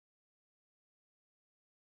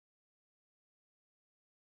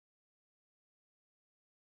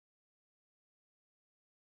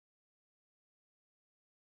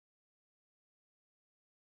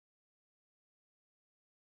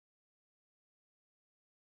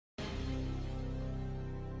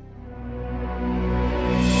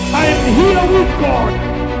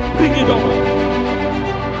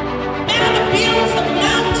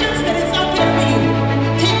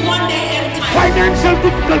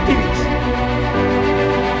difficulties,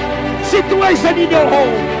 situation in your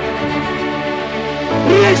home,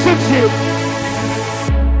 relationship,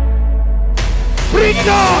 bring it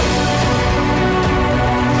on.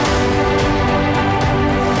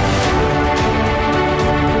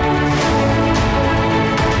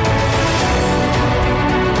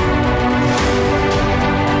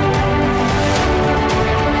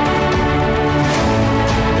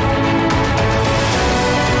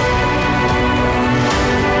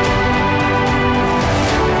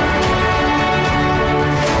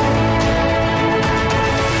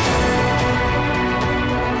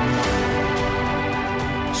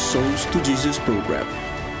 To Jesus program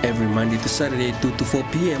every Monday to Saturday 2 to 4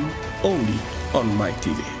 p.m. only on My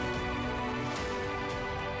TV.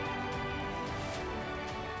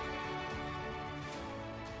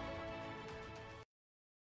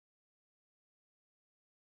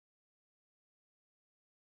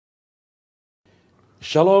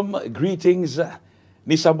 Shalom, greetings,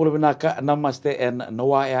 Nisambulvinaka, Namaste, and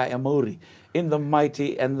Nawaya Amori, in the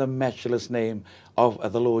mighty and the matchless name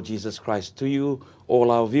of the Lord Jesus Christ. To you,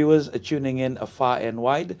 all our viewers tuning in far and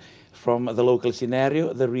wide from the local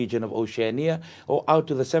scenario, the region of Oceania, or out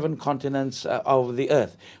to the 7 continents of the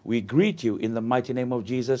earth, we greet you in the mighty name of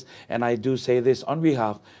Jesus. And I do say this on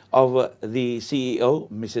behalf of the CEO,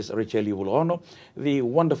 Mrs. Vulaono, the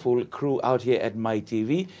wonderful crew out here at My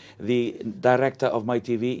TV, the director of My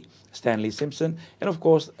TV, Stanley Simpson, and of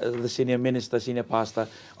course the senior minister, senior pastor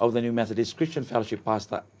of the New Methodist Christian Fellowship,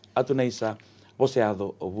 Pastor Atunaisa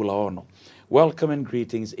Vulaono. Welcome and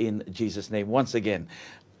greetings in Jesus' name once again.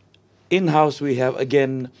 In-house we have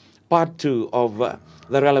again part 2 of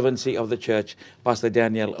the relevancy of the church, Pastor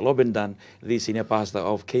Daniel Lobendahn, the senior pastor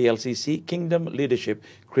of KLCC, Kingdom Leadership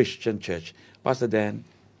Christian Church. Pastor Dan,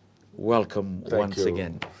 welcome once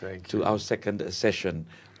again to our second session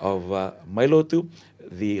of My Lotu,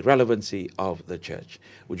 the relevancy of the church.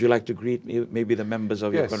 Would you like to greet maybe the members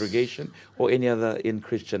of your congregation or any other in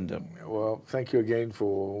Christendom? Well, thank you again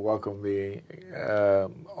for welcoming me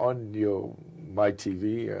on your My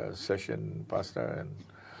TV session, Pastor,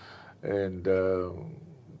 and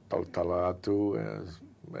Taltala Atu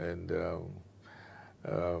and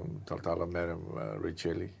Taltala Madam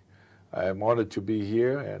Richeli. I am honored to be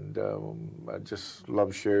here, and I just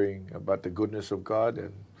love sharing about the goodness of God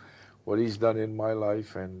and what He's done in my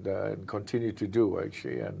life and continue to do,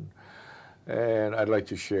 actually. And I'd like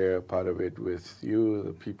to share part of it with you,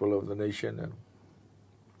 the people of the nation,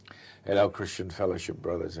 and our Christian fellowship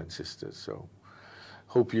brothers and sisters. So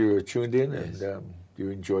hope you're tuned in and you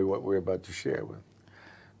enjoy what we're about to share with.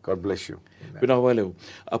 God bless you.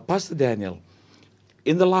 Pastor Daniel,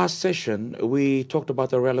 in the last session, we talked about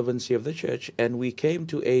the relevancy of the church, and we came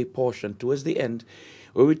to a portion towards the end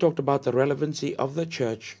where we talked about the relevancy of the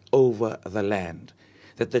church over the land.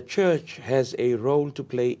 That the church has a role to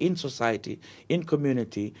play in society, in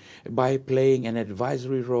community, by playing an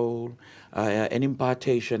advisory role, an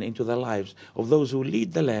impartation into the lives of those who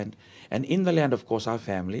lead the land, and in the land, of course, our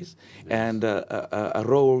families, and a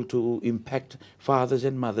role to impact fathers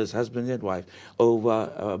and mothers, husbands and wives,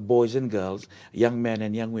 over boys and girls, young men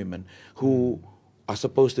and young women, who are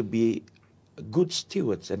supposed to be good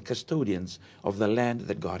stewards and custodians of the land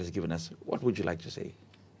that God has given us. What would you like to say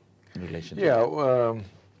in relation to that?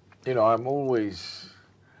 You know, I'm always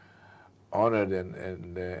honored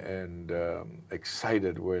and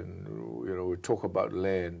excited when, you know, we talk about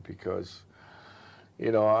land, because,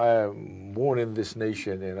 you know, I am born in this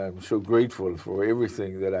nation, and I'm so grateful for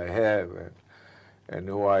everything that I have and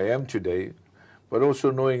who I am today, but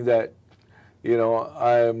also knowing that, you know,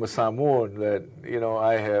 I am a Samoan, that, you know,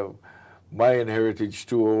 I have my heritage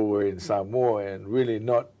too over in Samoa, and really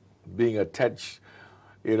not being attached,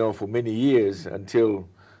 you know, for many years until,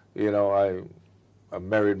 you know, I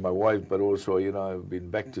married my wife, but also, you know, I've been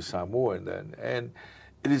back to Samoa and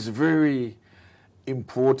it is very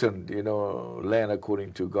important, you know, land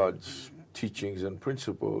according to God's teachings and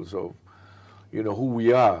principles of, you know, who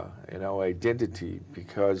we are and our identity,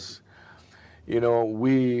 because, you know,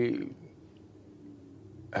 we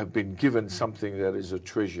have been given something that is a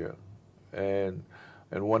treasure. And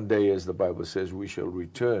one day, as the Bible says, we shall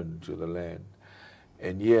return to the land.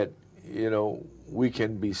 And yet, you know, we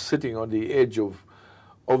can be sitting on the edge of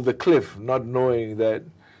the cliff, not knowing that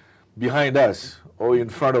behind us or in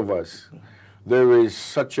front of us, there is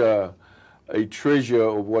such a treasure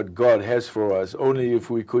of what God has for us, only if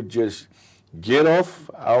we could just get off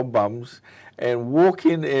our bums and walk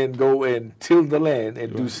in and go and till the land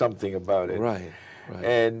and do something about it. Right.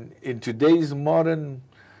 And in today's modern,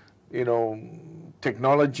 you know,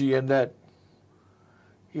 technology and that,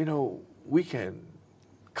 you know, we can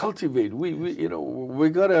cultivate. We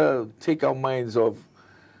gotta take our minds off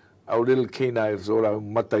our little canines or our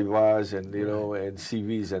mataivas and and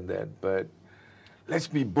CVs and that. But let's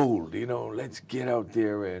be bold. Let's get out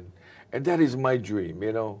there and that is my dream.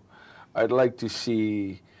 I'd like to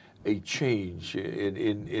see a change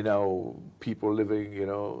in our people living,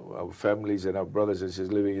 our families and our brothers and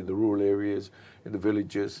sisters living in the rural areas, in the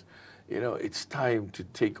villages. It's time to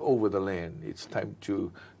take over the land. It's time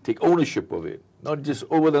to take ownership of it. Not just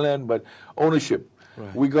over the land, but ownership.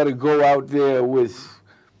 Right. We got to go out there with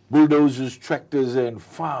bulldozers, tractors, and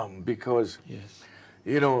farm because,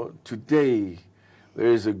 today there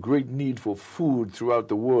is a great need for food throughout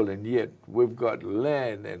the world, and yet we've got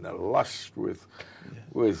land and a lush with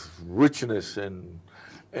richness and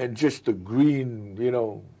just the green,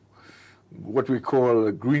 what we call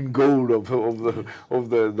the green gold of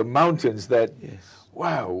the mountains. That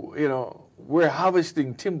wow, we're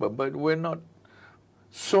harvesting timber, but we're not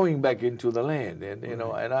sowing back into the land, and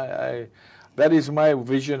and I that is my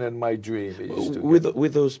vision and my dream.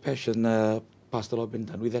 With those passion, Pastor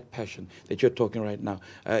Lobendahn, with that passion that you're talking right now,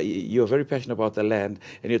 you're very passionate about the land,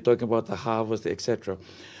 and you're talking about the harvest, etc.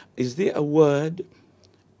 Is there a word,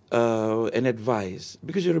 an advice,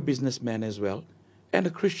 because you're a businessman as well, and a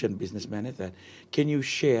Christian businessman at that, can you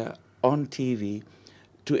share on TV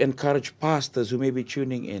to encourage pastors who may be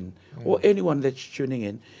tuning in, or anyone that's tuning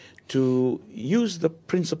in, to use the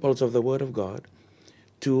principles of the Word of God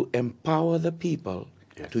to empower the people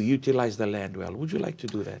to utilize the land well? Would you like to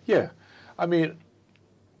do that? Yeah. I mean,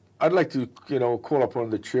 I'd like to, call upon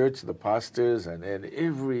the church, the pastors, and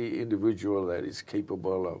every individual that is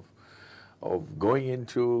capable of going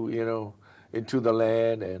into, into the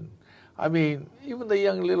land. And, I mean, even the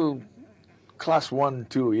young little class 1,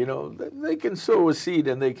 2, they can sow a seed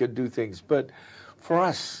and they can do things. But for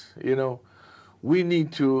us, we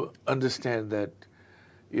need to understand that,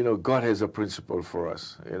 God has a principle for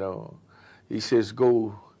us, He says,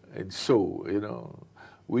 go and sow,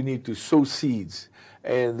 We need to sow seeds.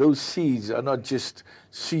 And those seeds are not just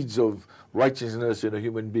seeds of righteousness in a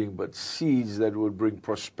human being, but seeds that would bring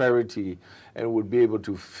prosperity and would be able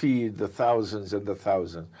to feed the thousands and the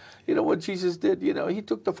thousands. You know what Jesus did? He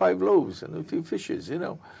took the 5 loaves and the few fishes,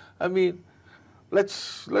 I mean,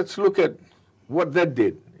 let's look at what that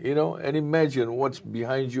did, and imagine what's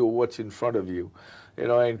behind you or what's in front of you.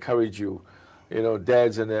 I encourage you,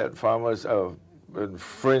 dads and farmers and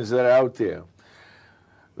friends that are out there,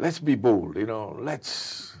 let's be bold,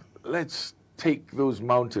 let's take those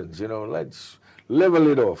mountains, let's level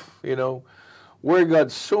it off, We've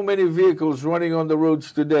got so many vehicles running on the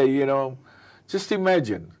roads today, just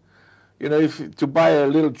imagine, if to buy a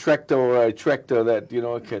little tractor or a tractor that,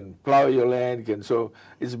 can plow your land, so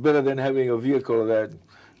it's better than having a vehicle that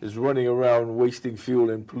is running around wasting fuel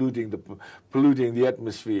and polluting the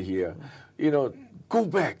atmosphere here. Go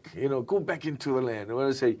back, go back into the land. When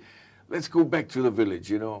I say, let's go back to the village,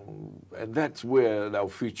 and that's where our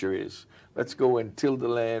future is. Let's go and till the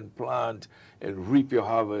land, plant, and reap your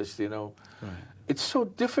harvest, Right. It's so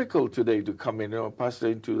difficult today to come in, Pastor,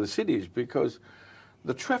 into the cities because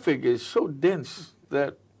the traffic is so dense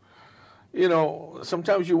that,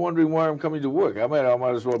 sometimes you're wondering why I'm coming to work. I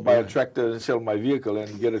might as well buy a tractor and sell my vehicle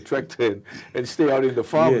and get a tractor and stay out in the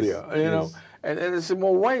farm there, And it's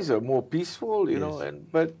more wiser, more peaceful,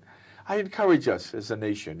 but I encourage us as a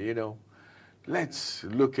nation, let's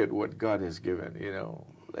look at what God has given,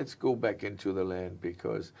 Let's go back into the land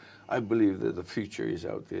because I believe that the future is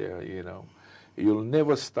out there, You'll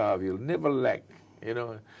never starve, you'll never lack,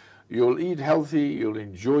 You'll eat healthy, you'll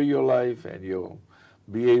enjoy your life, and you'll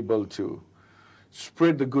be able to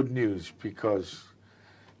spread the good news because,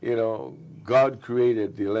 God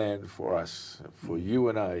created the land for us, for you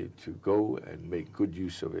and I to go and make good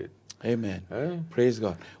use of it. Amen. Praise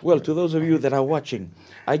God. Well, to those of you that are watching,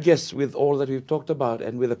 I guess with all that we've talked about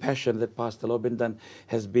and with the passion that Pastor Lobendahn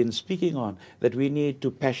has been speaking on, that we need to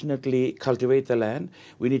passionately cultivate the land.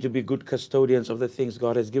 We need to be good custodians of the things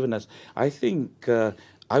God has given us. I think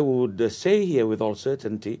I would say here with all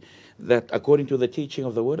certainty that according to the teaching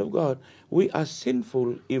of the Word of God, we are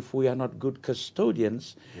sinful if we are not good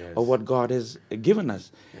custodians of what God has given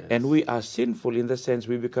us. And we are sinful in the sense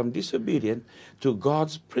we become disobedient to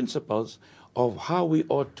God's principles of how we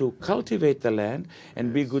ought to cultivate the land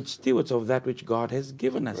and be good stewards of that which God has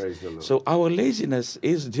given us. So our laziness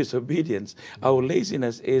is disobedience. Our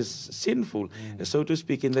laziness is sinful, so to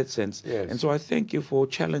speak, in that sense. And so I thank you for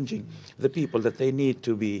challenging the people that they need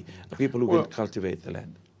to be people who will cultivate the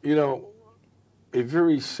land. A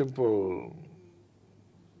very simple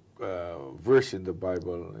verse in the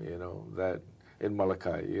Bible, that in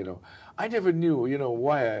Malachi, I never knew,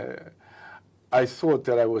 why I thought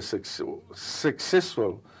that I was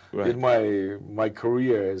successful in my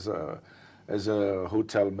career as a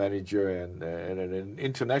hotel manager and an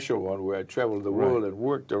international one where I traveled the world and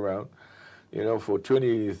worked around, for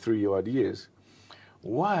 23 odd years.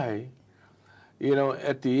 Why?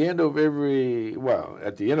 At the end of I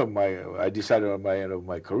decided on my end of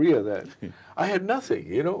my career that I had nothing,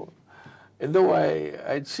 And though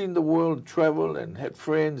I'd seen the world travel and had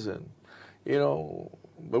friends and,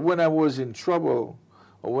 but when I was in trouble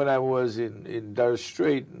or when I was in dire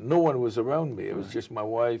strait, no one was around me. It was just my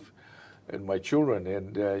wife and my children.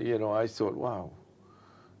 And, I thought, wow,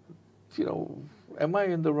 am I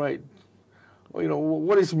in the right,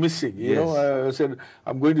 what is missing? I said,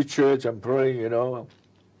 I'm going to church, I'm praying,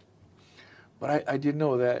 But I didn't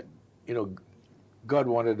know that, God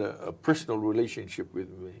wanted a personal relationship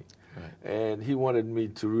with me. And he wanted me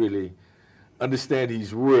to really understand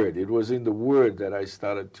his word. It was in the word that I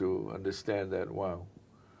started to understand that, wow,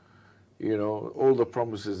 all the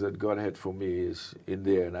promises that God had for me is in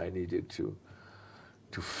there, and I needed to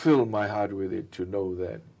fill my heart with it, to know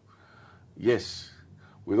that, yes,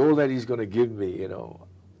 with all that he's going to give me,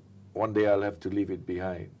 one day I'll have to leave it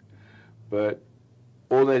behind. But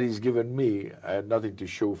all that he's given me, I had nothing to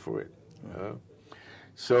show for it.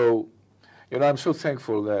 So, I'm so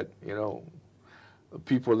thankful that,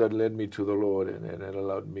 people that led me to the Lord and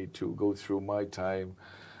allowed me to go through my time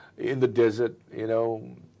in the desert,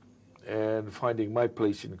 and finding my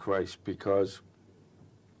place in Christ, because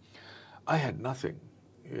I had nothing,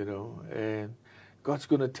 and God's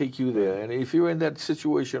going to take you there. And if you're in that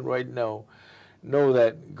situation right now, know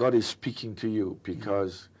that God is speaking to you,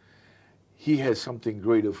 because he has something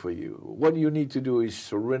greater for you. What you need to do is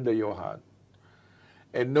surrender your heart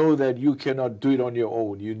and know that you cannot do it on your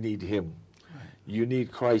own. You need him. You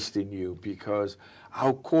need Christ in you, because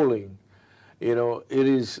our calling, it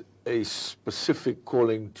is a specific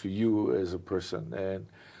calling to you as a person. And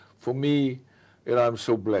for me, I'm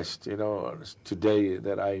so blessed, today,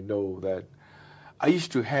 that I know that I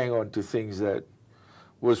used to hang on to things that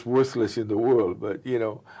was worthless in the world. But,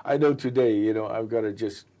 I know today, I've got to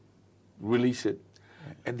just release it.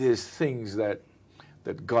 And there's things that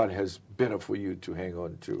God has better for you to hang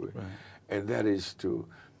on to. And that is to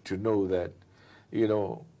know that,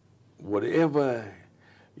 whatever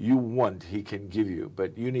you want, he can give you.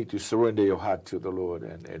 But you need to surrender your heart to the Lord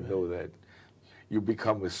and know that you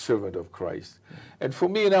become a servant of Christ. And for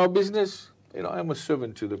me in our business, I'm a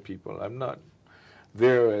servant to the people. I'm not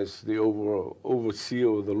there as the overall overseer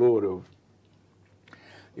of the Lord of,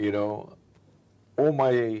 all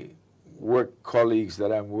my work colleagues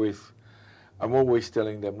that I'm with. I'm always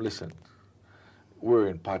telling them, listen, we're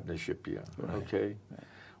in partnership here, okay?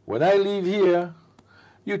 When I leave here,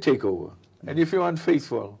 you take over. And if you're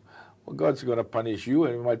unfaithful, well, God's going to punish you,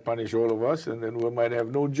 and he might punish all of us, and then we might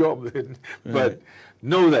have no job then. But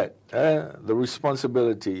know that the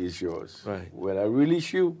responsibility is yours. When I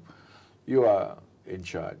release you, you are in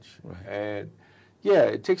charge. And,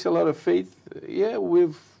 it takes a lot of faith.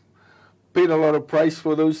 We've paid a lot of price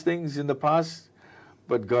for those things in the past,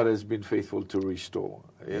 but God has been faithful to restore,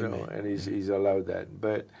 and he's allowed that.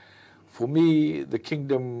 But for me, the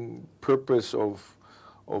kingdom purpose of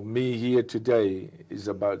me here today is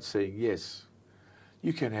about saying, yes,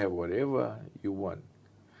 you can have whatever you want,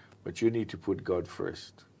 but you need to put God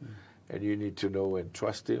first. And you need to know and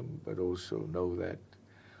trust him, but also know that.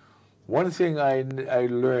 One thing I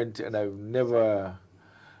learned, and I've never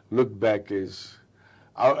looked back, is,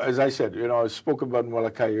 as I said, I spoke about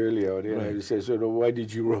Malachi earlier, he says, so why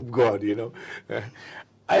did you rob God,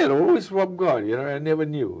 I had always robbed God, I never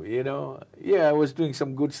knew, I was doing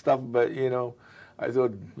some good stuff, but, I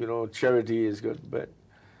thought, charity is good,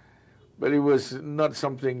 but it was not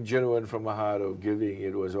something genuine from a heart of giving.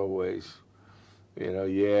 It was always,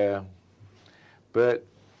 But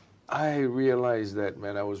I realized that,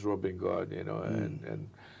 man, I was robbing God,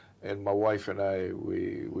 and my wife and I,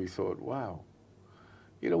 we thought, wow,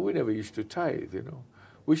 we never used to tithe,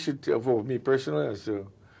 We should, for me personally, I used to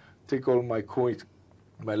take all my coins,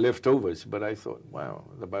 my leftovers, but I thought, wow,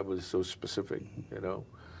 the Bible is so specific,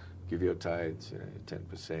 give your tithes,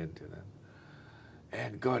 10%,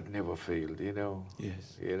 and God never failed,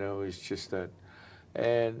 Yes. It's just that,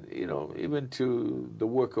 and, even to the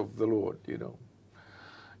work of the Lord,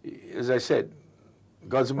 as I said,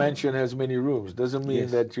 God's mansion has many rooms. Doesn't mean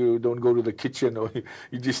that you don't go to the kitchen or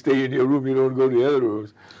you just stay in your room, you don't go to the other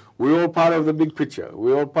rooms. We're all part of the big picture.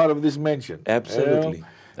 We're all part of this mansion. Absolutely.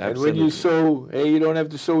 And when you sow, you don't have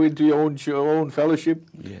to sow into your own fellowship.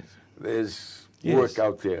 Yes. There's work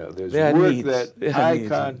out there. There's there work needs. that I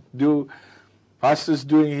can't do. Pastor's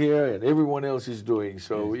doing here and everyone else is doing.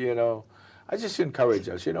 So, I just encourage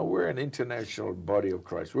us. We're an international body of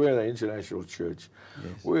Christ. We're an international church.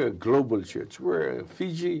 Yes. We're a global church. We're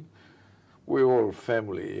Fiji. We're all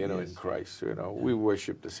family, in Christ. We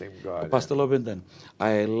worship the same God. Pastor Lobendahn,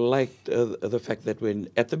 I liked the fact that when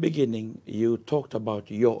at the beginning you talked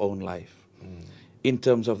about your own life in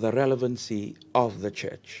terms of the relevancy of the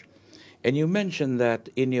church. And you mentioned that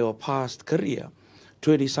in your past career,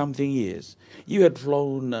 20-something years, you had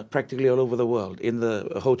flown practically all over the world in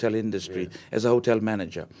the hotel industry as a hotel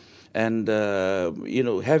manager. And,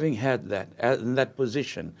 having had that in that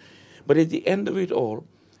position. But at the end of it all,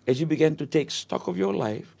 as you began to take stock of your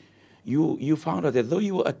life, you found out that though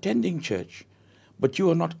you were attending church, but you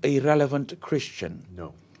were not a relevant Christian.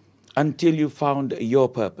 No. Until you found your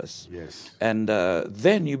purpose. Yes. And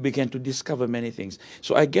then you began to discover many things.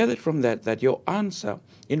 So I gathered from that your answer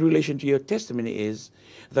in relation to your testimony is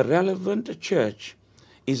the relevant church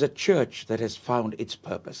is a church that has found its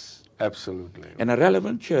purpose. Absolutely. And a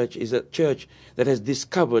relevant church is a church that has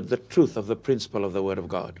discovered the truth of the principle of the Word of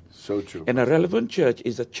God. So true. And a relevant church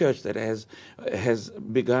is a church that has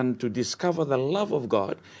begun to discover the love of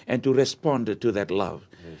God and to respond to that love.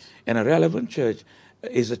 Yes. And a relevant church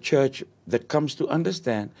is a church that comes to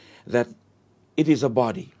understand that it is a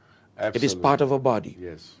body. Absolutely. It is part of a body.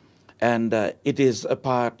 Yes. And it is a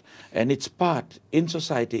part, and its part in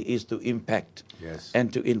society is to impact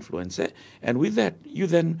and to influence. And with that, you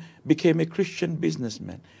then became a Christian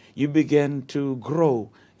businessman. You began to grow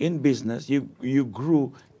in business. You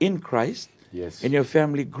grew in Christ. Yes. And your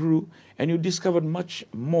family grew, and you discovered much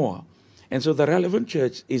more. And so the relevant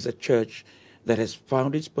church is a church that has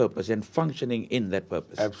found its purpose and functioning in that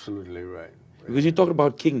purpose. Absolutely right. Because you talked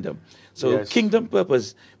about kingdom. So kingdom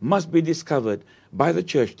purpose must be discovered by the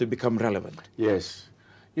church to become relevant. Yes.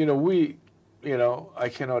 I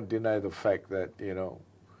cannot deny the fact that,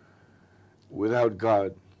 without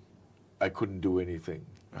God, I couldn't do anything,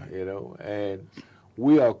 right. And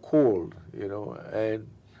we are called, and,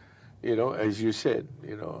 as you said,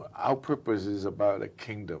 our purpose is about a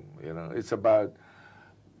kingdom, it's about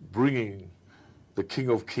bringing the King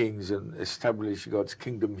of Kings and establish God's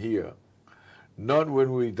kingdom here. Not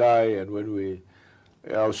when we die and when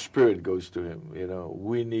our spirit goes to him,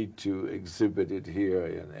 we need to exhibit it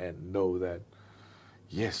here and know that,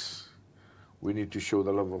 yes, we need to show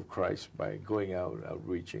the love of Christ by going out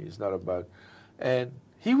reaching. It's not about, and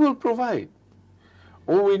he will provide.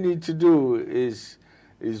 All we need to do is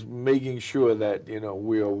making sure that,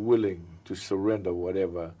 we are willing to surrender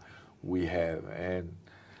whatever we have. And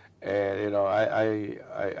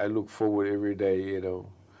I look forward every day,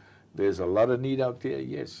 there's a lot of need out there,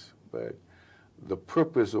 yes, but the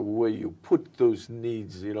purpose of where you put those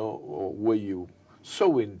needs, or where you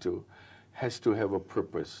sow into, has to have a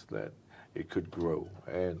purpose that it could grow.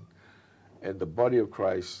 And the body of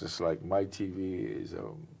Christ, just like my TV, is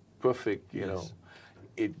perfect,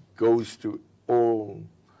 it goes to all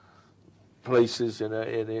places and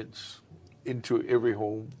it's into every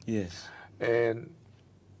home. Yes. And,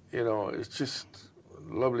 it's just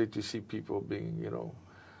lovely to see people being,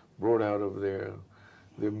 brought out of their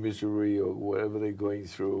misery or whatever they're going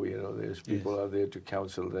through. There's people out there to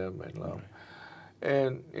counsel them and love.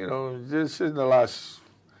 And, just in the last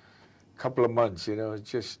couple of months,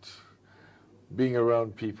 just being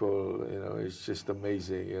around people, it's just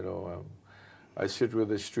amazing, I sit with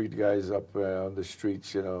the street guys up on the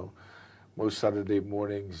streets, most Saturday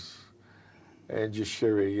mornings and just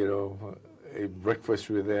sharing, a breakfast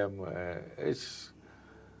with them. It's,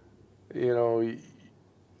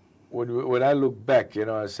 when I look back,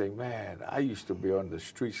 I say, man, I used to be on the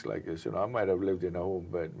streets like this. I might have lived in a home,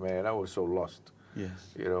 but, man, I was so lost.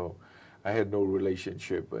 Yes. I had no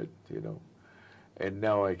relationship, but, and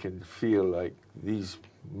now I can feel like these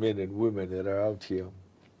men and women that are out here,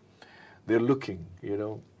 they're looking,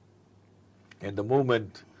 And the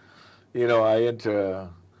moment, I enter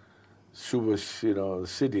Suva,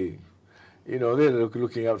 city, they're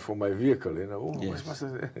looking out for my vehicle,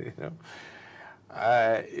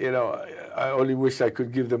 I only wish I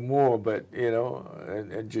could give them more, but,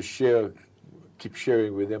 and just keep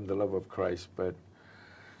sharing with them the love of Christ. But,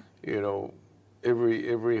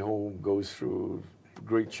 every home goes through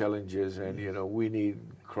great challenges, and, we need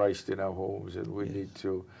Christ in our homes, and we need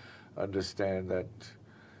to understand that,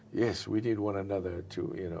 yes, we need one another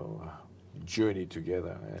to, journey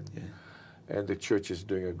together. And the church is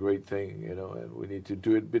doing a great thing, and we need to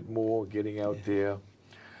do it a bit more, getting out there.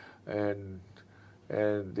 And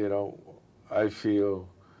I feel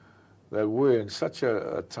that we're in such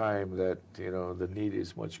a time that, the need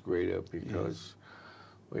is much greater because,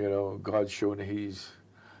 God's shown His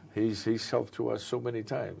help to us so many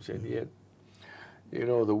times, and yet, you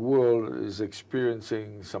know, the world is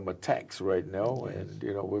experiencing some attacks right now, and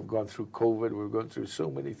you know, we've gone through COVID, we've gone through so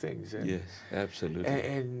many things. And, yes, absolutely.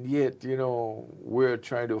 And yet, you know, we're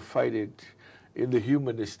trying to fight it in the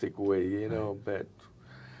humanistic way, you know, but,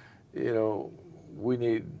 you know, we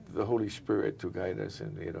need the Holy Spirit to guide us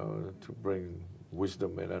and, you know, to bring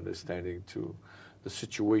wisdom and understanding to the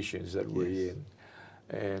situations that we're in.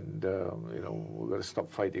 And, you know, we're going to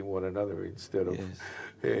stop fighting one another instead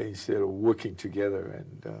of working together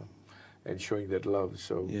and showing that love.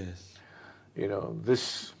 So, you know,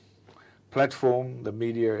 this platform, the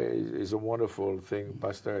media, is a wonderful thing,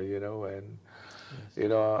 Pastor, you know, and, you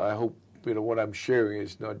know, I hope, you know, what I'm sharing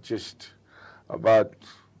is not just about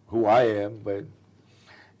who I am, but,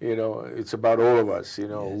 you know, it's about all of us. You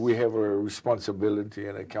know, we have a responsibility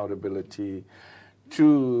and accountability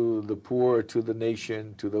to the poor, to the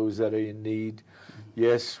nation, to those that are in need.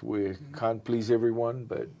 Yes, we can't please everyone,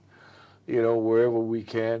 but, you know, wherever we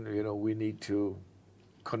can, you know, we need to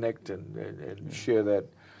connect and share that,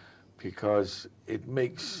 because it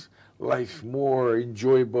makes life more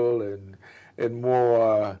enjoyable and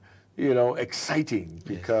more, you know, exciting.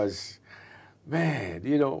 Because, man,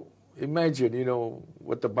 you know, imagine, you know,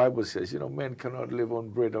 what the Bible says, you know, man cannot live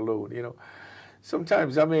on bread alone, you know.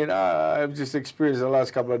 Sometimes, I mean, I've just experienced the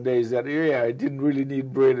last couple of days that, I didn't really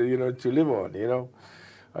need bread, you know, to live on, you know.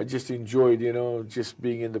 I just enjoyed, you know, just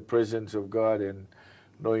being in the presence of God and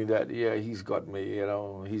knowing that, He's got me, you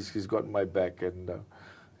know, He's got my back, and,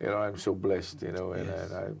 you know, I'm so blessed, you know, and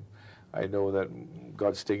I know that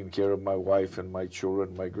God's taking care of my wife and my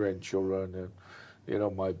children, my grandchildren, and, you know,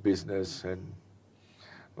 my business. And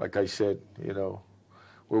like I said, you know,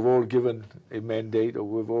 we've all given a mandate, or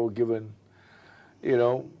we've all given, you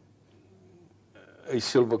know, a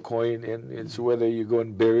silver coin, and it's whether you go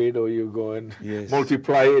and bury it or you go and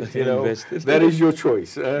multiply it, you know, that is your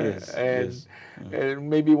choice. And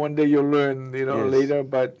maybe one day you'll learn, you know, later,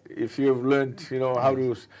 but if you've learned, you know,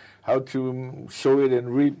 how to sow it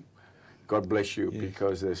and reap, God bless you,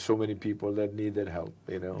 because there's so many people that need that help,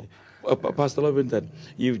 you know. Pastor Lobendahn,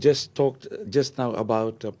 you've just talked just now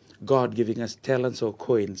about God giving us talents or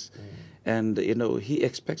coins. And, you know, He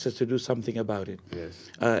expects us to do something about it.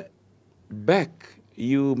 Back,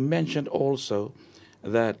 you mentioned also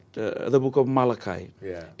that the book of Malachi.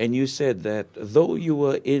 And you said that though you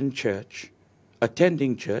were in church,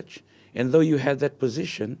 attending church, and though you had that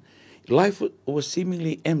position, life was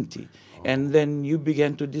seemingly empty. And then you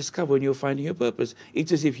began to discover when you're finding your purpose,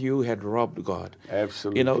 it's as if you had robbed God.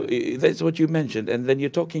 Absolutely. You know, that's what you mentioned. And then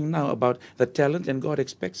you're talking now about the talent, and God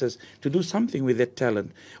expects us to do something with that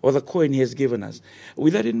talent or the coin He has given us.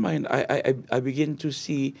 With that in mind, I begin to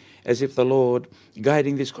see as if the Lord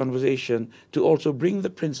guiding this conversation to also bring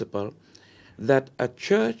the principle that a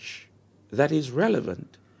church that is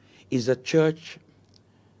relevant is a church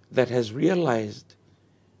that has realized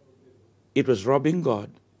it was robbing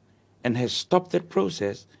God, and has stopped that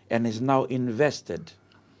process and is now invested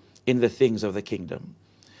in the things of the kingdom.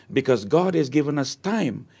 Because God has given us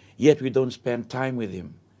time, yet we don't spend time with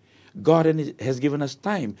Him. God has given us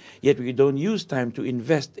time, yet we don't use time to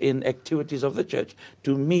invest in activities of the church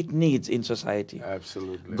to meet needs in society.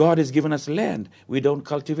 Absolutely. God has given us land. We don't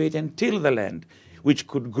cultivate and till the land, which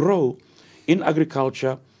could grow in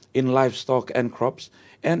agriculture, in livestock and crops,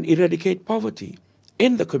 and eradicate poverty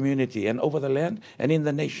in the community and over the land and in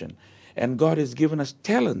the nation. And God has given us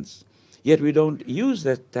talents, yet we don't use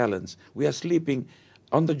that talents. We are sleeping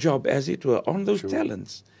on the job, as it were, on those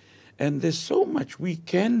talents. And there's so much we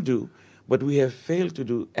can do, but we have failed to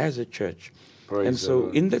do as a church. And so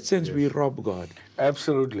in that sense, we rob God.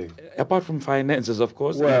 Absolutely. Apart from finances, of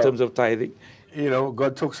course, in terms of tithing. You know,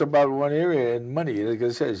 God talks about one area in money. Like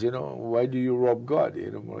it says, you know, why do you rob God?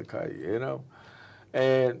 You know, Malachi, you know.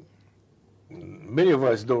 And many of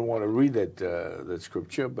us don't want to read that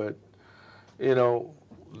scripture, but, you know,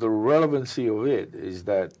 the relevancy of it is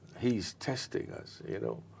that He's testing us, you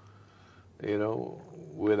know,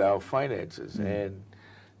 with our finances.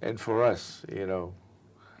 And for us, you know,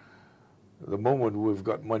 the moment we've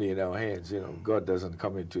got money in our hands, you know, God doesn't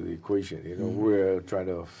come into the equation. You know, we're trying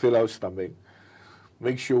to fill our stomach,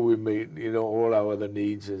 make sure we meet, you know, all our other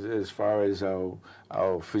needs as far as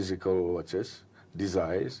our physical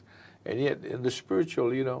desires. And yet in the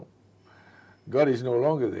spiritual, you know, God is no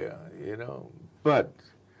longer there, you know. But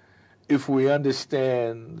if we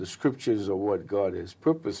understand the scriptures of what God has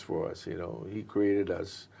purposed for us, you know, He created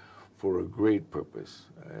us for a great purpose.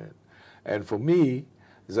 And for me,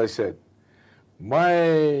 as I said, my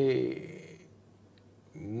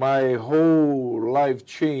whole life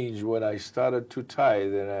changed when I started to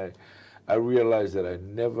tithe, and I realized that I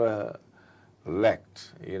never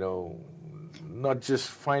lacked, you know, not just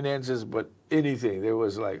finances, but anything. There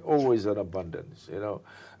was like always an abundance, you know.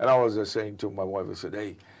 And I was just saying to my wife, I said,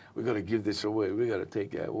 hey, we got to give this away. We got to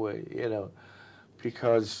take that away, you know,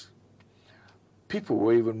 because people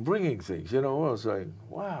were even bringing things, you know. I was like,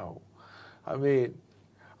 wow. I mean,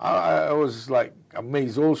 I was like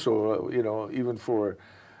amazed also, you know, even for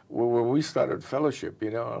when we started fellowship, you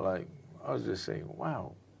know, like I was just saying,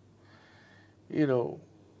 wow, you know,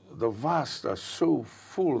 the vast are so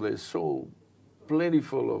full, they're so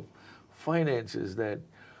plentiful of finances that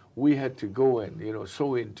we had to go and, you know,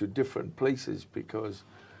 sow into different places because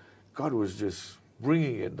God was just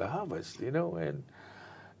bringing in the harvest, you know,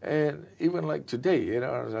 and even like today, you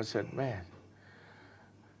know, as I said, man,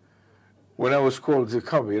 when I was called to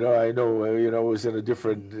come, you know, I know, you know, I was in a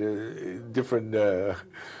different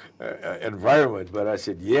environment, but I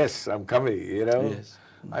said, yes, I'm coming, you know. Yes.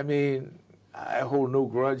 I mean, I hold no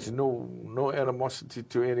grudge, no animosity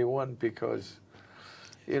to anyone because,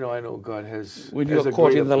 you know, I know God has. When you are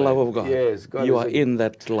caught in the love of God, yes, God you are in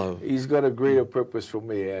that love. He's got a greater purpose for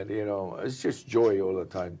me, and you know, it's just joy all the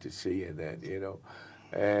time to see in that, you know,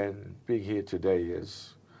 and being here today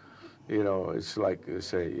is, you know, it's like they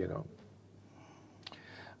say, you know,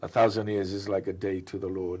 1,000 years is like a day to the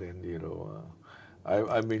Lord, and you know,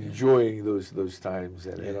 I'm enjoying those times,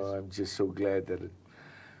 and you know, I'm just so glad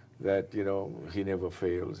that you know He never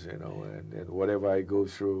fails, you know, and whatever I go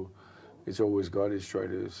through, it's always God is trying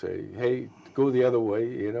to say, hey, go the other way,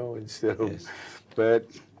 you know, instead of, but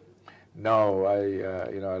no,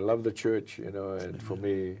 you know, I love the church, you know, and for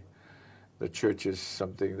me, the church is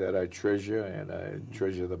something that I treasure, and I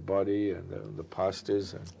treasure the body and the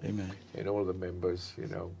pastors and all the members, you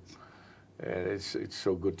know, and it's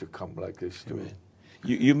so good to come like this too. Amen.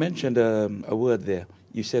 You mentioned a word there.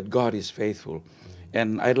 You said God is faithful.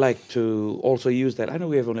 And I'd like to also use that. I know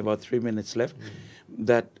we have only about 3 minutes left.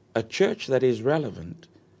 That a church that is relevant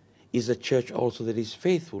is a church also that is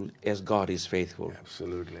faithful as God is faithful.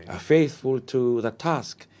 Absolutely. Faithful to the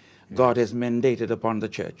task God has mandated upon the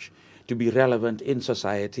church. To be relevant in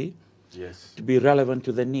society. Yes. To be relevant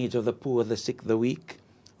to the needs of the poor, the sick, the weak,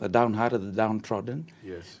 the downhearted, the downtrodden.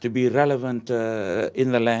 Yes. To be relevant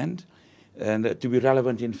in the land. And to be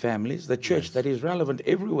relevant in families, the church that is relevant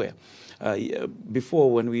everywhere. Before,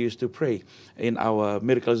 when we used to pray, in our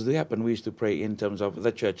miracles do happen, we used to pray in terms of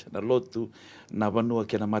the church. Lotu,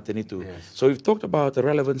 so we've talked about the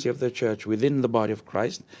relevancy of the church within the body of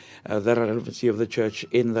Christ, the relevancy of the church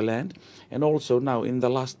in the land, and also now in the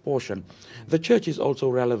last portion, the church is also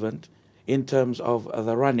relevant in terms of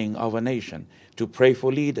the running of a nation, to pray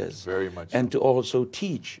for leaders, very much and so. to also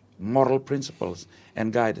teach moral principles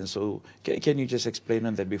and guidance. So can you just explain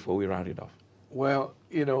on that before we round it off? Well,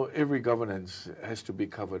 you know, every governance has to be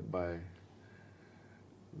covered by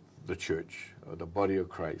the church, or the body of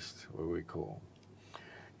Christ, what we call.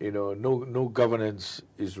 You know, no governance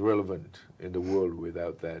is relevant in the world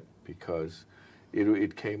without that, because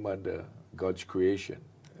it came under God's creation.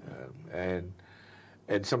 And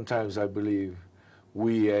sometimes I believe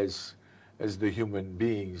we as the human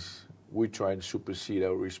beings, we try and supersede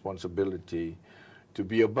our responsibility to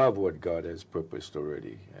be above what God has purposed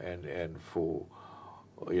already, and for,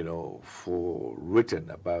 you know, for written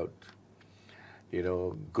about, you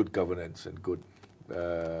know, good governance and good,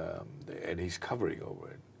 and He's covering over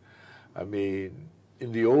it. I mean,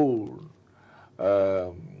 in the old,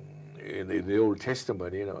 in the Old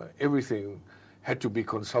Testament, you know, everything had to be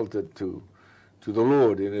consulted to the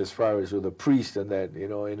Lord, in as far as with the priest and that, you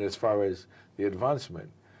know, in as far as the advancement.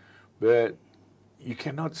 But you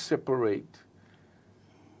cannot separate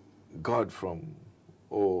God from,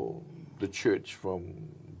 or the church from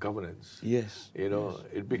governance. Yes. You know,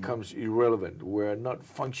 it becomes irrelevant. We're not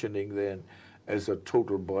functioning then as a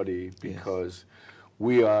total body, because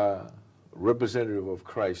we are representative of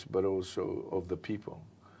Christ, but also of the people.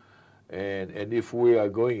 And if we are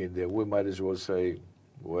going in there, we might as well say,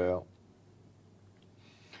 well,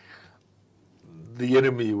 the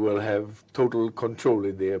enemy will have total control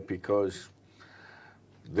in there, because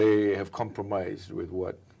they have compromised with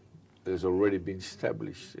what has already been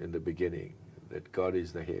established in the beginning, that God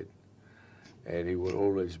is the head, and He will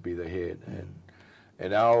always be the head.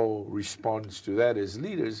 And our response to that as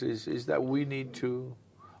leaders is that we need to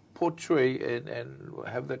portray and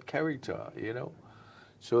have that character, you know,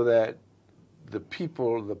 so that the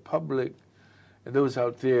people, the public, and those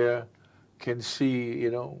out there can see, you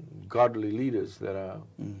know, godly leaders that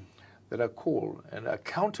are called and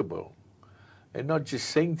accountable, and not just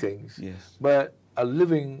saying things, but are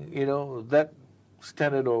living, you know, that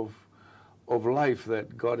standard of life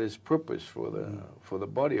that God has purposed for the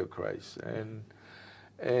body of Christ.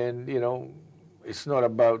 And you know, it's not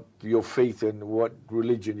about your faith and what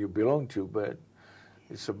religion you belong to, but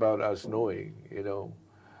it's about us knowing,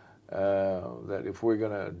 that if we're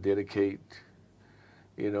going to dedicate,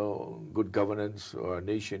 good governance or our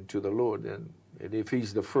nation to the Lord, and if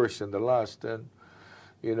He's the first and the last, then,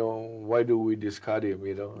 why do we discard Him,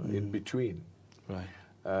 in between? Right.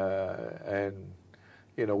 And,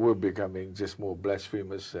 we're becoming just more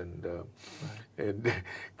blasphemous and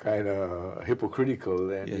kind of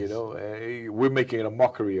hypocritical, and, Yes. we're making a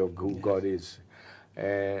mockery of who God is.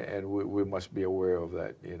 And we must be aware of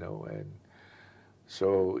that, and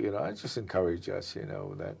so, I just encourage us,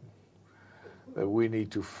 that we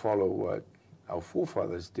need to follow what our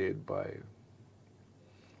forefathers did by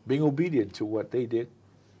being obedient to what they did.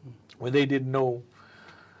 When they didn't know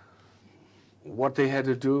what they had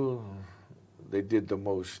to do, they did the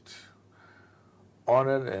most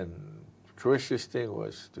honored and precious thing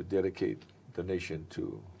was to dedicate the nation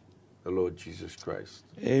to the Lord Jesus Christ.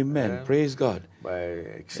 Amen. And Praise God. by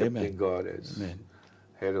accepting Amen. God as Amen.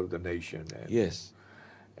 head of the nation. And, Yes.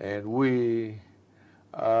 and we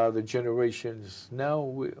are the generations now,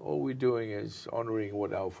 all we're doing is honoring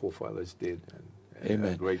what our forefathers did. And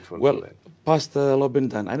Amen. I'm grateful Well, for that. Pastor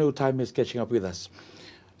Lobendahn, I know time is catching up with us.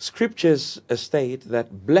 Scriptures state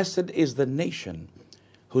that blessed is the nation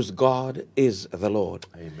whose God is the Lord.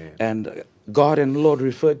 Amen. And God and Lord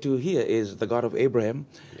referred to here is the God of Abraham,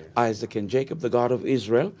 Yes. Isaac, and Jacob, the God of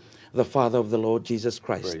Israel, the Father of the Lord Jesus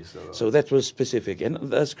Christ. Praise the Lord. So that was specific. And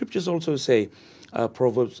the scriptures also say,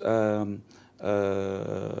 Proverbs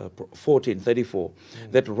 14:34,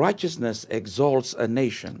 that righteousness exalts a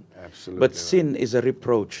nation, Absolutely but right. sin is a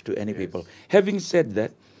reproach to any Yes. people. Having said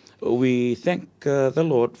that, we thank the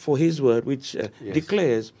Lord for His word, which Yes.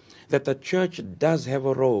 declares that the church does have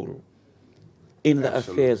a role in the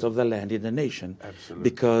Absolutely. affairs of the land, in the nation. Absolutely.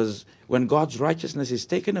 Because when God's righteousness is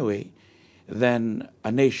taken away, then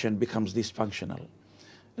a nation becomes dysfunctional.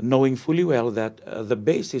 Knowing fully well that the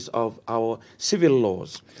basis of our civil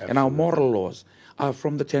laws and our Absolutely. moral laws are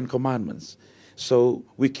from the Ten Commandments. So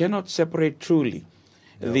we cannot separate truly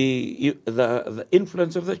No. the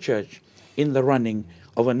influence of the church in the running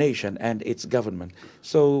of a nation and its government.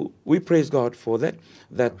 So we praise God for that,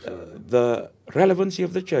 the relevancy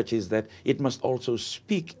of the church is that it must also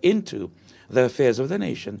speak into the affairs of the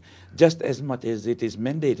nation, just as much as it is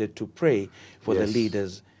mandated to pray for the Yes.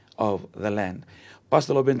 leaders of the land.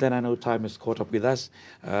 Pastor Lobendahn, I know time is caught up with us.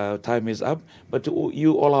 Time is up. But to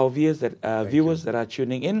you, all our viewers that are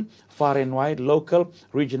tuning in, far and wide, local,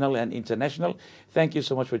 regional, and international, thank you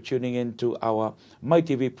so much for tuning in to our My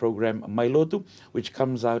TV program, My Lotu, which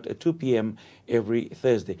comes out at 2 p.m. every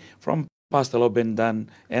Thursday. From Pastor Lobendahn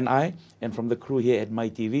and I, and from the crew here at My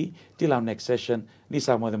TV, till our next session,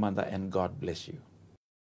 Nisa Modemanda, and God bless you.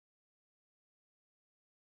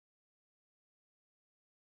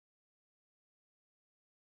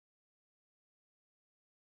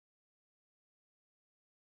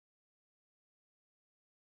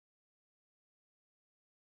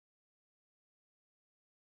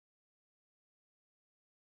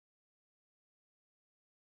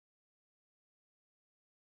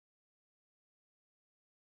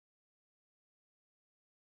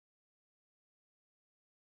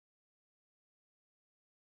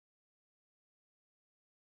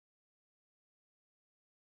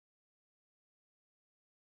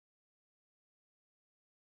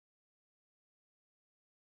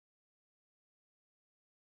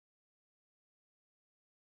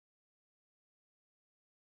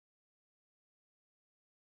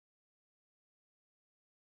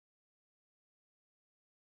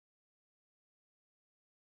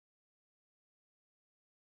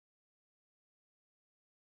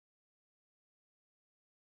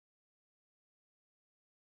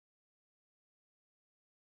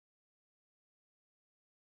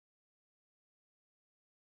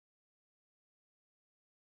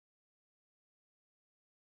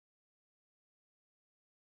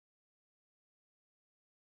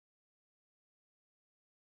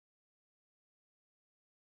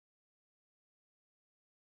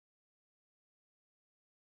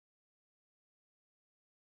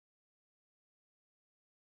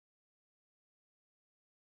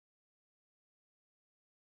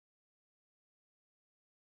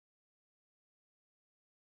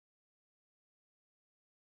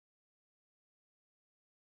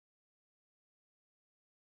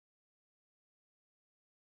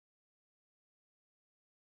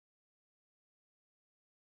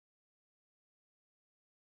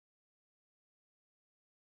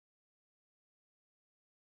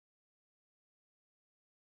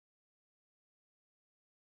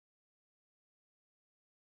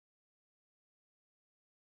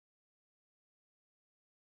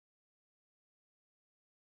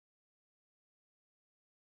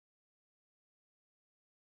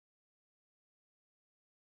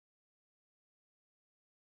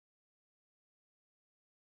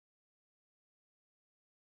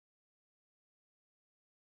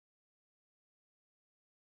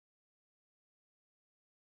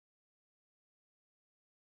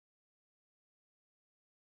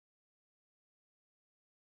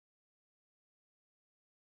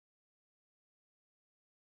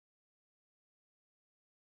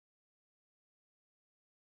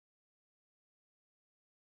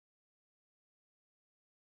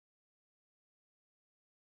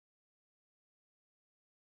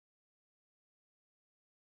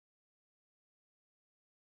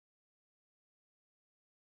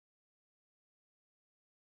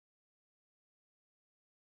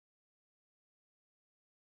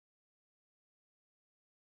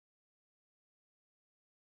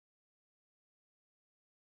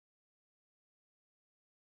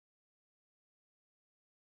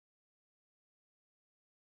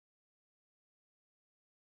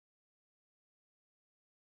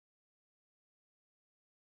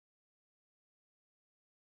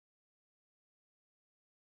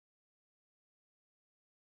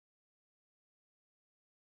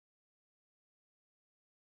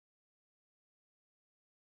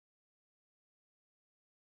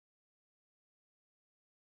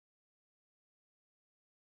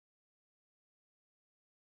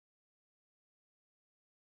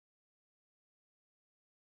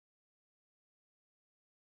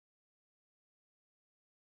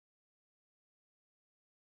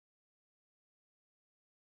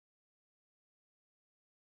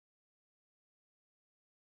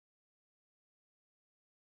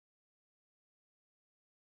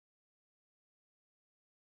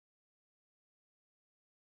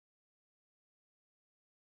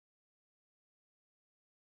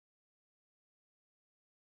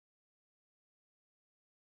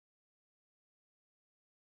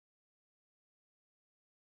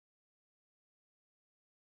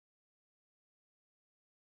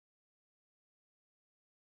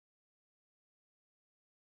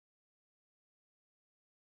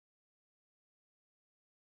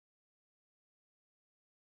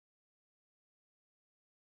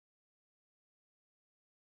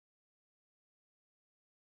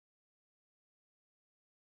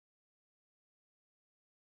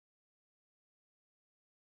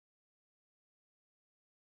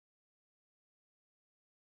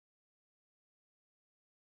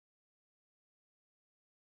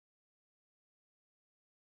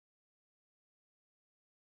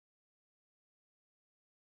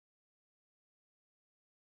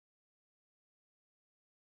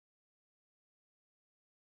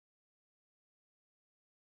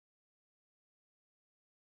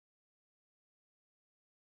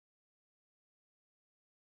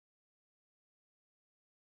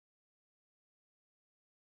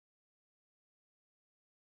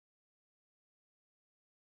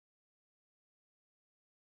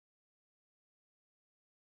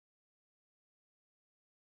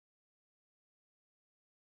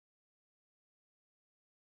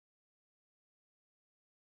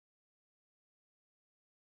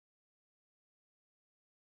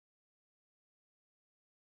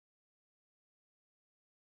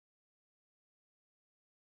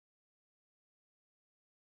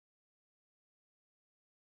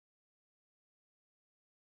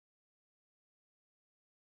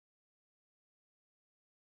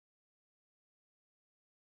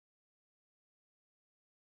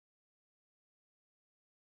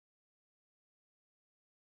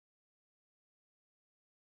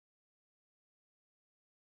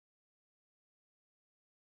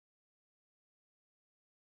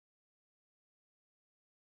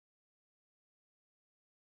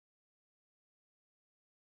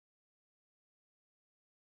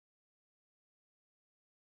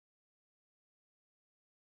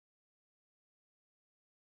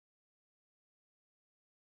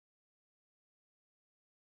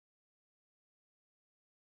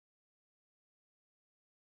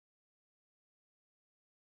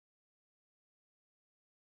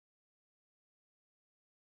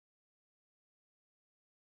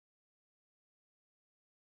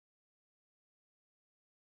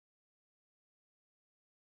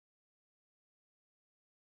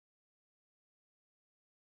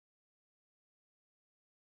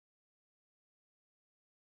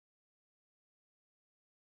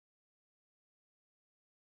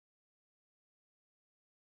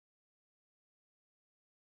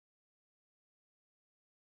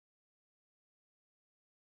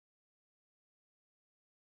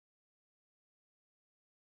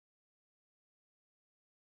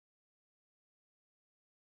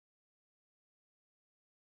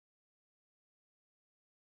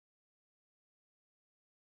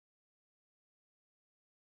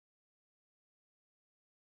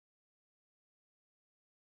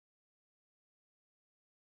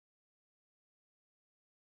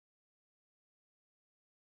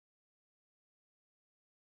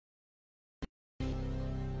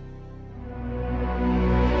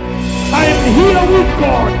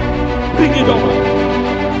 God. Bring it on.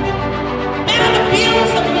 Man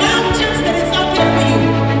builds the mountains that is up there for you.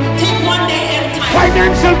 Take one day at a time.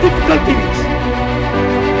 Financial difficulties.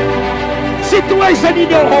 Situation in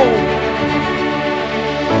your home.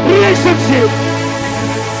 Relationship.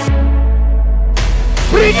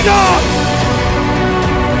 Bring it on.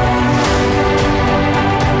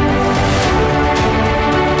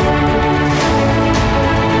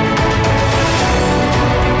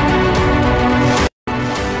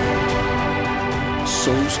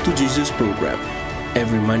 Souls to Jesus program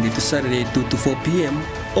every Monday to Saturday 2 to 4 p.m.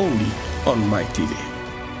 only on My TV.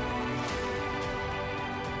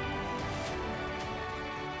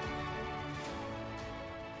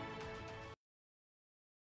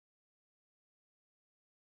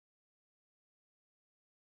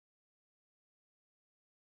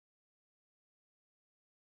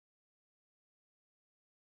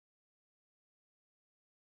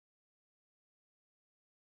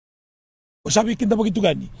 Sabi kita begitu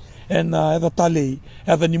gani, and ada tali,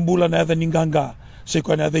 ada nimbulan, ada ningganga,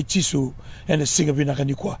 sekuan ada cisu, and singa binaka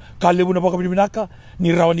ni kwa. Kale buna baka binaka,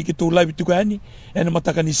 ni rawan ni kita ulai bitu gani, and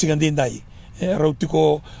matakan ni singa dendai.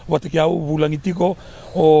 Rautiko watakiau bulang itiko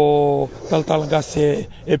o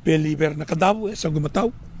tal-talangase Epeli Verenakadavu, sanggu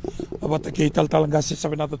matau. Watakiau tal-talangase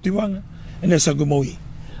Savenaca Tuivaga, and sanggu maui.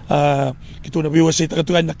 Kita na biwa sa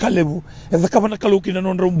itakatuan na kalebu e thakava na kaluki na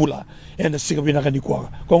non rumbula e na singa binaka ni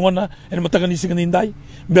kuaga kongona e na matakan ni singa nindai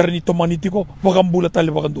berni tomaniti ko wakambula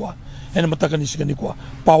tali wakandua e na matakan ni singa ni kuaga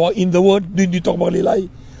power in the word din dito ko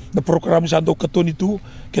maglilay na program sa ando katon itu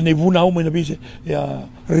kena ibunau may nabise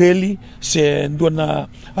really se ndua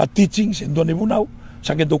na teaching se ndua na ibunau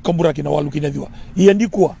sa kendo kambura kinawalu kinadiwa iyan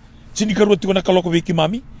di kuaga sinikaruat ko na kaloko wiki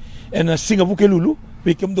mami e na singa buke lulu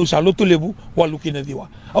Bikim daw sa Lotu lebu walu kinadiwa.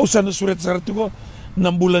 Au sana surat saratuko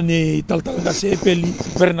ng bulan ni tal-talangase Epeli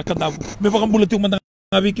Verenakadavu. May pakambulat yung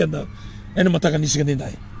manangabi kanda. Ano matakan isigan din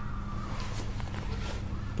tayo.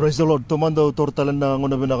 Praise the Lord. Tumanda tortalan na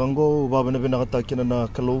nguna binakanggo, baba na binakatakin na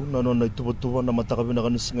kalo, na no na itubo-tubo na mataka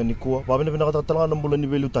binakanisingan ni kuwa. Baba na binakatalan ng bulan ni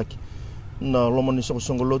Velutaki. Na loman ni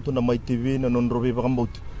Sokosongo Lotu na may TV na non robi pakambot.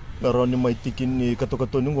 Na ron ni may tikin ni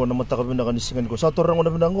kato-kato nungo na mataka binakanisingan ko. Sa torang nguna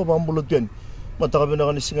binakanggo, pakambulot yan. Mataka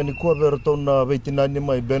binakanisingan ni kuwa, pero ito na 29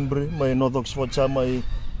 may Benbury, may North Oxford sa may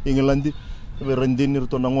England. Rendin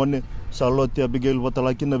nito nangone sa Lotte Abigail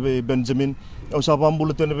Watalaki na Benjamin. Ang sa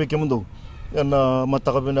pakambulot yan na Kemundo. Yan na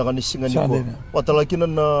mataka binakanisingan ni kuwa. Watalaki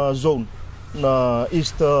na zone. Na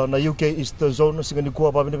East, na UK East Zone, na singa ni kuwa,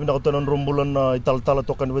 pabi na binakatuan ng rumbulan na italtala,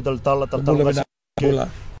 tokan with italtala, taltala,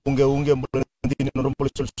 unge, bulan hindi na rumbulan,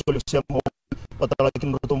 sul siya mo, patalaki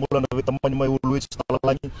na rumbulan na vitaman may uluit sa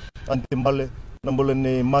talalani, antimbale, ng bulan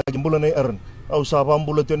ni Magi, bulan ni Aaron. Au sa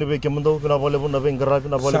pambulat yun ni Beke Mundo, pinapali mo na Vengara,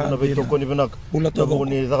 pinapali mo na Vetoko ni Vinak, nabuko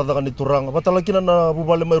ni Takatakan ni Turang, patalaki na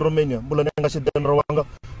bubali may Romania, bulan ni Angasi Dan Rawanga,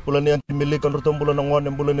 bulan ni Antimili, kanrutong bulan ng Juan,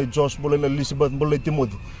 bulan ni Josh, bulan ni Elizabeth, bulan ni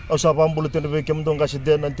Timothy. Au sa pambulat yun ni Beke Mundo, Angasi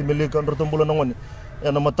Dan, Antimili, kanrutong bulan ng Juan.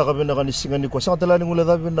 Yan ang matakabi na kanisingan ni ko. Sa katalaning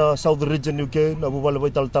uladabi na South Region UK, na bubali ba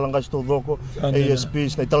italtalang kasi ito doko,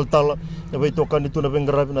 ASPs, na italtala, na ba ito kanito na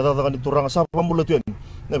Vengarabi, na tatakan ni Turang, sa pambulat yun,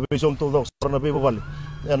 na ba isong ito doko, sa na ba bubali.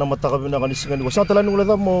 Yan ang matakabi na kanisingan ni ko. Sa katalaning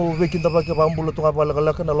uladabi mo, wekin tapag ka pambulat ito nga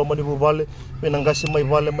palakalakan, na loma ni bubali, may nanggasi may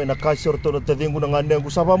bali, may nakasi orto, na tadingo na nga niya.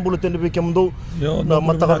 Sa pambulat yun ni Bekem Do, na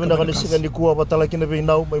matakabi na kanisingan ni ko, patalaki na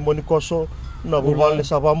binaw, may monikoso, na bubali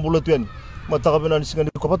sa pambulat yun. Matakabi na kanisingan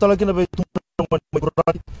ni ko, patalaki na ba ito may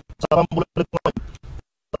kurati sa pambulat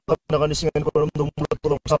na kanisingan ko ng mulat ko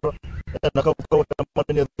ng sara nakaukaw naman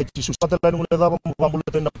niya at Jesus patalan mo na dapat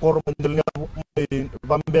pambulat na koro mandil nga may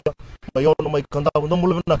pambera mayon may kantaw ng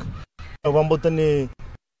mulat na pambulat ni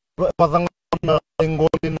patang na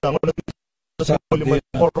ingolin na sa may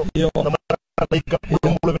koro na maika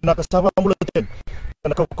ng mulat na kasama mulat din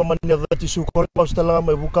nakaukaw man niya at Jesus ko paus talaga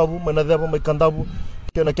may bukabu may nadapa may kantaw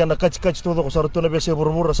kaya nakach-kach todo ko sa ruto na bese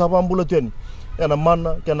burmura sa pambulat yan yana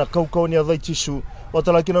mana kana kau ni adai chisu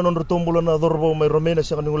watalaki na non rutombulo na dorbo may Romena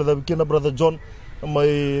sa kanila dabi kina brother John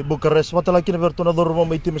may Bucharest watalaki na verto na dorbo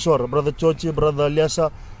may Timisoara brother Chochi brother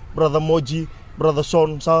Aliasa brother Moji brother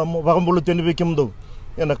Son sa bakambulo tini bikimdo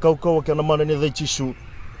yana kau kana mana ni adai chisu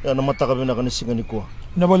yana matakabi na kanisingan ni ko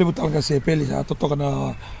na bali mo talaga si Epeli sa totoo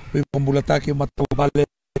na pambulataki matawale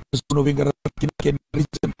suno Vengara kinakin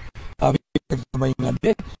region may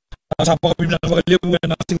ngade sa pagpapin na magaliw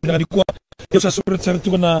na nasingan ni ko yung sa surat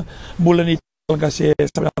ko na bulan ito kasi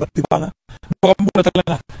sa mga Tuivaga baka mula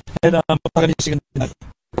talaga na matakanising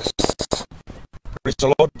Praise the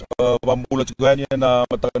Lord. Pambulat ko yan na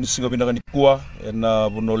matakanising binangan ni kuwa na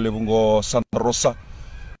bunole bungo Santa Rosa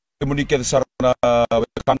komunike sa na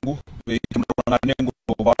kangu kemrongan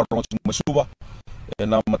ngo barong Suva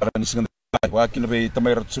na matakanis ng wakin be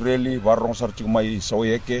tamay ratsureli warong sarchi mai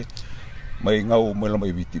sawyeke mai ngau mai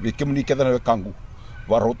lamai biti be kemni keda na kangu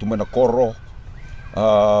waro tu mena koro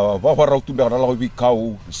waro tu be rala bi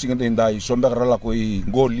kau singa dendai sombe rala ko i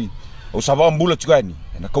ngoli o sava ambula tsugani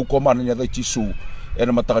na kau komana nya dai chisu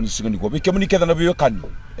ena matakanis ngani ko be kemni keda na be kan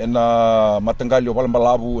ena matangali o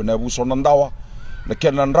balambalabu na bu sonandawa na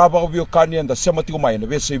kena nraba bio kani anda semati mai na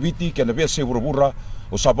vese viti kena vese burabura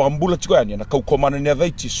o sapa ambula tsugani na kau komana nya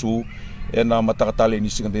dai chisu ena matakatale ni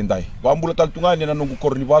singa dendai ambula taltungani na nungu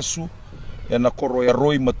korni vasu ena koro ya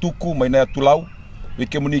roi matuku mai na tulau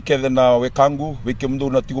weke muni kede na wekangu weke mundu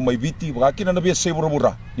na tigo mai viti wakina na vese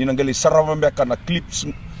burabura ni nangeli sarava mbeka na clips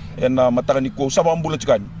ena matakani ko sapa ambula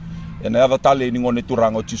tsugani ena ada tale ni ngone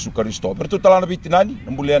turango chisu Kristo pertu talana vitinani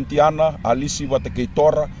nambule antiana alisi watake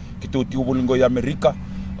tora kitu tigo bulingo ya Amerika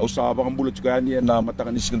au sapa ambula tsugani ena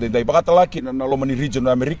matakani singa dendai bakatalaki na lomani region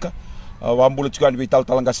na Amerika wambula tsugani be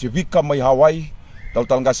talangasi Mika mai Hawaii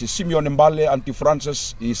talangasi Simeon Mbale anti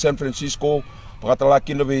Francis i San Francisco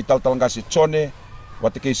pakatalaki no be talangasi Chone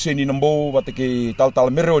watake seni nambo watake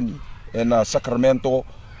Meroni ena Sacramento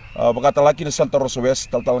pakatalaki na Santa Rosa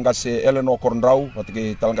West talangasi Eleanor Cornrau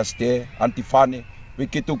watake talangasi te Antifane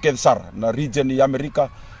wikitu kensar na region i Amerika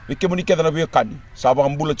wikemuni keda na be kani saba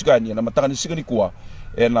ambula tsugani na matangani sigani kuwa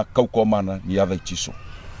ena kaukomana ni ada chiso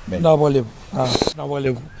na wale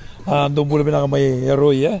ando bula bina mai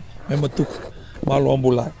heroi mai matuku malo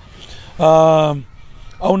ambula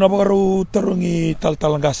au na bagaru tarungi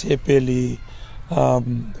talangasi Epeli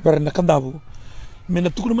Verenakadavu mena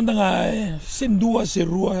tuku mandanga sendua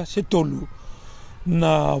serua setolu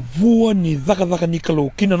na vua ni dhaka ni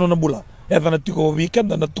kalau kina nona bula na tiko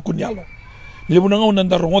weekend na tuku nyalo lebu nanga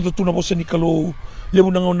unanda rongoda tu na bosa ni kalau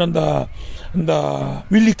lebu nanga unanda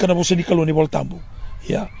wilika na bosa ni kalau ni voltambu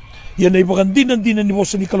ya na ibakan dinan ni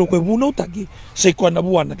bosa ni kalau ko buno taki sei ko na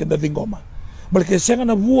buana kenda dingoma balke senga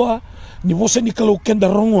na bua ni bosa ni kalau kenda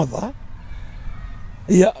rongoda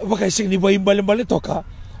ya baka sing ni vai bale toka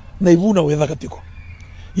na ibuna we dakatiko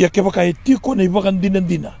ya ke baka etiko na ibakan dinan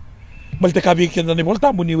balte kabi kenda ni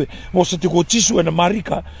voltambu ni bosa tiko chisu na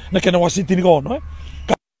marika na kena wasiti ni gono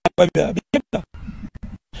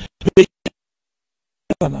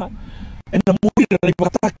ena muri dari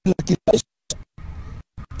batak kita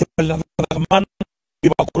tepala man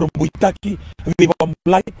biba kurumbuitaki biba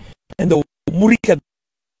mulai enda muri kan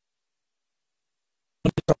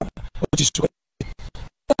ojisu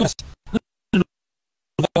tas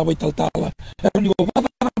tal tala ni go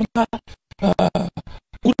bata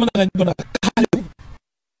kuna na ndona kale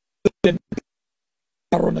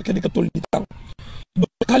arona kani katol ditar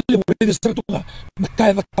kale mo de strato na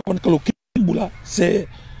kaya da kapan kalau kimbula se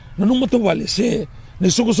nanung matawale se ne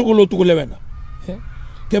suko Lotu ko levena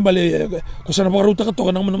kembali ko sana baruta ka to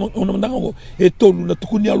nang mandang ko tolu na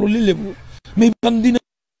tukuni alo lelebu may bandina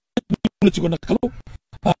ko na kalau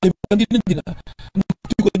ay bandina dina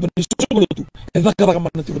ko ba ni suko Lotu da ka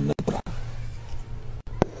man na tulun na pra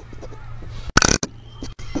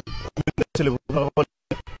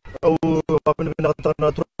au apa ni nakata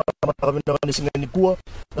na kami na kanising ni kuwa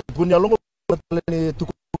at gunya lo matale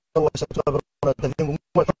tuku sa trabaho na tayong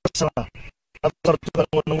sana at sartukan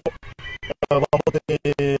ng mamote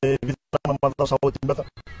bitana mata sa hotin baka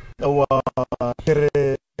au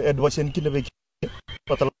kere advice ni kinabe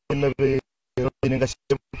patalin na be rodin kasi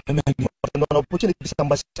na opportunity sa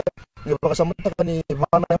tambas nga baka sa mata kani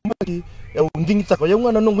bana magi eu nding ta ko yung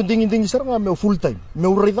anong nding sar nga me full time me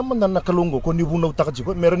urida man na nakalungo ko ni bunaw ta ko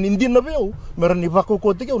meron hindi na beo meron ni bako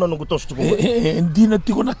ko tike unanong gutos ko hindi na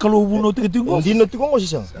tiko nakalubuno tike tingo hindi na tiko mo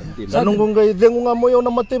siya sanong kung gay dengo nga mo yung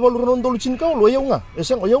namatay baluro ndol chin ka lo yung nga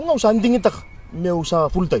esang yung nga sa nding ta me sa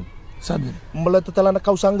full time sabi malata tala na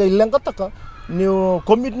kausang gay lang kataka ni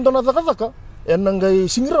commit ndo na taka enangay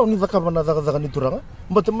singraw ni taka na taka ni turanga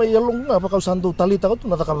but may yalong nga pa kausando talita ko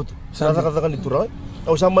na taka to taka ni turanga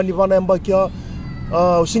au sama ni bana yamba kya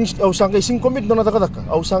au sangay sing commit na taka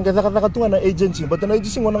au sangay taka tu na agency but na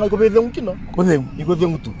agency ngona ko bedeng kino ko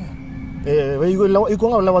bedeng tu iko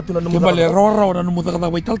nga lawatu na numutaka kembali raw na numutaka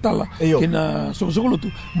na way taltala kina sugulo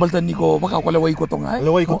tu baltan niko baka ko laway ko tonga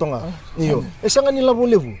iyo esa nga nila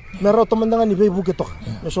bolevu mero tomandangan ni bebu ketok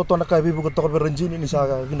no soto na kay bebu ketok berenjini ni sa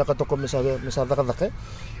vinakatok me sa taka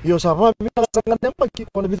iyo sa ba binasangan nempa ki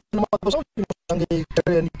ko na bitan na mato sa ngi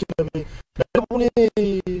kare ni kinabe na puni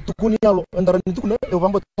tukuni alo andaran ni tukuna e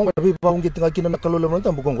bambo tonga bebu bang gitinga kina nakalolo man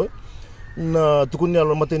tambo kongwe na tukuni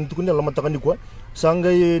alo matakan ni kwa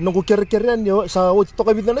sangay nunggu kere-kerean yo sa oti to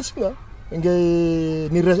kabit na singa ngay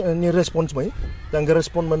ni response mai yang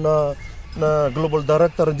respond man na global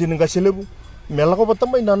director din nga silebu mela ko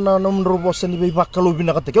patamay na nomro boss ni bay bakalo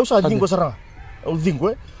binakate kyo sa jing ko sarang o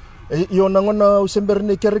dingwe yo nangona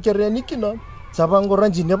usemberne kere nikina sabango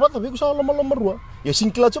ranjine ba tapi ku sa loma rua ya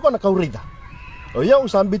singkila choko na kaurida o ya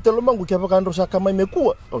usambite loma ngu kapa kan rosa kamai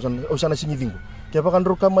mekua o sana singi dingo kapa kan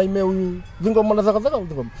ro kamai me dingo mana taka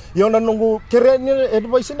dingo yo nanungu kere ni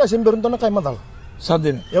advice na semberin tona kai madal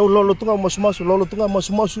Sadene. Ya lolo tunga masu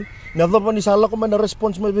na dapa ni sala ko mana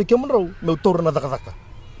response me kemro me utor na taka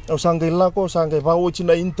au sangai lako sangai bawo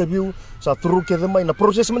china interview sa turu ke demai na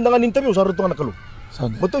proses mendangan interview sa rutunga nakalu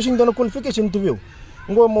betul sing dana qualification interview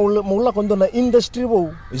ngo mau la kondo na industry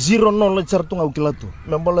wo zero knowledge sa rutunga ukilatu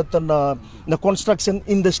membola na construction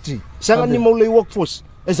industry sangan ni mau lay workforce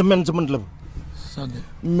as a management level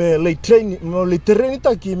me lay train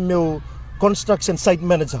ita ki me construction site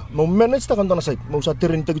manager mau manage ta kondo na site mau sa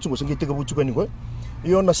terrain ta kichungo sangai tega buchuka ni ko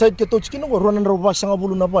yo na site ke to chikino go ronan ro basanga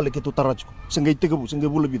bulu na bale ke to tarachuko sangai tega bu sangai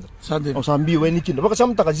bulu bida o sambi we ni kinda baka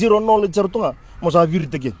samta ka zero knowledge sartunga mo sa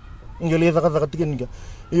virte ke ngeli ta ka tiken ga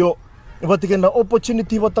yo batiken na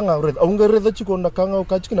opportunity batanga red au ngere da chiko na kanga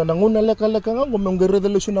ka chikina na ngona le kala kanga go ngere da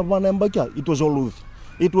le suna bana mbakya it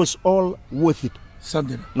was all worth it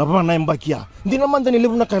Sandina na bana mbakya ndina manda ni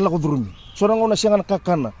lebu na kala ko durumi sona ngona sianga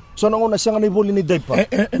kakana sona ngona sianga ni boli ni daipa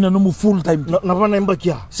ena no full time na bana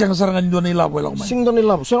mbakya sianga sarangan ndo ni labo la sing ndo ni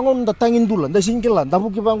labo sona ngona tangin dula nda singkela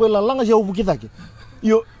ndabu ki bango la langa ya ubu kitake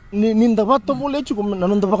yo ninda bato bole chuko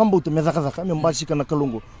nanonda bakambuto me daka me mbasika na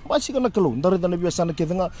kalungo ndare dana biasa na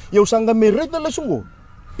kedenga yo sanga me reda la sungo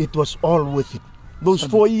it was all worth it. Those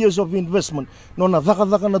 4 years of investment, nona daka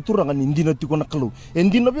na turanga indina tiko na kalu.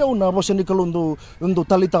 Indina bia una bosa ni kalu ndo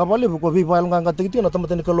talita kabale ko vi bail nganga tiki na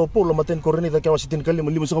tamaten kalu polo maten koreni da kawasitin kali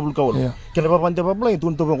lima sakabul kawal. Kena papante papla itu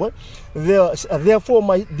unto bangko. Therefore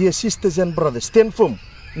my dear sisters and brothers, stand firm.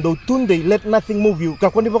 Ndo tunde let nothing move you.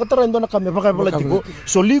 Kakoni bakatara ndo na kame pakai politiko.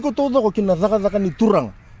 So ligo todo ko kina daka ni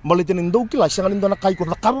turang. Malitin ndo kila sangan ndo na kai ko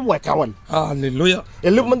nakabu wa kawan. Haleluya.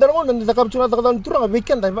 Elu mandaro ndo nakab chuna taka turang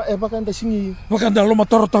weekend bakanda singi. Bakanda lo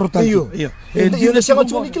matoro Iyo. Iyo sangan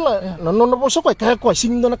chuna kila. Nono boso ko kaya ko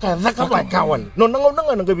singi ndo na kaya daka wa kawan. Nono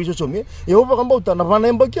nga nga biso somi. Yo bakambauta na bana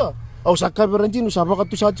mbakya. Au sakaberanjinu sabaka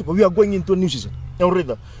tu sachi ko we are going into a new season. Yang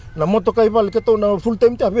reda. Na moto kai bal keto na full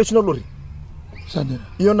time ta besno lori. Sadera.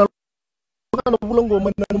 Iyo na kana bulang go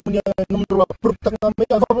man namanya nomor pertanga me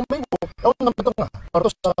apa me au na pertanga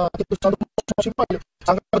harus kita sandu sipal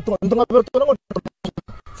sangat tunga bertunga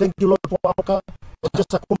thank you Lord for apa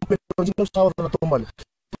just complete original sound na tumbal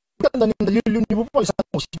kan dan dalil ni bu pa sa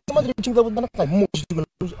musik madri ching da bundana kai musik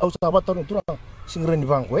au sa bata no tura singren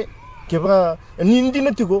bangko keba nindi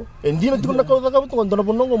na tigo na ka tunga ndo na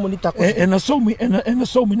bonongo monita ko ena so mi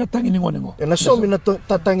na tangin ngongo ena so mi na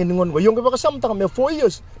tatangin ngongo yung ka samta ka me 4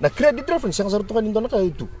 years na credit reference yang sarto kan ndo na ka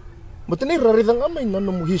itu matani raridang amay na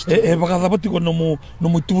no mo history baka dapat ko no mo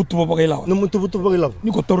tubutu pa kailaw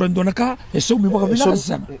ni ko torrendo na ka so mi baka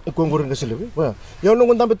bilasan ko ngorin ka sila ba yaw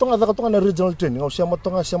nung ndambe tonga da ka tonga na regional training au siya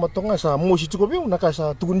matonga sa mo si tuko biu na ka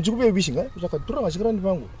sa tugun tuko biu bising sa ka turang asiran di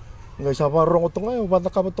bango ngai sa barong tonga yo bata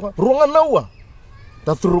ka tonga ruangan nawa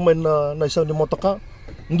ta turumen na isa ni motoka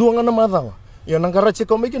nduangan na madawa ya nang karachi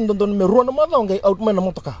ko mekin don me ruan na madawa ngai out man na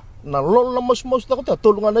motoka na lol na mas ta ko ta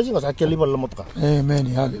tulungan na singa sa keliban la motoka amen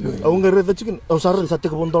hallelujah au ngere ta chikin au sarel sa te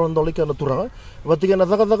ko bondol ka na turanga batiga na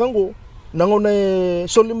daga ngo nangone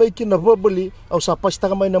soli making na verbally au sa pasta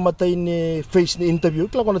ka may namatay ni face ni interview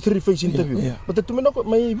kala ko na 3 face interview but tumina ko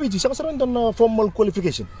may Fiji sa saran na formal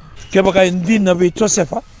qualification kaya baka hindi na bi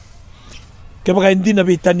Josefa kaya baka hindi na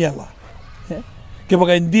bi Daniela kaya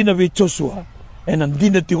baka hindi na bi Joshua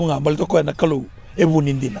hindi na tiyo nga balito ko na kalu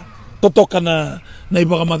ebunin din na totoka na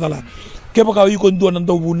iba ka matala kaya baka ikon doon ng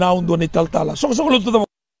daw bunaon doon ay taltala so lo to da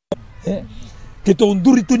kito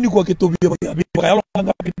unduri to ni ko kito biya kaya lo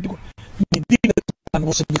nga kito hindi na tan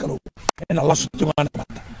mo sa ni kalu Allah sutu nga na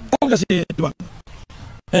mata talaga si Tuivaga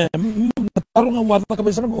nataro nga wata ka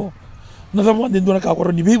besan ko natamo din doon ka ko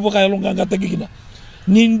ni bibo kaya lo nga tagigina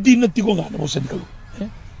hindi na tiko nga mo sa ni kalu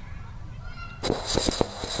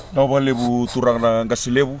na lebu turang na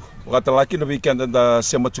gasilebu kata laki na bikin da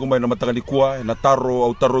sema chuma na matanga ni kuwa na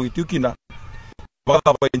taro itu kina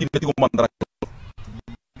baka pa hindi ko mandra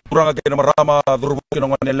turang ga na marama durbo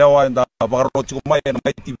kino ngane lewa da baka ro chuma na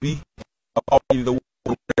mai tv apa ni da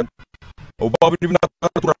program o babi ni na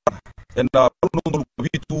turang na no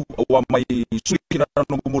bitu o mai suikina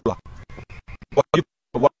no gumula wa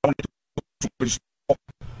ni super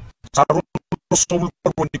saro so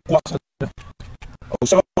por ni kuasa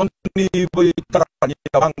usaha ni boy tarani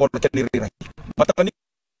bangon na kaniri mata ni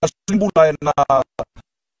simbula na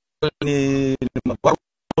ni baru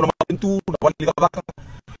na pintu na wali ka baka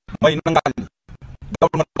may nanggal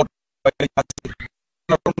government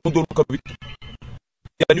na tundul ka bit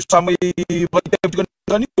yan yung sa may bagay juga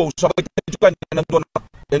kaniko sa bagay juga nandun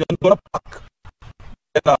na pak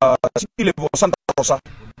na sile po Santa Rosa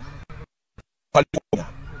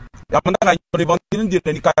California yaman na ngayon ni bang din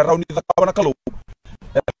ni kaya raw ni takawa na kalo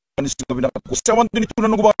ni sinabi na ko sa man din ito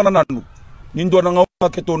na nagubaka na nanu nindo na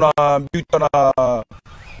nga kito na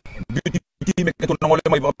beauty me kito na wala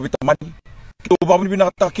may vitamin kito ba ni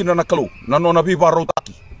binakatakin na nakalo nano na bibaro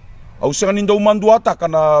taki au sanga nindo manduata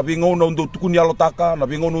kana bingo no ndo tukunyalo taka na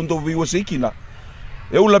bingo no ndo viwasiki na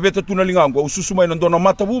eu la beta tunalingango au susumay nando na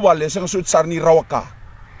mata bubale sanga suit sarni rawaka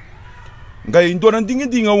ngai ndo nan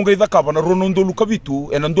dinga ngai dakaba na rono ndo lukabitu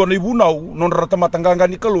e nando na ibunau non rata matanganga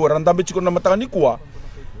ni kalu randambe chiko na matanga ni kwa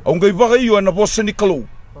au ngai baga iyo na bossa ni kalu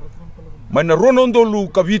mai na rono ndo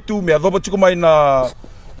lukabitu me adoba chiko mai na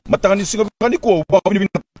matanga ni singa ni kwa ba ni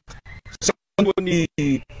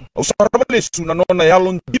ni au sarabale su na nona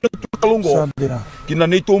yalon dina kalungo kina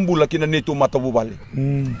neto mbula kina neto mata bubale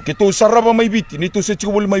kito saraba mai biti nito se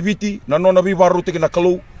chiko boli mai biti na nona bi baru te kina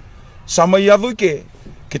kalu sama yado ke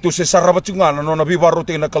kito se saraba chunga na nona bi baru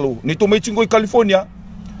te kina kalu nito mai chingoi California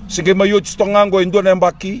sege mai yo chitongango endo na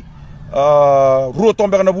mbaki ruo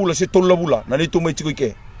tombe kana bula se tolla bula na nito mai chingoi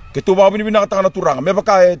ke kito ba bini bina kata kana turanga me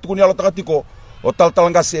baka tukuni alo takatiko o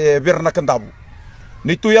talanga se Verenakadavu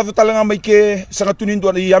nito ya talanga mai ke sanga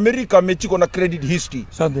tunindo na Amerika me chiko na credit history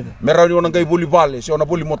sandina merani ona ngai boli bale se ona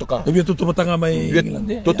boli motoka ebi tutu batanga mai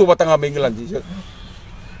England tutu batanga mai England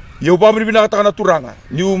yo babri bina kata kana turanga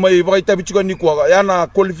ni mai baita bichiko ni kwa yana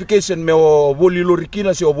qualification me o boli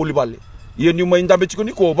lorikina se o boli bale ye ni mai ndambe chiko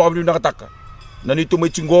ni ko babri bina kataka na nito mai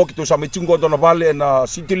chingo kito sa mai chingo dona bale na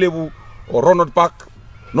city level o Ronald Park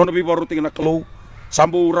nona bi baru tingna kalo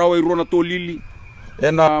sambo rawe rona to lili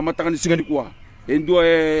ena matanga ni singa ni kwa endo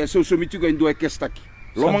so mitigo endo kestaki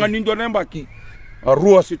lo manga nindo na mbaki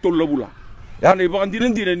rua si tolla bula yana iba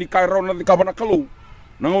ndire ni kairo na kabana kalo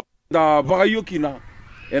na da bagayo kina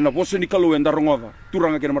ena bosse ni kalo enda rongoga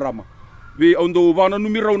turanga kena marama bi ondo bana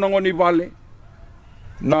numira na ngoni vale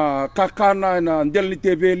na kakana na ndel ni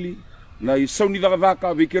Epeli na isauni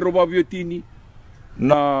vaka bi ke roba biotini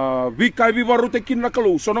na bi kai bi barute kina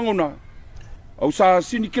kalo sonangona au sa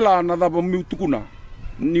sinikila na da mutukuna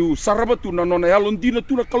niu sarabatu na nona yalon dina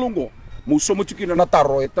tuna kalongo mo somo chukina na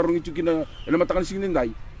taro tarungi chukina ele matakan sing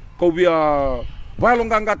ndai ko bia balong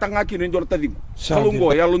ganga tanga kina ndo tadi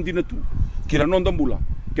kalongo yalon dina tu kina nonda bula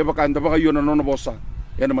ke baka nda baka yona nona bosa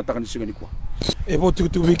ena matakan sing ni kwa e bo tu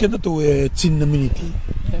weekend tu chinna miniti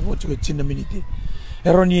chinna miniti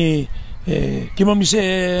eroni kima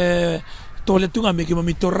mise tole tunga me kima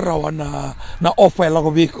mitorra na offer la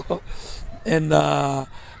ko biko and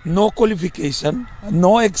no qualification,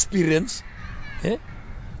 no experience.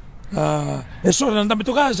 Eso na ndambe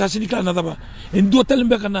toka sa sinikla na taba. Endo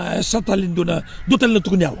talembe kana sa talindo na do tal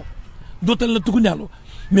tukunyalo. Do tal tukunyalo.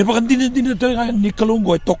 Me bakan din to ni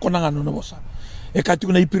kalungo toko na ngano na bosa. E kati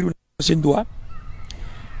kuna ipiru na sindua.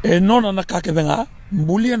 E nona na kakevenga,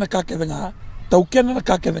 mbulia na kakevenga, taukena na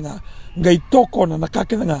kakevenga, ngai toko na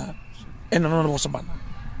kakevenga. E na nona bosa bana.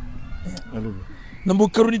 Nambu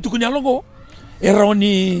karuni tukunyalo go.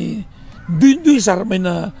 Eroni dui sar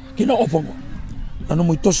mena kina ofongo nanu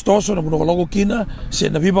muy tostoso na buno logo kina se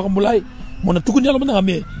na viva kamulai mona tukunya lo mena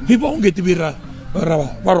me viva onge tibira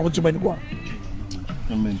rawa baro kunci main kwa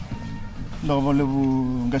amen na vale bu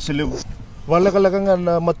ngaselebu wala kalaga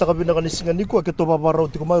na matakabi na kanisinga ni ko keto babaro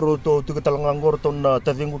ti kumai roto ti ketalangangor to na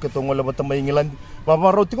tavingu keto ngola batamay ngilandi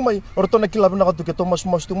babaro ti kumai orto na kilab na katu keto mas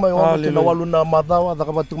tumay o kinawalu na madawa da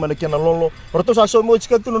kabatu man kena lolo orto sa so mo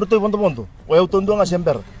chikatu no to bondo o eu tondo nga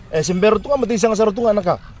sember sember tu amati sang sar tu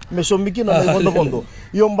naka me so miki na bondo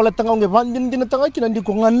yo balatanga nge bandin dinatanga kinandi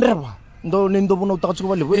ko ngandreba ndo nindo buno takatsu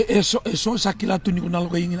wale eso sakilatu ni kunalo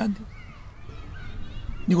ko ngilandi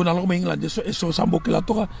ni ko nalo ko England eso sambo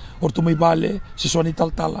kilato ka orto may bale si soni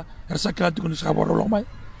taltala ersa kilato ko ni sakabaro lo mai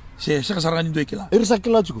se kasarangan ni do kila ersa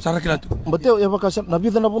kilato sara kilato bateo ya bakasa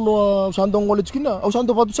nabi na puno sandong ngolet kina au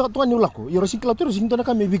sando patu sa tuan ni ulako yo rasi kilato rasi to na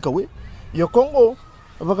kami bikawe yo kongo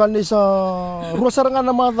bakani sa ruas sarangan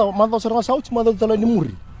na madaw sarangan sauts madaw tala ni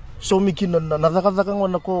muri so mikina na nadakadaka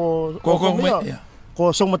ngona ko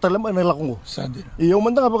ko song matalam na lakongo sande iyo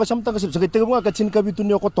manda ka samta kasi sa kitego nga katsin kabitu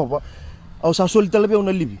ni ko toba au sa sol talabi au na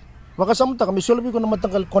libi baka samta kami sol ko na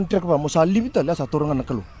matangkal contract pa mo sa libi tala sa turangan na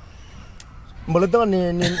kalo malada ni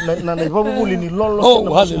na ibabuli ni lolo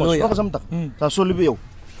baka samta sa sol libi au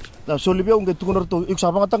sa sol libi au ngetu ko to ik sa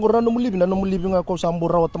nga tangor na mulibi nga ko sambo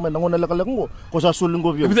rawa tamay ngona lakalak ngo ko sa sol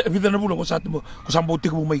ngo biyo bida na bulo ko sa timo ko sambo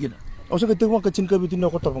tik mo may gina Asa ka tengwa ka cinka bitin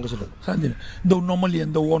ko tapang kasila. Sandina. Do normally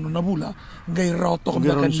and do ono na bula. Ngai rao to ka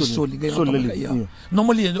ni soli, ngai rao to ka iya.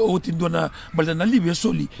 Normally and o tindo na balda na libya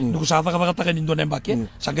soli. Nuko sa ta ka ka nindo na mbake.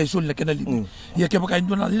 Sa ngai soli na kana libya. Ya ke baka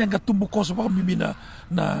indo na lenga tumbu ko sa baka bibina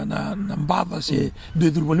na mbaba se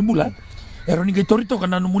do durbo mula. Ero ni ngai torito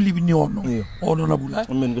kana no muli ni ono. Ono na bula.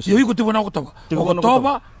 Yo iko te bona ko taba.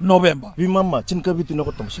 Oktoba, November. Vi mama cinka bitin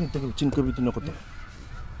ko tapang sing cinka bitin ko tapang.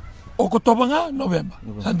 Oktoba nga November.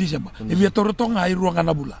 Sa December. Ibia torito nga ay ruang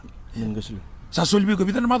na bula. Sa sulbi ko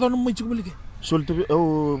bitan mato no mo ichumulike. Sulti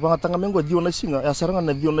banga tanga mengo dio na singa asaranga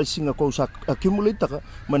na dio na singa ko sa accumulate ka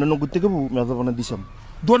mananong gutega bu me ado na December.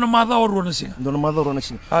 Do na mada oro na singa. Do na mada oro na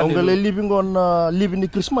singa. Ang gale living on living ni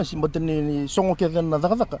Christmas imbaten ni songo ke na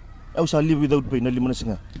daka au sa live without pay na lima na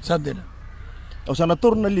singa. Sandena. Au sa na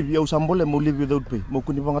tor na live au sambole mo live without pay. Mo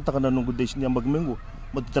kuni banga taka na nung days ni magmengo.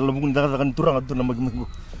 Matitalabugun daka kan turang ato na magmengo.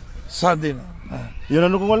 Sandena. Yan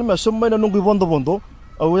ano kung alam mo, sumay na nung bondo-bondo,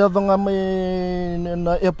 awaya nga may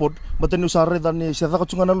na airport, batan yung sari dani siya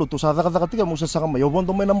takatsunga na Lotu, sa takatiga mo sa sanga may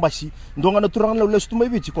bondo may nambasi, doon nga naturang na ulas tumay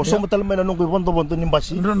bichi, ko so matal may na nung bondo-bondo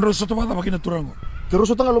nimbasi. Rosa to bata bakit naturang ko? Pero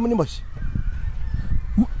so tanga luman nimbasi.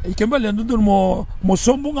 Ikembali andun mo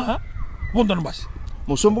sombo nga bondo nimbasi.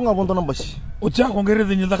 Mo sombo nga bondo nimbasi. O tiya kung gere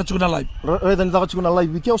din yung takatsunga na live. Redan takatsunga na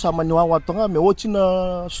live wiki sama ni wawa to nga may ochi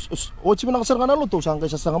na kasar nga na Lotu, sanga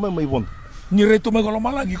sa sanga may bondo. Ni reto may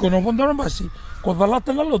malagi ko no bondo nimbasi. Ko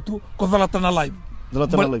dalata na Lotu, ko dalata na live.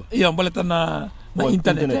 Dalata na live. Iya, balata na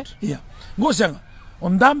internet. Iya. Ngosang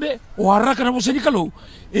ondambe o haraka na mo sa nikalo,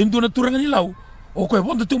 endo na turangan nilaw. O ko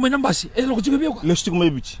bondo tu may nambasi. Lo ko chigabiyo ka. Lestik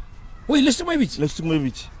may bichi. Oi, lestik may bichi. Lestik may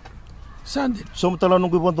bichi. Sandin. So matala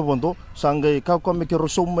nung bondo sangay ka me kero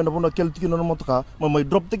so me na bona kelti no motoka, may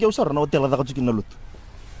drop te usar na hotel da ka chikin na Lotu.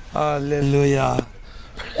 Hallelujah.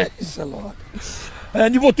 Praise the Lord.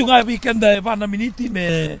 Ni botu nga weekend vana miniti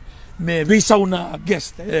me visa una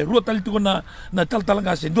guest. Ruota lito na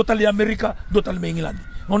taltalanga se do tali Amerika, do tali England.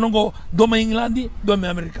 Ngonongo do me England, do me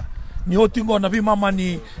Amerika. Ni hotingo na vi mama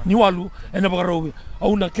ni walu ena bagarowi.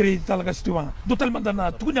 Au na kredit talaga si Tuivaga. Do tali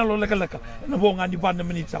mandana tukunya lo leka. Na bonga ni vana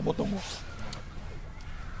miniti sa botongo.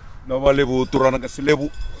 Na walebu turana kasi lebu.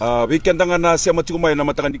 Weekend nga na siya matikumay na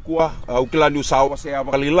matakan di kuwa. Ukilani usawa siya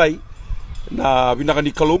bakalilay. Na binaka ni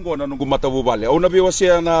Kalungo na nung gumatabu bale. Au nabiwa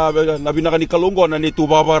siya na binaka ni Kalungo na nito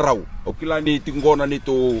babaraw. O kila ni tinggo na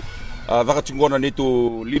nito dakatinggo na nito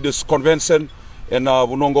Leaders Convention na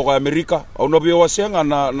bunongo ka Amerika. Au nabiwa siya nga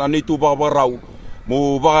na nito babaraw.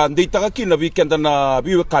 Mo baka ndita ka kina weekend na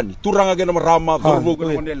biwekani. Turanga gena marama dorbo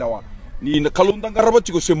gena manelawa. Ni kalundang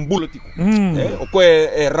karabat ko sembulati ko. O ko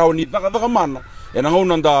raw ni daka mana.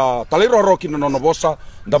 Nangaunanda taliro roki na nonobosa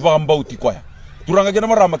da bambauti ko ya. Turanga gena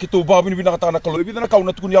marama kitu babu ni binakataka na kalo ibida na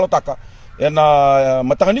kauna tukuni alotaka ena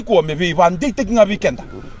matangani ko me bi vande tek nga weekend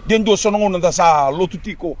den do sonongo nda sa Lotu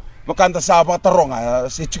tiko makanda sa bataronga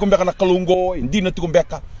se chikumbeka na kalungo hindi na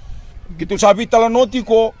tikumbeka kitu sabi talanoti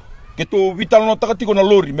ko kitu vital no takatiko na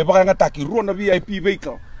lori me baka ngataki ro na VIP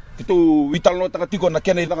vehicle kitu vital no takatiko na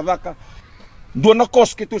kena idaka do na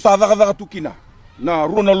kos kitu sa daka tukina na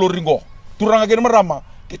ro na lori ngo turanga gena marama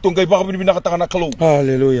kitu ngai baka binakataka na kalungo.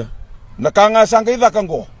 Hallelujah. Nakanga sangay dakan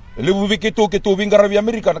ko. Libu kitu bingarabi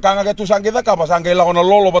Amerika nakanga kitu sangay daka ba sangay lako na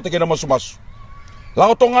lolo batike na masumasu.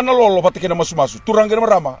 Lako tonga na lolo batike na masumasu. Turangge na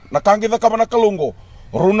marama nakanga daka ba na kalungo.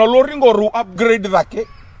 Ru na lori ngo ru upgrade dake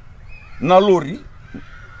na lori.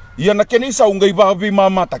 Ya nakene isa ungay ba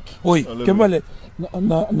mama taki. Oi, kembali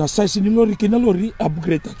na size ni lori kina lori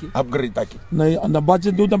upgrade taki. Upgrade taki. Na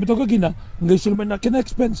budget do damit ko kina ngai sulman na kina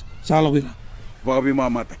expense salawira. Ba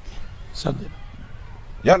mama taki. Sandina.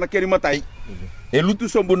 Ya nakene matai. Lutu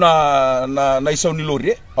sombo na isaw ni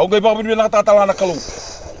lori. Au gay ba bin nakatatala na kalung.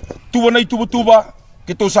 Tuba na ituba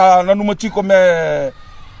kito sa nanumachiko me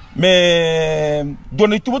do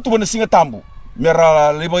na ituba na singa tambu.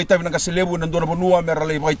 Mera lebay tabi ng kasilebu nando na banua mera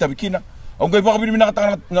lebay tabi kina. Au gay ba bin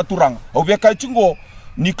nakatanga na turang. Au biya kay chingo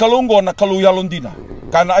ni kalongo na kaluya londina.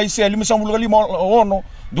 Kana ay siya 505 ono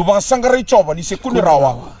do ba sangaray choba ni se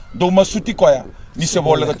kunirawa do masuti ko ya. Ni se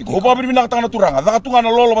bola katiko. Oba bin nakatanga na turanga. Dakatunga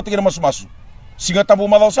na lolo batige na masumasu. Singa tabu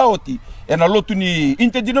madaw sa oti ena Lotu ni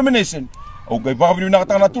interdenomination. O gay baka bin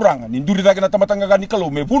nakatanga na turanga. Ninduri dagi na tamatanga ni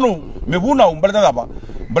kalu me bunaw baleta daba.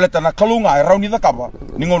 Baleta na kalunga ay raw ni dakaba.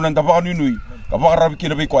 Ningon nanda baka ninui. Kabaka rabi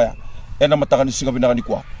kina koya. Ena matanga ni singa binaka ni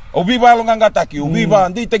kwa. O biba lo nganga taki. O biba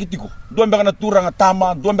ndi tagitiko. Doon baka na turanga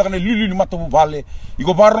tama. Doon baka na lili ni matabu bale.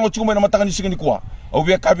 Iko barong chuma na matanga ni singa ni kwa. O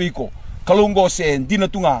biya kabi ko. Kalungo se ndi na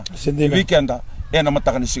tunga. Weekenda. Ena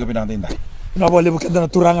matanga ni singa binaka ndai. Na bale bakenda na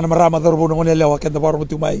turanga na marama darbo no nelewa kenda baro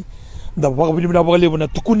mutumai. Da baka bin na baka na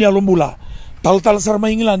tukunya lombula. Tal sar ma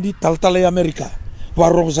England, tal Amerika.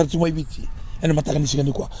 warong sartunga ibiti ena mataka ni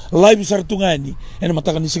singani kwa live sartunga ni ena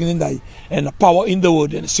mataka ni singani ndai ena power in the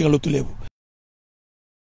word ena singa Lotu level.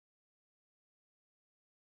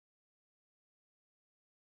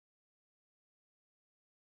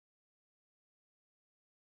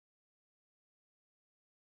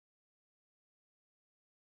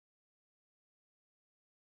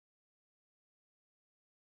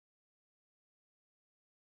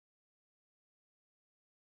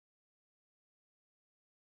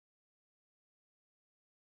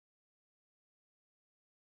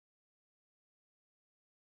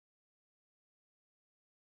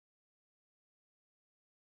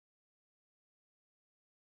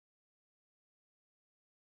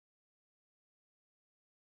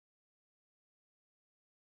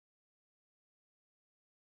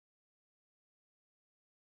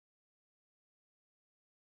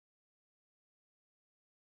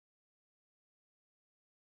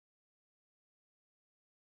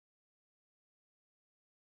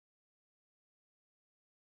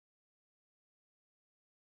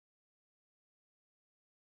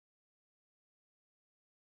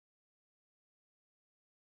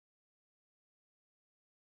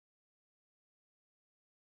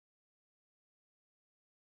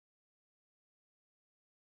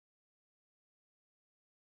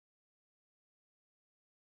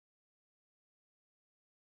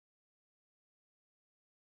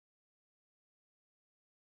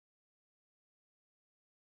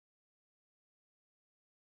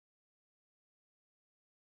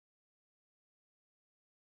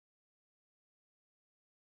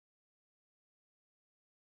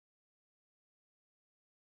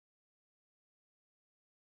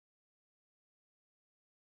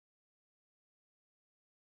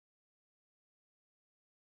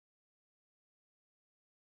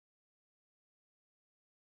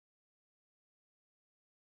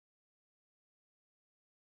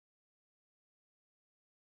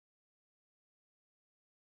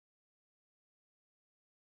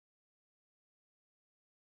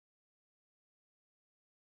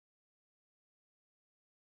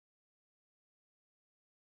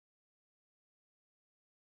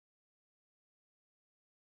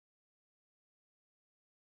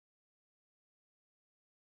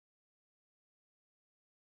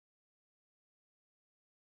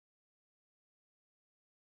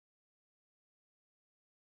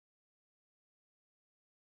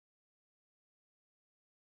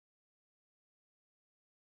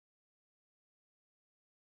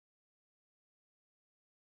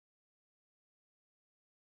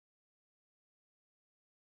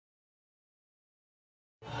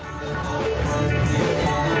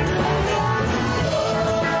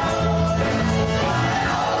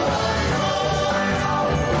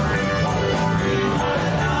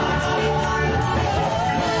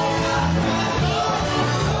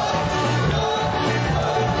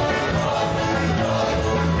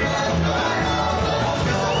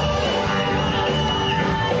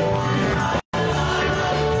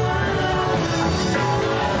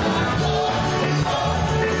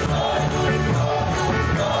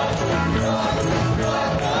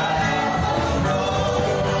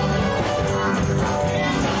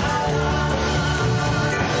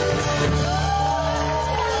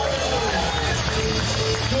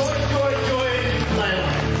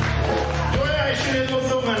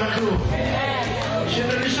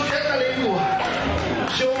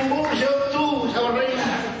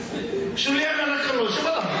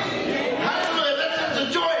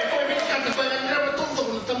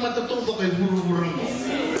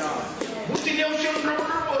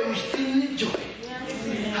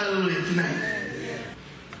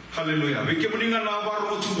 Haleluya. Wike mendingan na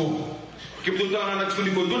baru mochubo. Kemdo tanga na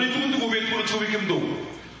tsuni ko doni tuntu ko bet ko tsubi kemdo.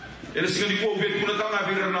 Ene sigani ko bet ko tanga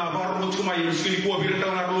bir na baru mochuma ene sigani ko bir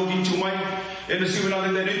tanga ro kin chumai. Ene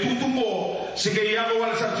sigana de tuntu ko sigai ya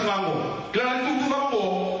wala sa tungango. Kala tuntu ko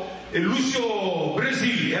e Lucio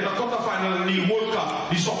Brazil e la quarta final ni World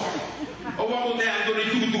Cup di soccer. O wamo de andoni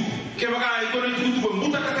tuntu. Ke baga andoni tuntu ko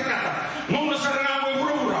muta kata kata. Ngona saranga mo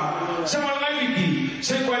burura. Sama laiti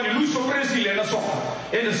se ko ni Lucio Brazil e la soccer.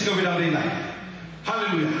 Ene sigana de nai.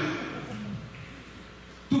 Haleluya.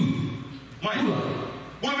 Mai.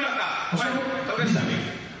 Boleh berkata, mai. Tak bisa ni.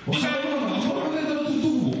 Bisa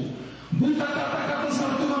tutup. Buta kata-kata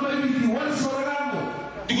satu nama ini wan seorang.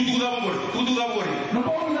 Tutup dapur, tutup dapur.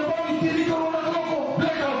 Nampak ini kalau nak loko,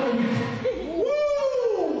 belakang kau ini.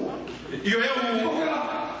 Iyo ya,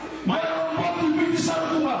 mai nampak ini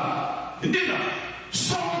satu mah. Tidak.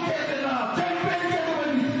 Sampai dengan tempat kita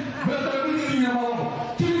ini, betul ini yang malam.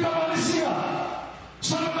 Tidak Malaysia,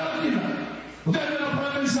 sama kita. Dan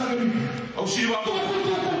Panelist ini. Au Suva.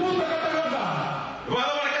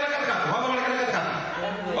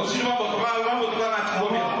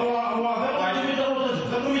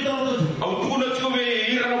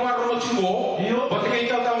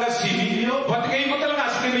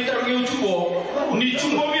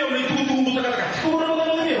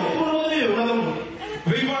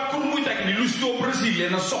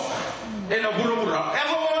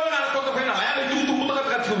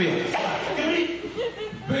 via.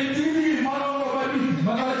 Bentini malam bagi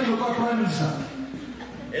makala kilo Panelist.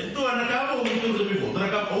 Itu anak kamu itu lebih bu. Anak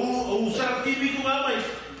kamu usah TV itu apa?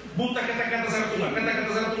 Buta kata-kata satu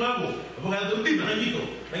kamu. Pengatur tim gitu.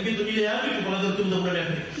 Gitu dia habis pengatur tim udah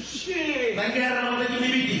berapa? Nanti orang lagi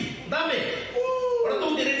dibiti. Dame. Orang tuh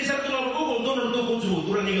jadi di satu lalu kok untuk konsum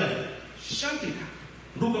turun nilai. Shanti.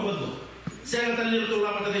 Rupa betul. Saya kata lihat tuh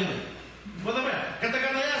lama tadi. Apa?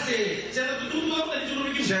 Kata-kata ya saya tutup apa tadi cuma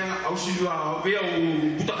bikin. Saya ausi dua biau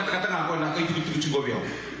buta kata-kata ngaku nak itu coba biau.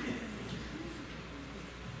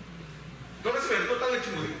 Kalau sebenarnya kau tahu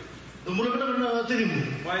cuma. Mula benar terimu.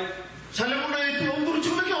 Baik. Saya mau naik itu untuk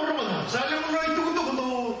cuma lagi orang mana? Saya mau naik itu untuk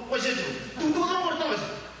macam itu. Untuk orang bertawas.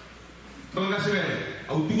 Terima kasih.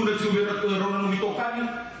 Aku tunggu dah coba orang mitokan.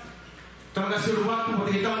 Terima kasih rumah tu.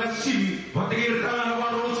 Terima kasih. Terima kasih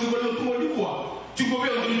orang coba Lotu di buah. Cuba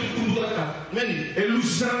biar untuk tunggu dekat. Meni. Elu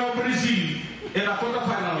sekarang Brazil. Era kota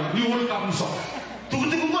final. Di World Cup musuh.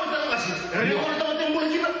 Tunggu buat terima kasih. Hari orang tahu yang boleh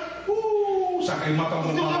kita. Sakai mata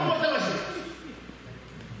Tunggu buat terima kasih.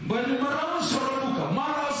 Bani marah seorang buka,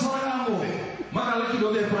 marah seorang ambo. Maka lagi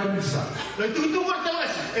doa Prime Minister. Nah itu buat terima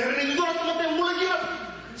kasih. Hari itu orang tahu yang boleh kita.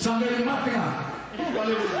 Sampai mati kan?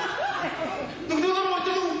 Tunggu buat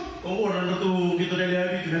itu. Oh orang itu kita dari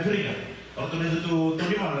habis dari Afrika. Waktu itu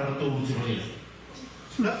di mana itu sebenarnya?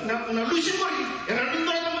 Nah lu sih pergi. Hari itu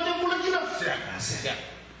orang tahu yang boleh kita. Siap.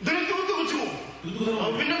 Dari tunggu cuma.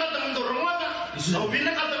 Aku pindah kata mentor rumah. Aku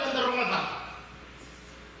pindah kata mentor rumah.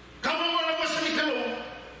 Kamu mana pasal ni kalau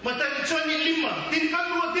mata kecuali 5, tingkat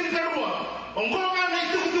 2, tingkat 2. Ongkongkan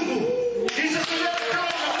itu tunggu. Bisa sudah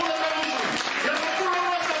kalau mula kamu. Yang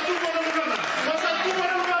pulang satu mana mana. Satu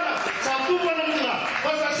mana mana. Satu mana mula.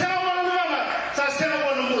 Pasal saya mana mana. Saya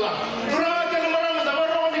mana mula. Turang aja mana mana.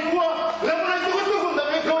 Orang di gua. Lalu itu tunggu.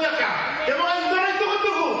 Tapi kau ya kah? Yang mana itu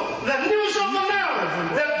tunggu. The news of the now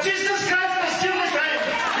that Jesus Christ is still the same.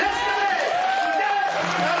 Yesterday, today,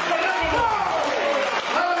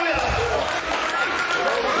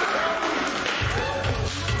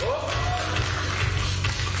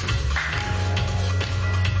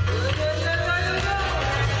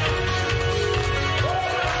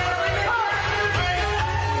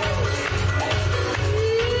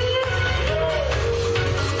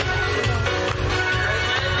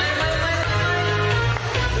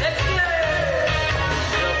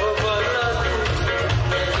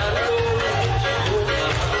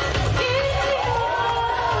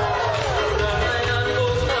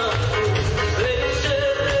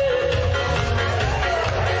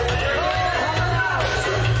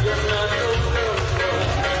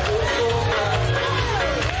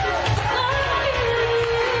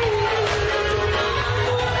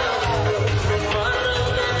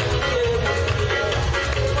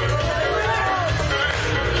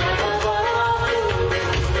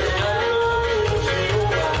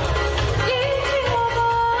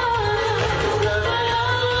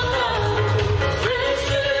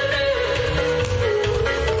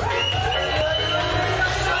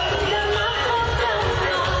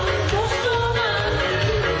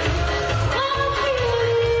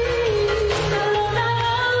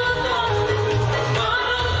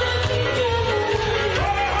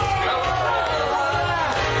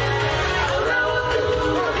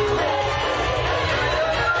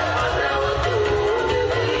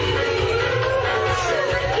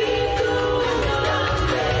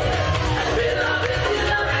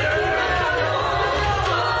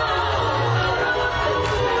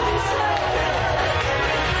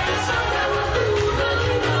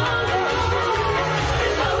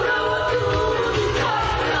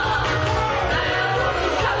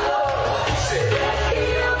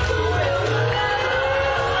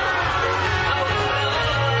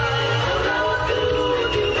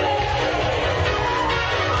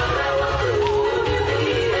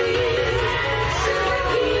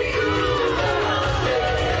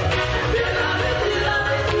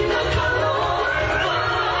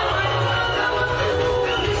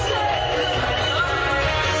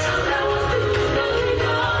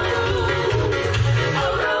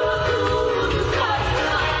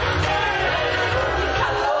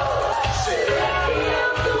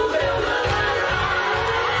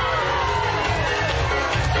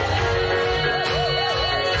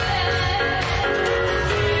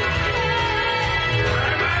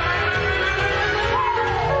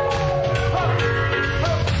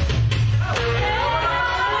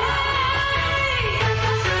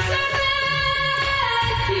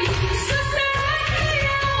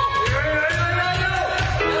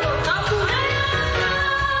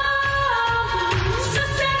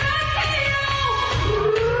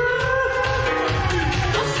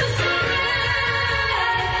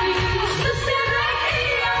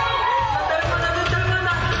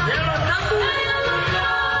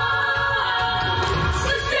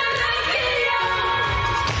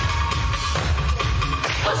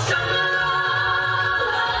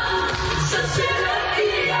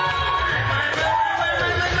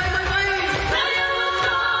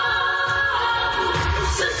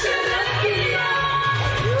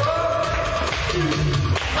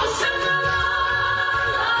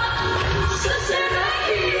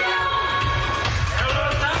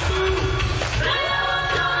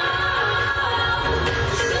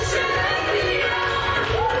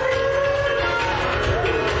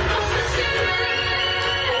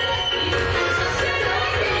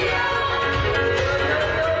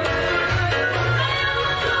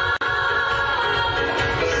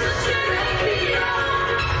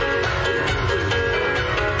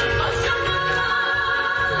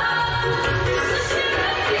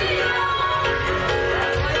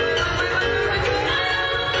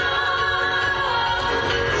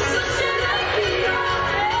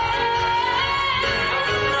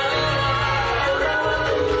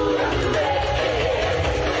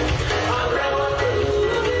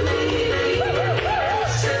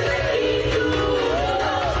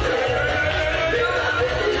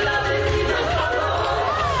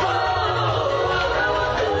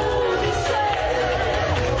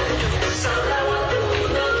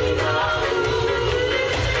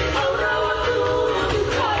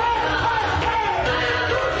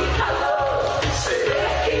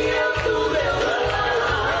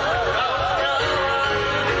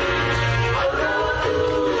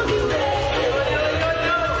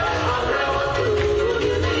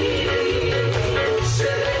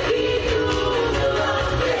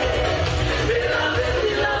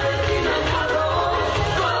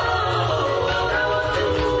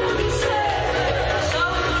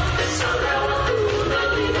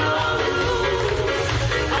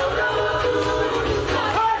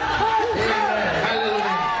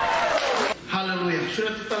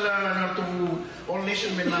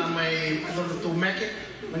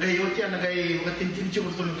 roti anagai makatintin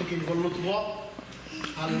cuma tu untuk ini kalau tu buat,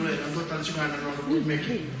 alur ando tansungan ando buat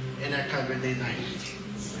meki, enak kabe deh naik.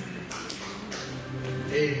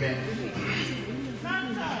 Amen.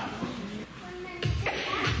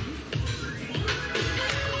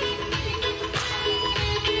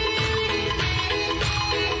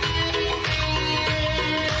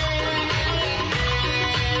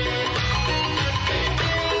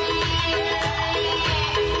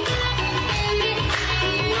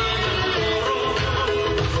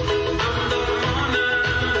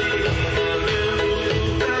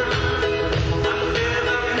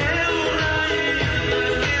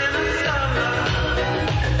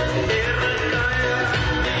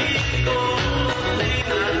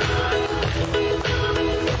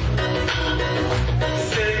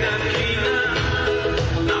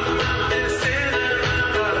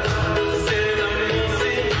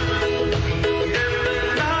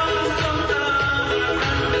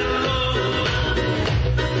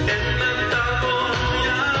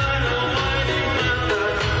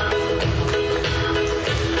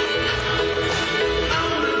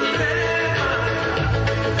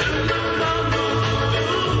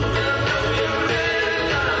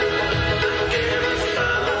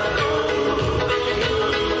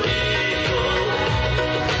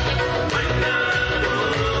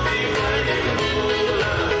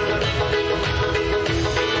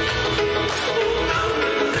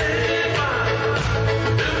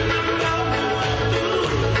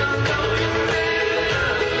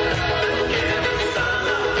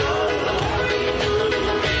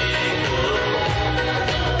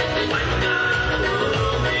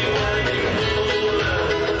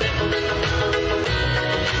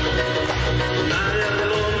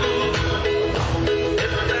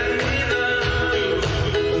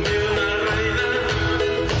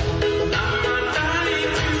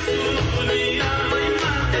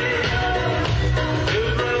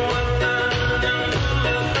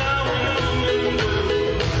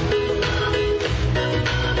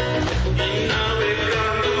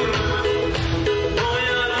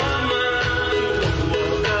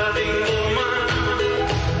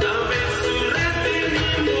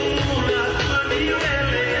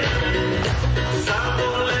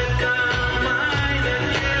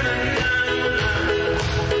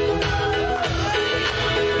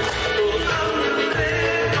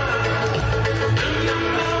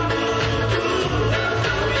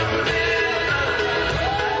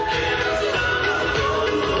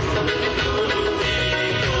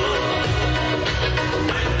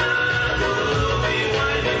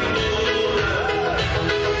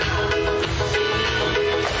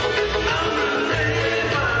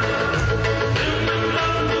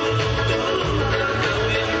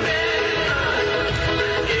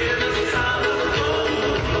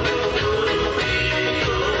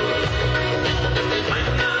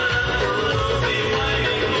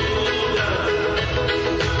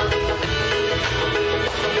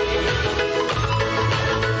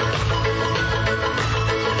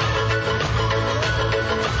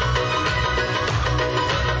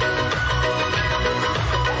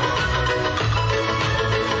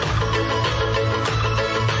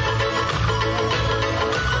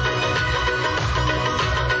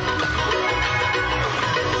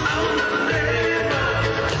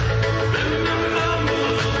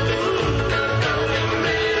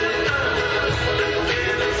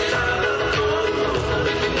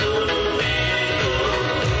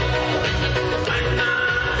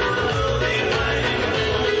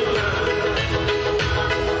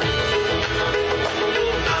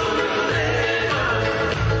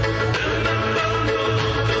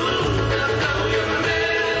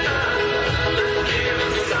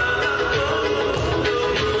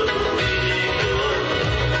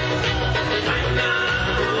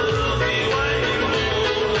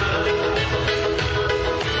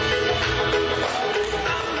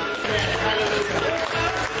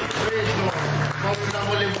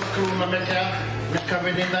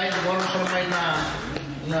 Venendai de bola só mais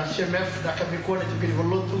na CMF da Cabicona de Piri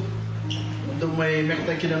Lotu do mai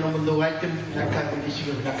mekta aqui no mundo do item na casa de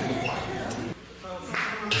Chico da Cabicona.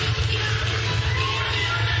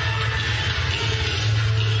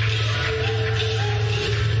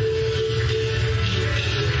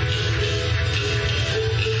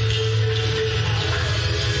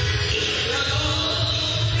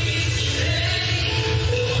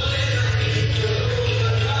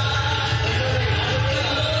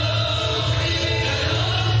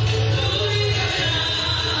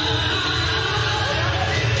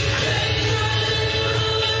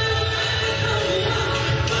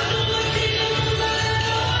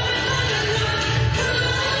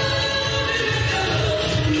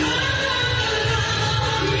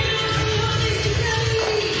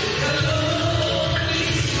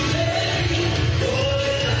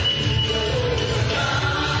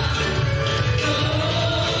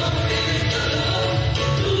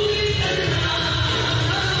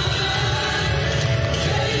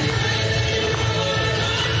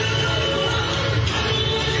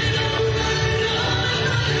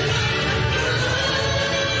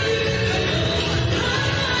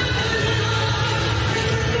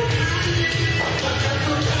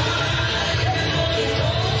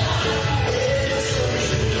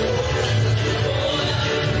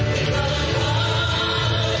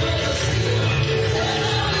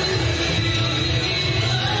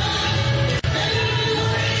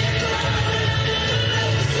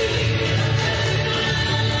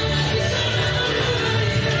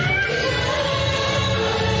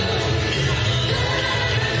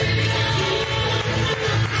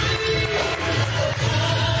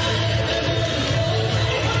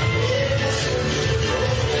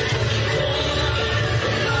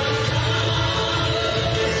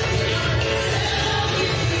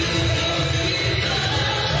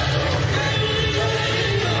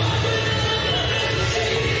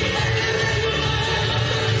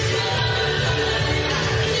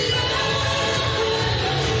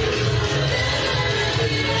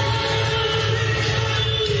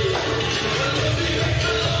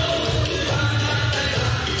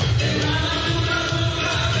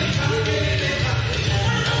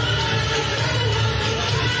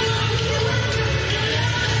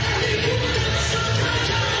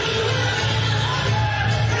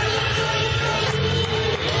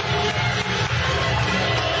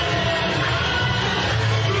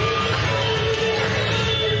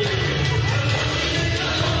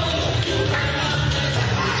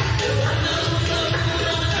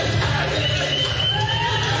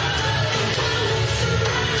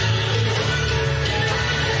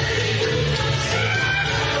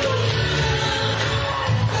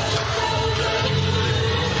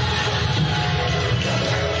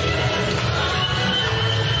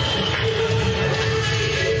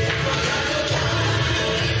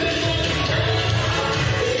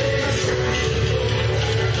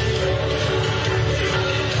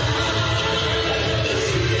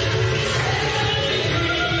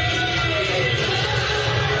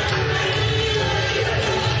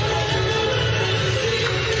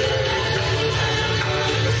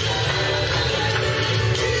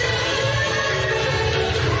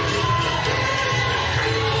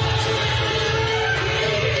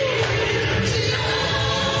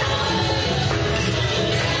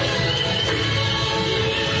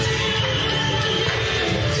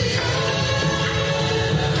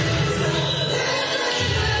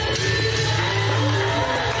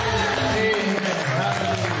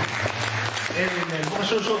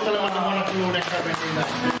 mana puluh nak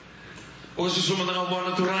kabendai. O susuma tanga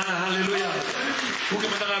buana turana, haleluya. Buka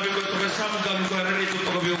matanga biko to kasam kan ko rari to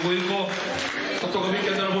to biko ko. To to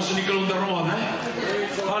biko na mo sini kalong daro ha.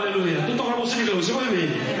 Haleluya. To to mo sini kalong siapa ini?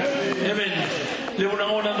 Amen. Le una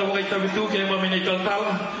ona to kai tabitu ke mami ni tal.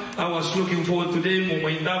 I was looking forward today mo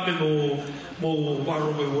maindabe mo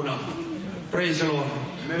waro mo una. Praise the Lord.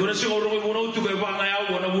 Dona si oro mo una tu ke wana ya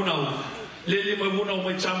wana una. Le mo una mo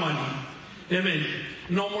chamani. Amen.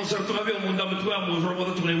 No mo sartu ngabe mo ndam tu mo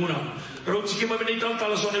robo tu una. Ro chiki mami ni tal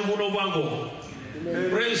sone uno bango.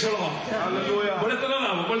 Praise the Lord. Hallelujah. Boleh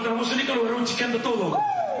tanam, boleh tanam sini kalau ro chiki anda todo.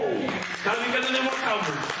 Kami kan ni mo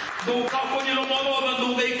kamu. Do kapo ni lo mo da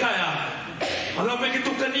do dei kaya. Ala me que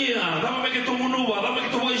tu tania, dama me que tu munuba, dama que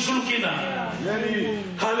tu vai sulukina.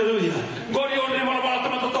 Hallelujah. Gori on ne mala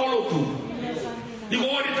tama tolo tu. Digo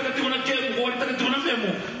ori taka tu na kem, ori taka tu na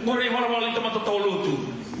memo. Gori mala tama tolo tu.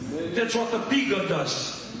 That's what the bigger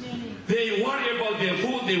does. They worry about their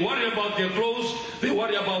food, they worry about their clothes, they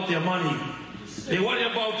worry about their money. They worry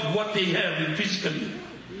about what they have physically.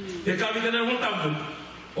 They can't be the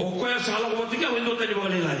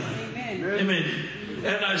Amen.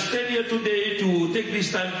 And I stand here today to take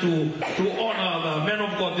this time to honor the men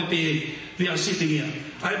of God that they are sitting here.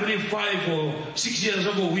 I believe 5 or 6 years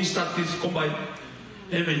ago we started this combine.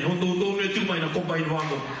 Amen. Don't let you mind a combine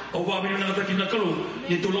wango. O babi na natakin na kalo.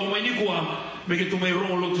 Nito long may ni kuha. Begitu may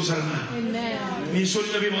rong Lotu sarana. Amen. Minsan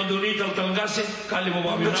na bimandoni taltalgase kali mo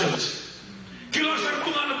babi na church. Kila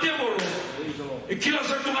sartungan na teboro. Kila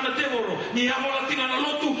sartungan na teboro. Ni amola tingan na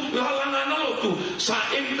Lotu, lahalangan na Lotu. Sa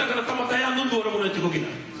emta kana tamatayan nung dora mo na tiko gina.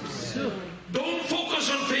 Don't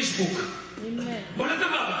focus on Facebook. Amen. Boleh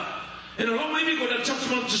tak? And along may go that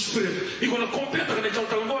judgment to spirit. You gonna compare to the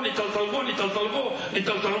taltalgo,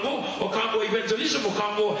 or can't go evangelism, or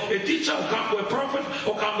can't go a teacher, or can't go a prophet,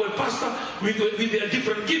 or can't go a pastor with their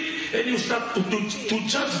different gift, and you start to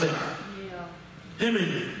judge them. Yeah.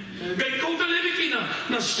 Amen. Kay kau talibikina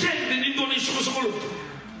na send in Indonesia sa kulot.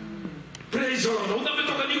 Praise the Lord. Una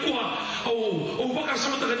beto kani kuha. O baka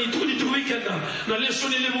sama ta kani tu weekend na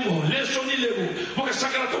lesson ni lebu. Baka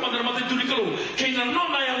sakara to mandar mate tu nikalo. Kay na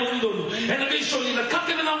nona ya londo. Ena kay so ni na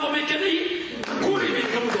kate na ngo me kani kuri me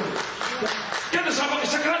kamudo. Kada sa baka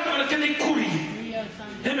sakara to na kani kuri.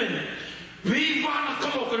 Amen. We vana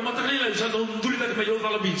kalo ko mata nila sa don duri ta me yo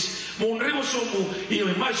na beach. Mo nremo somo io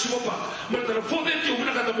mai suopa. Mata na fode ti una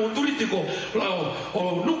kata mo duri tiko. Lao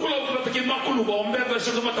o nukulo ko ta ke makulu ko ombe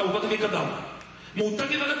sa mata ko ta ke kadam. Mo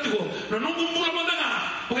tangi na tiko. Na no mula mandanga.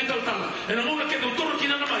 O ke tal. E na no ke doutor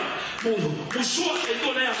kina na mai. Mo suwa e to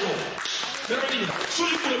na yako. Pero ni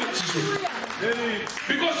suli ko le matiso.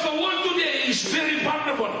 Because the world today is very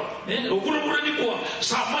vulnerable. Ukura ni ko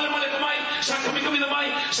sa male kamai, sa kami na mai,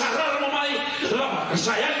 sa rara mai, lama.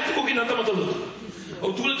 Sa ya itu ko kinata matulog.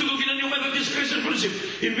 O tulad ko kinan yung Methodist Christian Fellowship.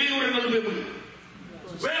 In Beore na lubebo.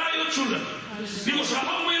 Where are your children? Because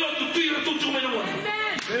among my Lord to tuira tutu may naman.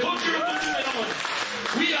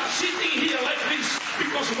 We are sitting here like this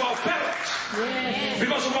because of our parents.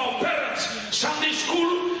 Because of our parents. Sunday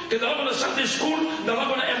school, kedalaman na Sunday school,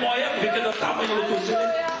 dalaman na MYF, kedatama yung Lotu.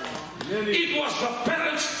 It was the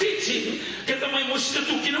parents teaching, kedamay mo sila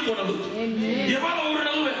tukin mo na Lotu. Yabala ura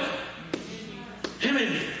na luwet.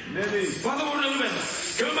 Amen. Father,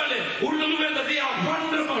 kembali, they are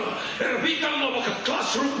vulnerable. Erbitan no baka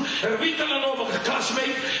classroom, erbitan no baka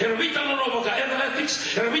classmate, erbitan no baka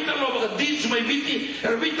athletics, erbitan no baka deeds may biti,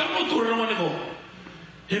 erbitan mo turun naman mo.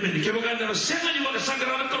 Amen. Kaya na senga ni baka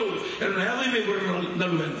sagrada kalu, ernayaday may gurang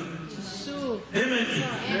nalubenda. Amen.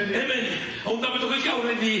 Amen. Ang dami to kay kau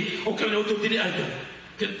hindi o kanya utot dini aja.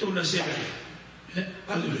 Kento na siya.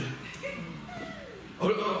 Hallelujah.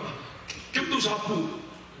 Kento sapu.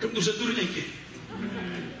 Kung sa tuloy na iki.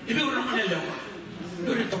 Ibi ko naman nila ako.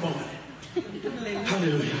 Doon yung tabangan.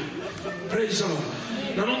 Hallelujah. Praise the Lord.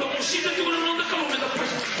 Nanonda mo sila ito ko nanonda ka.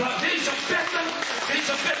 There is a better. There is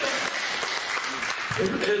a better.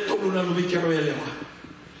 Tolo na lumikero yalewa.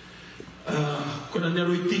 Kung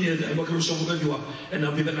nanero itini ay magkarusang mga diwa ay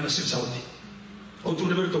nabita ka na sinsaudi. O ito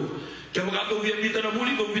na berito. Kaya mag-atong bita na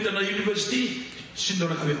muli, bita na university, sindo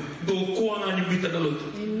na kami. Do kuha nga ni bita na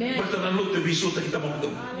Lotu. Bita na Lotu, bisuta kita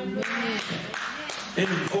mamdo.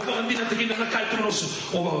 Amen. O baka hindi natin kinakakay tunoso.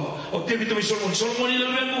 O tibito may Solomon. Solomon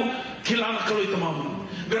nilalagyan mo, kilala kalo ito mamo.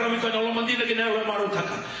 Garami ka na laman din na ginalo ay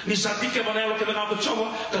marutaka. Ni sati ka manalo ka na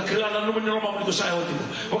kapatsawa, kakilala naman nila mamo ko sa ayaw timo.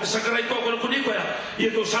 O kasagaray ko ako na kunin ko ya.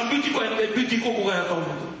 Ito, sa beauty ko, ay beauty ko kaya tao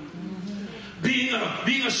mo.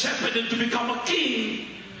 Being a shepherd and to become a king.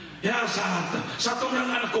 Ya satu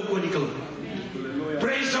orang anak kau buat nikah.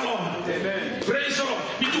 Praise the Lord. Praise the Lord.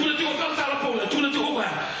 Itu boleh tengok kau tak apa. Itu boleh tengok kau.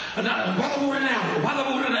 Wala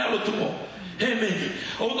bukan Lotu mo. Amen.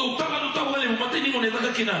 O tanga no tawa le matay ningo ne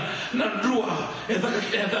daga kina na drua e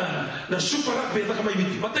daga na super rugby daga mai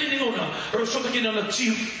biti. Matay ningo na Rosa kina na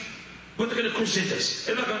chief buta kina Crusaders.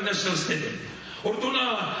 E daga national stadium.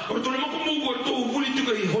 Ortona makumu orto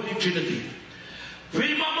politika I Holy Trinity.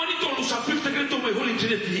 Vei mama ni tolu sa pifta kina to mai Holy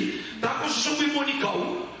Trinity. Tako sa sumi mo ni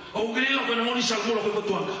kau. Au grila ko na mo ni salmo ko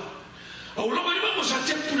Tuivaga. Au lo ko ni mo sa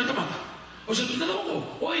chat tu na tamata. O sa tu na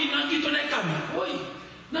ko. Oi nangi to na kami. Oi.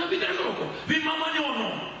 Na bidara ko vi mama ni ono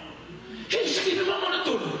hisa ki mama na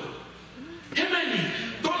tolo hemeni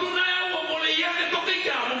tolo na ya wo mole ya de to ke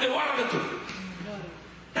ka mo de wara to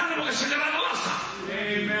ya no ka sagara na lasa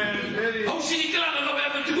amen au si kala na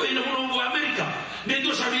ba tu ko ina mo America de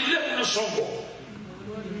do sa vile na songo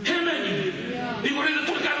hemeni ni mo re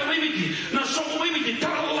to ka na mimi na songo mimi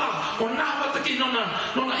tarala o na ba ta ki nona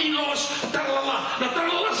in-laws tarala na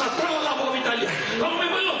tarala sa tarala bo Italia la me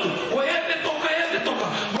voy Lotu o e de toka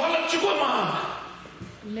wala chukua ma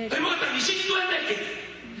ai mo ta ni sini tu ndeke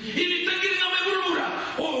ili tangiri na me murmura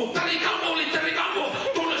o tarikamo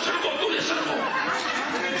tu le sargo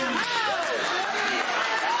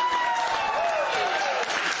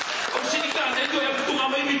o sini ka ne to ya tu ma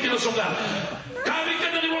mi tino songa kami ka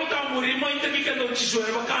ni volta muri mai tangi ka no chisu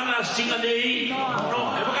e bakana singa nei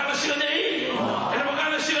no e bakana singa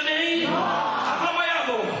nei apa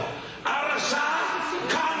bayado arasa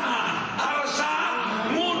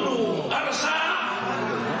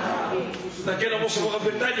daquela moça com a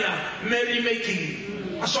Betânia, merry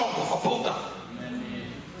making, a songo, a pauta.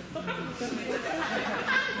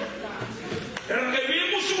 Era que via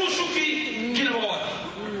musu que não agora.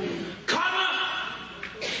 Kana,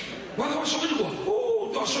 quando eu sou muito bom,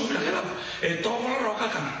 tô sou muito legal. Então vamos lá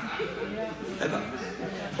kana. É tá.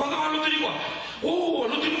 Quando eu luto digo,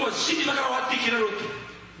 luto digo, sim na carawati que na luto.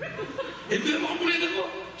 E via uma mulher digo,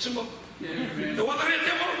 simbo. Eu vou dar até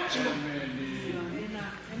agora, simbo.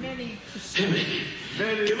 Amen.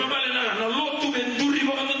 Ke mamale na Lotu benduri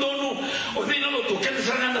ba kandono o dei na Lotu ke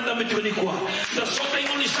saranga da metro ni kwa da sota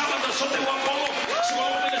ingoni sala da sota wa polo si wa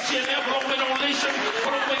me si ne pro me no listen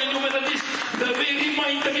pro me no me da dis da very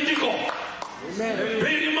mind kitiko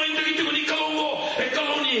very mind kitiko ni kalongo e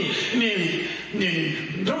kaloni ni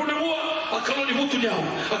ndro na wa akaloni butu nyao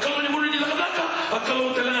akaloni bulu ni lakadaka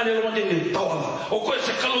akaloni telanga ni lo mande tawala o ko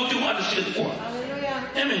se kaloti ma da si kwa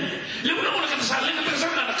amen le mona mona ka sa le ka sa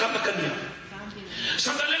na ka kania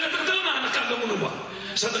sa da le ka na ka ga munuba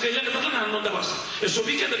sa da le ka na non da basta e so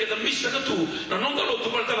bi che da mista ka tu na non da Lotu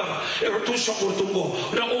partava e tu so portungo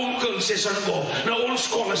na all kan se sango na all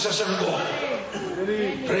school se sango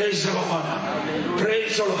praise the Lord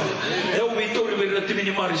praise the Lord e o vittorio per la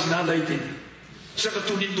timini maris na da iti sa ka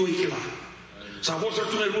tu ni doi kila sa vosa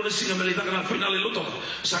tu na runa singa melita kana finale Lotu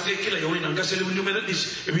sa ke kila yo ina ka se le munyo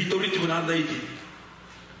medis e vittorio ti na da iti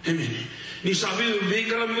amen. Ni sabi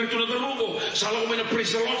vengara virtu na lungo, sala ko mena praise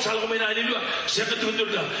the Lord, sala ko mena hallelujah. Siya ka tumunod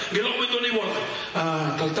na. Gelo ko ito ni wala.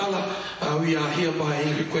 Taltala, we are hereby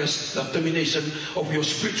request the termination of your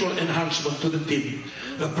spiritual enhancement to the team.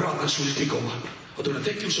 The brothers will take over. Aduna,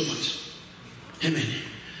 thank you so much. Amen.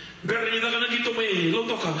 Berni na kana dito may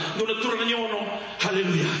Lotu ka, doon turang niyo no.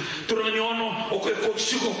 Hallelujah. Turang niyo no. Okay, coach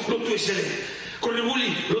Sugo, Lotu isele.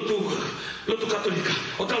 Kornebuli, Lotu Katolika.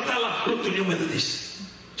 O taltala, Lotu niyo Methodist.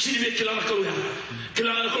 Sini biar kilana kalau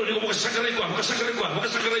ni bukan sakarai kuat.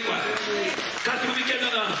 Kata begini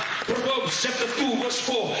na Proverbs chapter 2 verse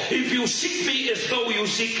 4. If you seek me as though you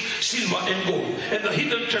seek silver and gold and the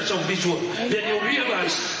hidden treasure of this world, then you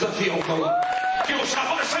realize the fear of the Lord. Kau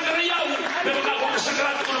siapa kesakarai yau? Memang kau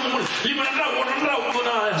kesakarai tu mana mula 5 rau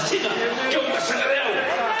mana sina. Kau kesakarai yau.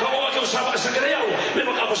 Kau siapa kesakarai yau?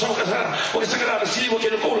 Memang kau siapa kesakarai sini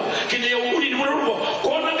bukan kau. Kini yang uni ni mana rumah?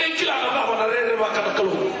 Kau nak kilana apa na rere bakal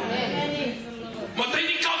kalau. Matay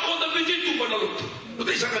ni kako da biditu manalut.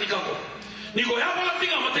 Matay sa kani kako. Ni ko ya wala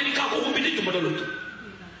tinga matay ni kako biditu manalut.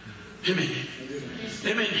 Amen.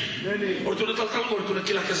 Amen. Orto na taltal ko orto na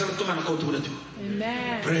kila ka sa to kana ko to na to.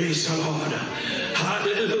 Amen. Praise the Lord.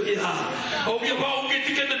 Hallelujah. O ya ba o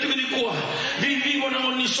ketika na tugni ko. Vivi wana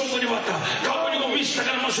mo ni songo ni bata. Ka ni ko mista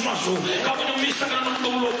kana masu. Ka ni mista kana no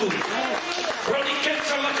Lotu. Roni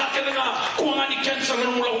cancel la ka na kuanga ni cancel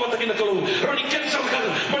no mula ko bata kina kalau. Roni cancel ka.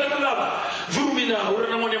 Bala Vurumina,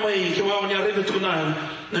 orang namanya mai, kewa ni arena tu na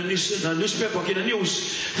newspaper kina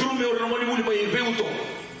news. Vurumi orang namanya muli mai beuto.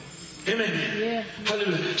 Amen.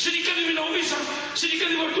 Hallelujah. Sedikit ni mina umisa, sedikit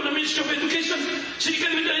ni waktu na Ministry of Education,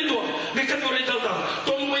 sedikit ni mina Indo. Dekat orang taltal.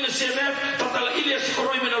 Tolu mai na CMF, taltal Ilya si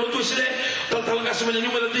koroi mina Lotu sile, taltal ngas mina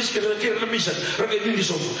nyuma na disk kira na mission. Raga ni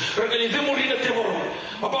so. Raga ni demo ri na temoro.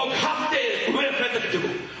 About half day, we feta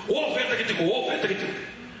kitiko. O feta kitiko.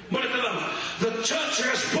 The church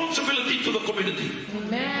responsible community.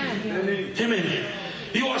 Amen. Amen.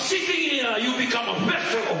 You are sitting here, you become a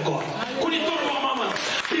vessel of God.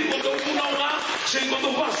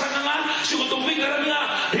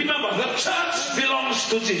 Remember, the church belongs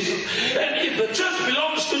to Jesus. And if the church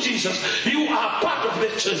belongs to Jesus, you are part of the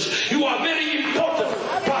church. You are very important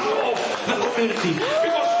part of the community.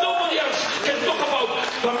 Because nobody else can talk about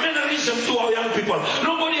the mannerism to our young people.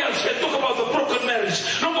 Nobody else can talk about the broken marriage.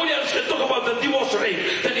 Nobody else can talk about the divorce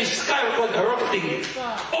rate that is skyrocketing.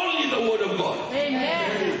 Only the word of God.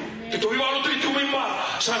 Amen. Ito Vulaono tu memba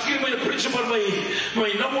sa akhir mai principal mai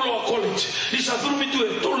namulo college di sa durmi tu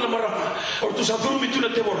tol na marama or tu sa durmi tu na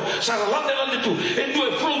temor sa lande tu e tu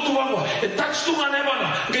e flow tu wango e tax tu na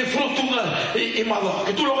nebana ke flow tu na e malo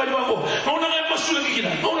ke tu lo ga wango ona ga masula kina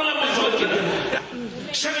ona ga masula kina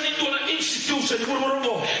sa ni tu na institution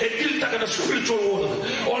murmurongo e tilta kana spiritual world.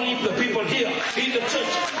 Only the people here in the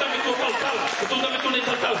church dame tu tal tu dame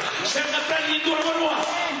tu tal sa na tali tu na marwa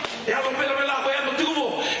e alo pela ba ya tu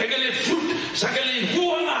mo e ke le fruit sa ke le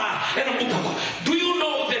buana e na mutaba. Do you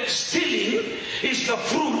know that stealing is the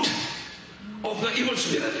fruit of the evil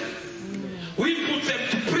spirit? We put them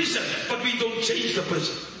to prison, but we don't change the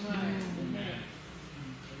person.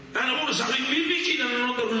 Ana mo sa bibiki na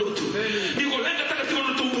no Lotu. Digo lenga takatifu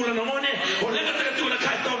no tumbula na mone, o lenga takatifu na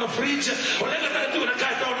kaita na fridge, o lenga takatifu na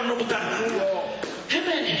kaita na mutana.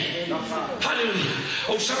 Amen. Hallelujah.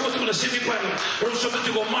 O sarwa tu na semi para, Rosa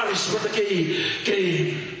tu go maris but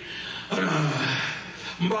ke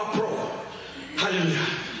mbapro. Hallelujah.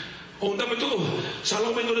 O ndame tu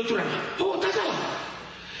salome no Toorak. Oh takala.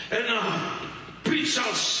 And Prince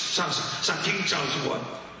Charles sa King Charles what?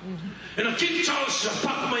 And King Charles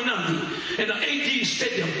Park Mainandi and the 80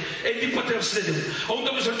 Stadium, 80 Patel Stadium. O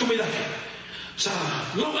ndame sa Tuivaga. Sa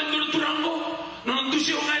Lobenahn no Toorak non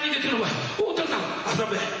dusi o ngani ke tino ba. O takala.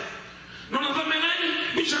 Atabe. Non avame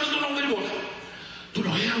ngani bicara tu nong ngani bola. Tu no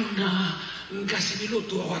ya una ngasi ni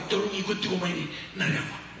Lotu awator ni ko tiko mai ni na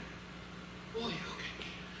rewa. Oi okay.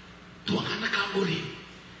 Tu ana kambori.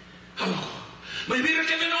 Halako. Mai vira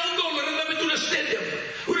ke na $1 na betu na stadium.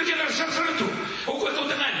 Ura ke na sarsa tu. O ko to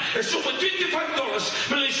tangan. E so $25.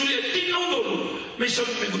 Me le sulia $10. Me so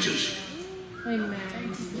me gutius. Amen.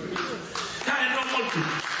 Ai normal tu.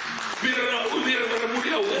 Vira na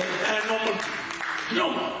muriau normal. No.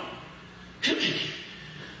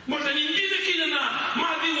 Mata nindina kina na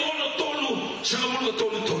madi wono tolu sa mo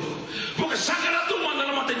tolu. Porque sagara tu manda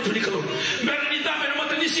na mata tulikalo. Merni da mer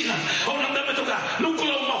mata nisinga. Ona da metoka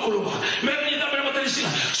nukula makuluba. Merni da mer mata nisinga.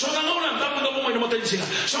 So na ona da mo mai mata nisinga.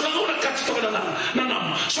 So na ona katsto na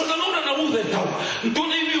nam. So na ona na ude tau.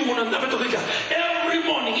 Ndone mi una da metoka. Every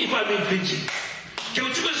morning if I'm in Fiji.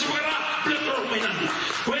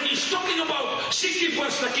 When he's talking about seeking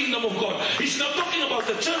first the kingdom of God, he's not talking about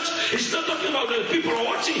the church, he's not talking about the people who are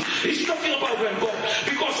watching, he's talking about when God.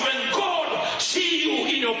 Because when God see you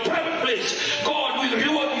in your private place, God will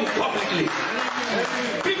reward you publicly.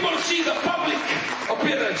 People see the public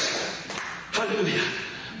appearance. Hallelujah.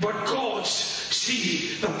 But God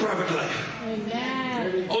see the private life.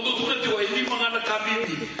 Amen. Although tu nanti wah ini mangana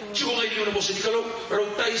kabindi, cuma ngai ni mo sedikalo,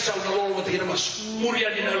 Atunaisa na lolo mati na mas, murian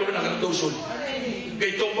ni na Lobendahn doson.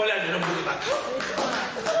 Gay tong balan na buka.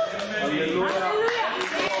 Hallelujah.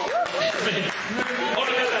 Ora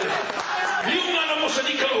kata, yung na mo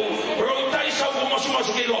sedikalo, Atunaisa mo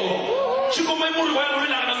masuk kay lolo. Cuma mai muri wah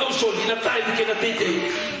Lobendahn doson, ina tayo di kena tete.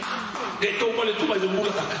 Gay tong balan tu mai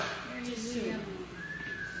buka.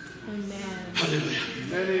 Hallelujah.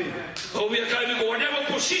 Oh, we are coming. Whatever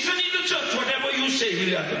position in the church, whatever you say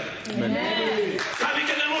will happen. Amen.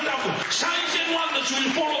 Signs and wonders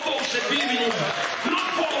will follow those that believe in Him. Not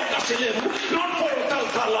follow Gaselemu, not follow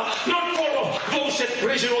Talkala, not follow those that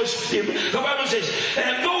praise Him. The Bible says,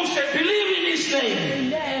 and those that believe in His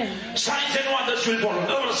name, signs and wonders will follow.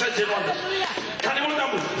 No signs and wonders.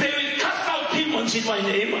 They will cast out demons in my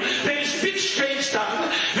name. They will speak strange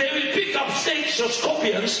tongues. They will pick up snakes or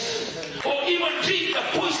scorpions. Or even drink the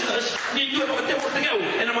poisonous. Ni dua bate portengau.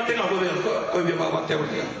 Ena matengau ko be bate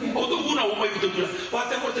portengau. O do una o mai bitu.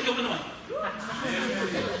 Bate portengau na mai.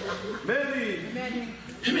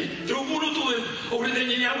 Amen. Tro muno tu o rede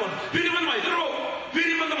ni nyama. Biri man mai dro.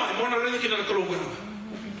 Biri man mai. Mona rede kina kolongo.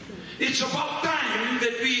 It's about time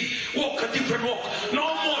that we walk a different walk.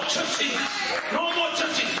 No more churching. No more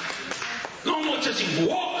churching. No more churching.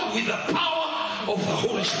 Walk with the power of the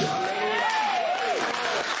Holy Spirit.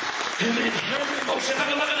 Amen. Oh, saya tak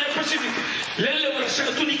katakan yang Pasifik. Lele berasa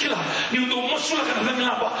ketuniklah. Ni untuk masuklah ke dalam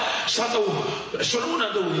apa? Satu, soalnya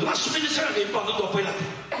ada last minute saya ada empat tu apa yang ada.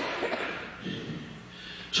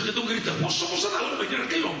 Saya ketemu kita, masuk dalam bagian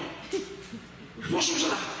kelong. Masuk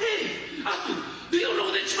sana. Hey, Atu, do you know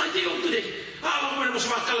that's my day of today?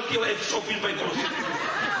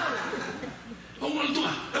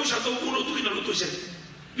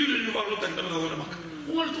 baru tak tahu apa nak.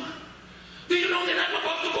 Ungal Tuhan. Do you know that I'm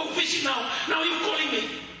about to go fishing now? Now you're calling me.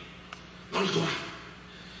 Ungal Tuhan.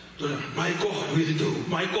 My God will do.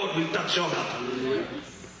 My God will touch your heart.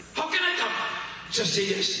 How can I come? Just say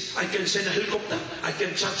yes. I can send a helicopter. I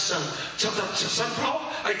can charter sunflower.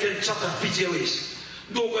 I can charter Fiji Airways.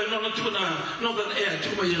 Do ko no Northern Air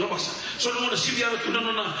tu mai lobasa. So no na sibiara tu no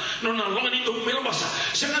na longani tu mai lobasa.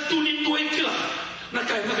 Sanga tunin tu ikila. Na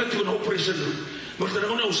kai na tu na operation. Berta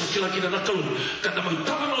na usa kila kina na kalu. Kata mai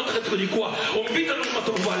tama no ta tu ni kwa. O bita no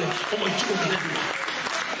matu vale. O mai chuko kina.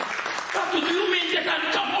 But do you mean they can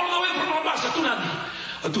come all the way from Lobasa to Nandi?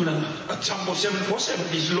 A Jumbo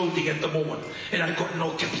 747 is loading at the moment, and I got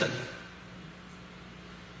no captain.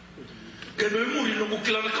 That's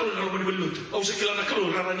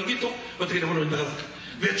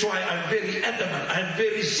why I'm very adamant. I'm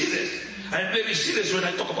very serious. I'm very serious when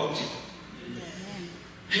I talk about it.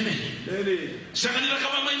 Amen. Sangat nila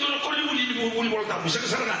kama main dono kau ni boleh tahu.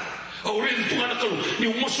 Sangat. Orang itu tunga nak kalau ni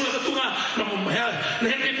umusula ka tunga na mamaya na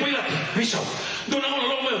hindi pila bisaw. Doon ako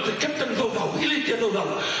nalong mo captain daw ilit ya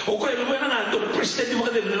daw. O kaya lumayan na doon president mo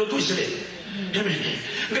kadem na Lotu sila. Amen.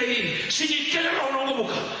 Gay sini kaya raw na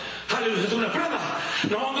ngabuka. Hallelujah. Doon na brother.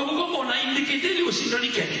 Na ngabuka mo na indicate niyo sino ni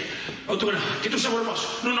kaya. O doon na kita sa mas.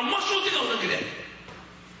 No na maso tinaw na gid.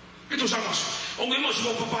 Kita sa mas. O ngayon mo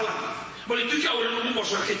sa papala. Balik tu kaya orang mo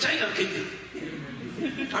sa China kaya.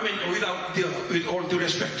 I mean, with all due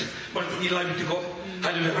respect, but you like to go.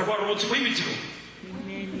 Hallelujah. Rabbi, what's my with you?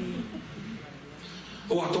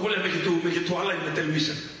 Oh, I told him make it to align the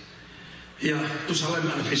television. Yeah, to salam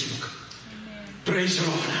on Facebook. Praise the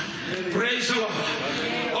Lord. Praise the Lord.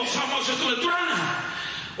 Oh, sama sa tu turana.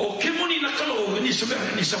 Oh, kemoni nakalo ni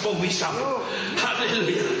sabaw bisa.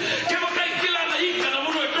 Hallelujah. Kaya kay kilala ika na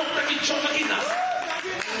mo ito takichoma kita.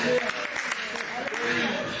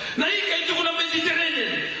 Na ika ito ko na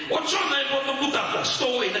Mediterranean. What's on my bottom buta?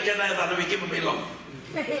 Story na kaya na yata na wiki mamilong.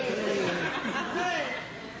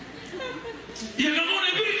 Yang mo na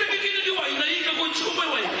ibig tayo kinadiway na ika ko ito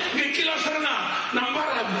kumaway. Ngayon kilasar na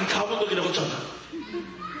nambara may kawan to kinakotson.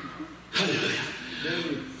 Hallelujah.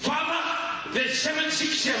 Father, the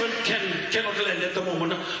 767 cannot land at the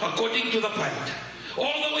moment according to the pilot.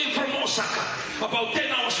 All the way from Osaka, about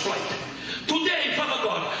 10 hours flight. Today, Father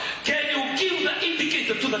God, can you give the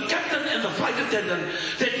indicator to the captain and the flight attendant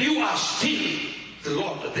that you are still the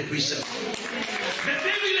Lord that we serve? That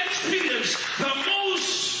they will experience the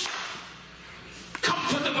most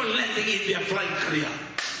comfortable landing in their flight career.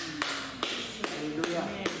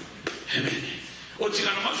 Amen.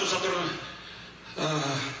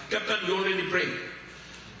 Captain, we already prayed.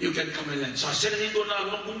 You can come and land. Sa sena nito na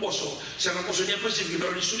nung boso, sa nang boso niya Pacific, pero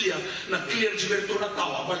ni Sulia, na clear siberto na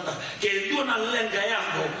tawa, balta, kaya doon na lang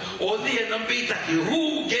gayado, o diyan ng bita,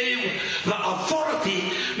 who gave the authority,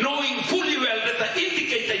 knowing fully well that the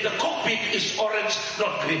indicator in the cockpit is orange,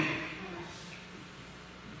 not green.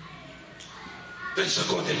 That's the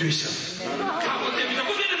God that we serve.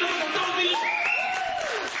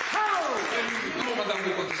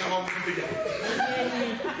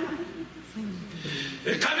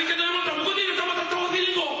 Kami ka naman tayo kung hindi ka matatawagin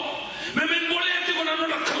ko. May bolete ko na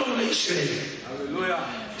nakalaw na Israel. Hallelujah.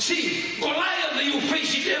 See, Goliath, you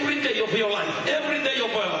face it every day of your life. Every day of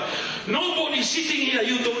your life. Nobody sitting here,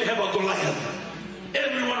 you don't have a Goliath.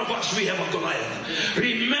 Every one of us, we have a Goliath.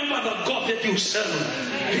 Remember the God that you serve.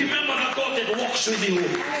 Remember the God that walks with you.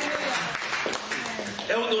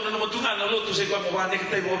 Ewan doon na naman tunga na Lotu sa ikaw mabalik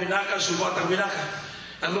tayo mo Vinaka, Suva, Vinaka.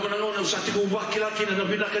 Ang naman sa ating uwakila kina na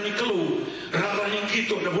binaka ni Kalu, raraning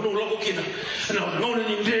kito, na bunong loko kina, na ngona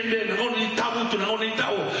ni Ndende, na ngona ni Tabu, na ngona ni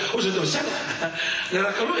Tao, o sa doon, sana,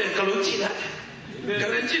 na Kalu China,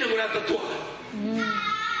 Kalu China ko nata tuwa.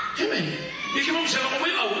 Amen. Iki mo siya ako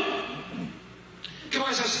may au,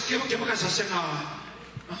 kaya sa siya nga,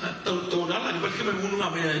 taon na lang, balik kami muna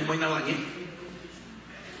nga may nalangin.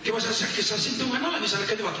 Kaya sa siya sintungan na lang, isa na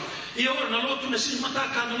kadiwag. Iyo, naloto na sinimata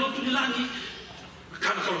ka, naloto ni langi,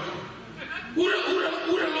 kana kalau ura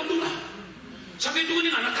Lotu na sabi itu ni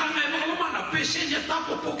anak kami mga lamana pese niya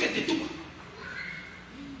tapo pocket itu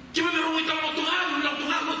kima meron ito Lotu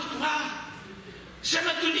nga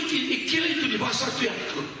sana tu ikila itu di bahasa tu yang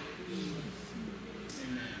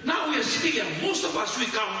now we are sitting here, most of us we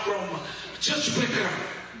come from church background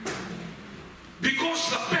because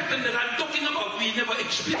the pattern that I'm talking about we never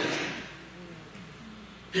experienced.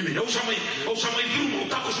 Amen. O sa may grumo,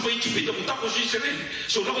 tapos may chipita mo, tapos Israel.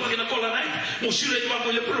 So, naku na kinakola na yun. Musila yung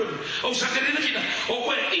mga lepron. O sa kanina kina, o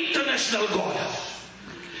kaya international God.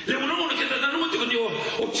 Lemo na muna, kita na naman ito kanyo,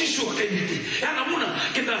 o chisu ka kayo niti. Yan na muna,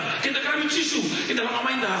 kita karami chisu, kita lang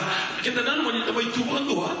kamay na, kita na naman ito may tubukan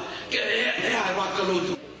doha. Kaya, waka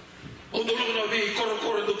Lotu. bi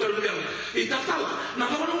koro do ter bel itatala na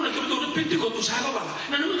lawan una ke do pinti ko tu saga bala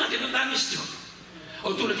na nuna ke danis jo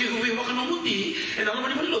o tu ke wi wa kana muti e na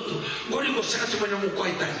lawan ni Lotu gori ko saka se mo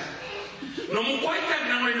kwai tai no mo kwai tai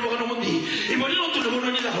na ngani wa kana muti i mo Lotu no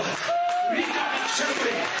ni la Mika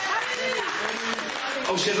sempre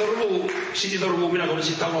au se dorbu si dorbu mina ko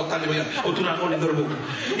si talo tali ba o tu na ko ni dorbu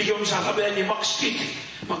i ke sa ka be ni max street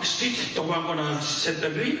to wa ko na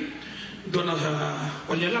Setembri dona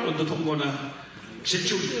olha lá onde tô com na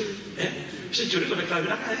century century ko na clave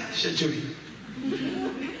na century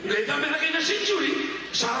le dame na kena century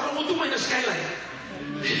sa ro mo tu mai na skyline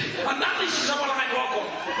andani sa wala kai wako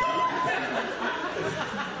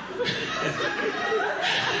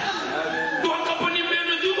do company me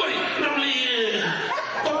no du bori probably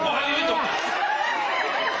to po hali to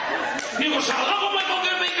ni ko sa la ko mai ko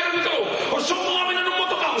ke me kar bito o so mo na no mo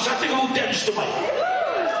to ka sa te ko te sto mai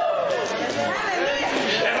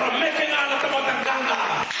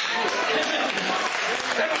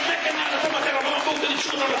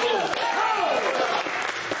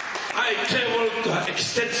I traveled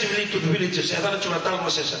extensively to the villages. I thought you were talking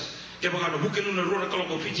about this. Kaya mga nabukin nung naroon na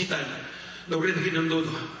kalong Fiji time.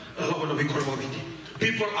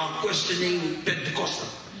 People are questioning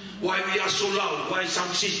Pentecostal. Why we are so loud? Why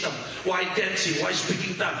sound system? Why dancing? Why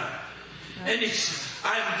speaking tongue? And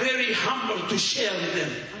I am very humble to share with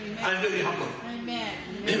them. I am very humble. Amen.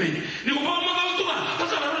 Amen. Ni ko ba magaw to na?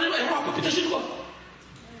 Tatala na ni ko competition ko.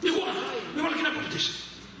 Ni ko na. Ni wala kina competition.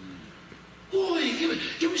 Oi,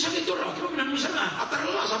 que me sabe Toorak, que me musanga.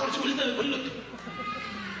 Atarala sa parte kulita ni Lotu.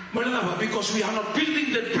 Manana, because we are not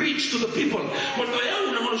building the bridge to the people. But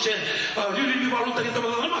ayaw na mo siya. Yuli ni walo ta kita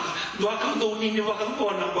malalamak. Dua ka do ni waka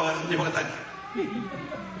ko na ba ni makatan.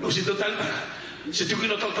 No si total pa. Si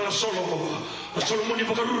tukino tal solo mo ni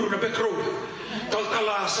pakaruru na back road. Tal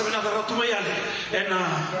Savenaca Tumayale and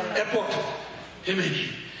airport.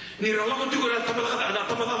 Amen. Ni ralago tu ko na tapada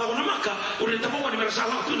ko na maka, uri tamo ni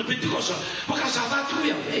merasala tu na Pentecost. Baka sa tu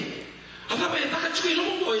ya. Ada ba ta ka tsui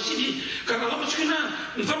lo mo sini kana lo tsui na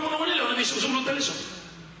nfarmo na wala na bisu sulo taleso.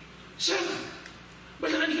 Sana.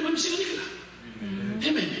 Bala ni kama msingi kila.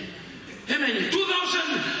 Amen. Amen.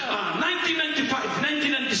 1995,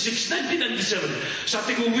 1996, 1997. Sa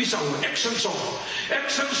tigo wisaw, action song.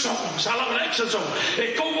 Salah na action song.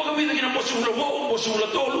 Kau mo kami na mo sulo mo sulo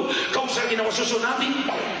tolu, kau sa gina mo susunati.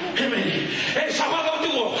 Amen. Sabado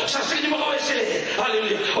tuo, sa sini mo kau ese.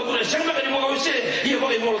 Haleluya. O tu sembra que ni mo kau ese, ia mo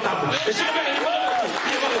mo tabu. Sembra que ni mo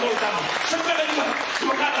ia mo tabu. Sembra que ni mo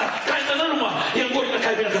kata, kai na numa, ia mo na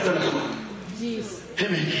kai bina kata na. Jesus.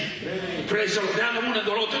 Amen. Praise the Lord. Ana muna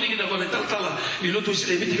do Lotu ni na ko tal ni Lotu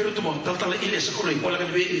sile biti kero tumo tal ile sa ko wala ka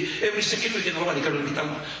be every second we can rawani ka ni tal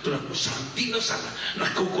tu na ko santina sana na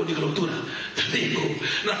ko ni Lotu na tengo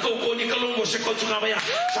na ko ni kalongo se ko tuna maya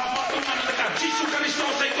sama tu mana ka Jesus Cristo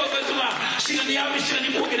sa ko tu na sila ni ami sila ni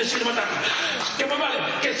ko ke sila mata ke babale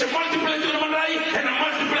ke se multiply tu na manrai and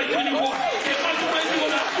multiply tu ni ko ke multiply tu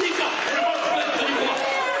na Mika and multiply tu ni ko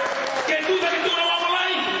ke tu da tu na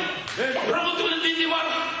malai Rosa tu ni di war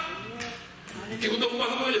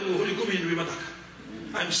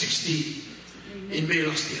I'm 60 in May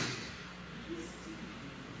last year.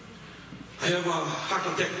 I have a heart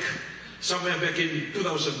attack somewhere back in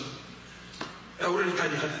 2000. I already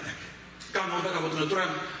had a heart attack. Kama utaka mtu naturan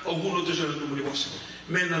au guno tu sana tumuli boss.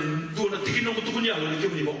 Mena dua na tikino kutu kunya lo ni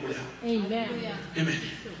kemuni bong mulya. Amen. Amen.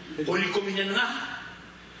 Oli kominya na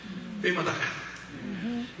be mataka.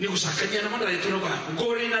 Ni kusakanya na mara itu no ba.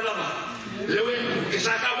 Ngori na lava. Lewe ke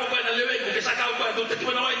saka ko na lewe ke saka ko do te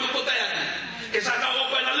kona wa ko ta ya. Ke saka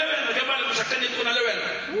ko na lewe na ke bale kusakanya ko na lewe.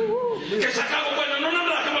 Ke saka ko na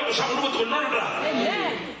nonra ke bale kusakanya ko nonra.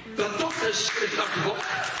 Amen. The doctors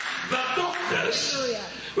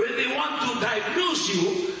when they want to diagnose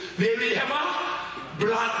you, they will have a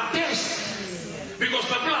blood test because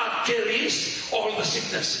the blood carries all the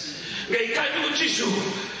sickness. Gay kayo chisu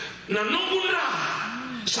na nongunra.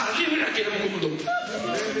 The 39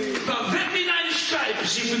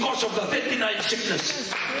 stripes is because of the 39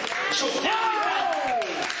 sicknesses. So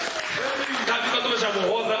kami ko to sa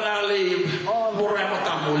mo oda nga le morama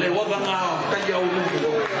tamo le oda nga tayaw mo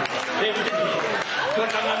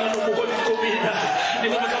nakangano mo ko komina ni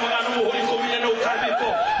ko nakangano mo ko komina no kami ko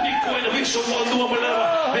ni ko na wiso mo duwa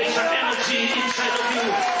malaba there is an energy inside of you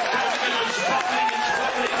it's bubbling.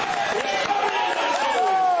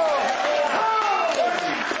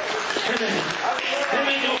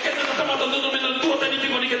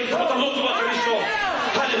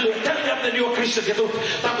 Christian que tu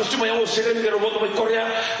tapos cuma yang usir ni kalau buat Korea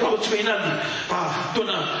kalau cuma inandi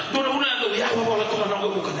dona una do ya bola tu na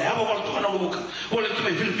buka boleh tu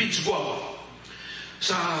Philippines gua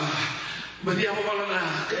sa Badi ako pala na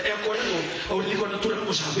ako ito, o hindi ko natulang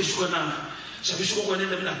ko sabi ko ko na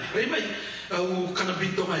namin. Remay, kana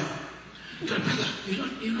binto ngayon. Brother,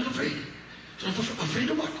 you're not afraid. You're not afraid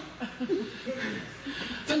of what?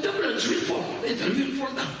 The turbulence will fall. It will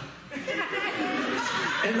fall down.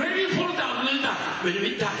 And when we fall down, we'll die. When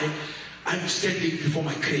we die, I'm standing before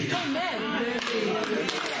my Creator.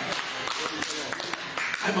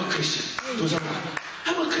 I'm a Christian.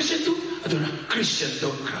 I'm a Christian too. I don't know. Christian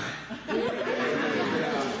don't cry.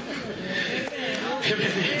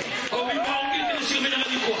 Oh, we bound into the Savenaca.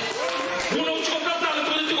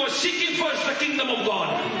 Seeking first the kingdom of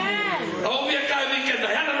God. Oh, we are coming and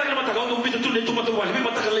I don't be to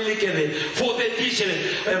for the teacher,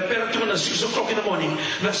 at 6 o'clock in the morning.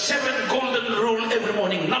 The 7 golden rule every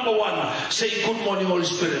morning. Number 1, say good morning, Holy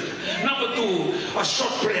Spirit. Number 2, a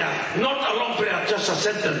short prayer, not a long prayer, just a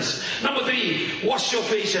sentence. Number 3, wash your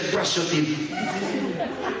face and brush your teeth.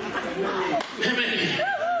 Amen.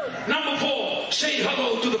 Number 4, say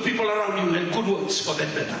hello to the people around you and good words for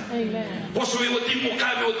that matter. Amen.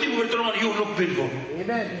 You look beautiful.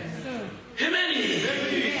 Amen. Amen.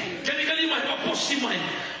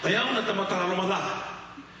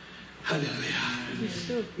 Hallelujah.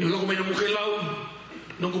 You look at me,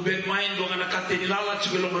 no go bed mind, go and a cat in Lala,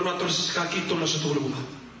 Chilomatos, Kakito, Lasatula.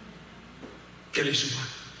 Kelly Suva.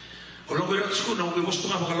 Or no, we're at school, no, we was to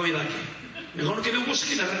have a Loidaki. We're going to get a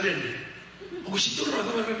whiskey and a den. We sit to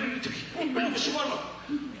rather than to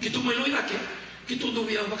Kito Meloidaki. Kito do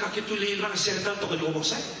we have a Kakituli, like a certain to the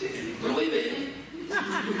oversight.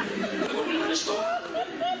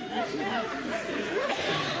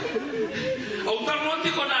 Oh, don't want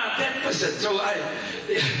to go now, that person. So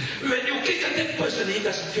when you kick a dead person, he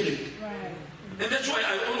doesn't feel it. And that's why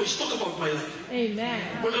I always talk about my life. Amen.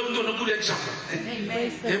 But I'm doing a good example.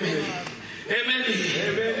 Amen. Amen. Amen.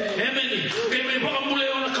 Amen. Amen. Baka mula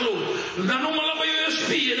yung nakalo. Nanong malabay yung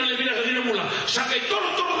SP, na labi na kanina mula. Sakay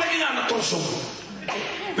toro-toro lagi nga na torso.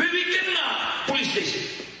 Bibikin na police station.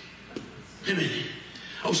 Amen.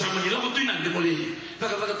 Au sama nila ko tuinan, di muli.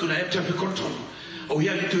 Taka-taka tunay, traffic control. Au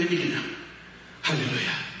yan ito yung na.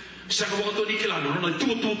 Hallelujah. Saka waktu ni kilalo, no tu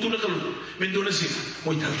na kalu. Mendo na sila,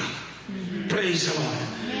 mo italtal. Praise the Lord.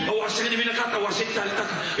 Awasa ni binakata, awasa italtal.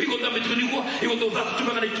 Iko damit ko ni ko, iko do dat tu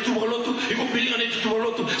mga itu Lotu, iko bilingan itu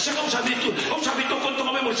Lotu. Saka usabi to konto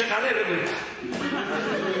kami mo sa karere.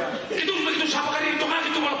 Ito begitu sama kali itu kan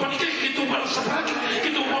itu malah panik, itu malah sabraki,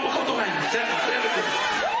 itu malah kau to kan.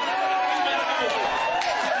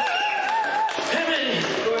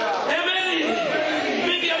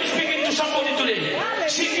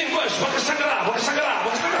 Seeking first, bakasagara.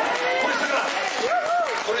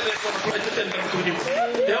 Ore le sono flight attendant ko ni.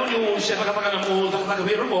 Ya oni siya baka mo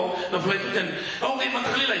nakabiro mo na flight attendant. Ako kay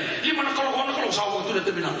matagalay. Lima na kalo sa ako to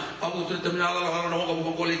terminal. Ako to terminal la no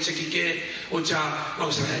ko college kike o cha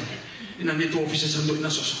ako sa kanya. Nandito office sa Sando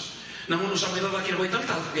Inasoso. Namuno sa mga lalaki na way tal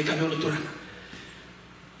kay kami Tuivaga.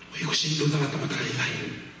 Uy ko sindo na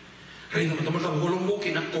matagalay. Ray na matamal ko lombo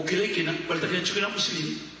kina ko kilay balta kaya chukina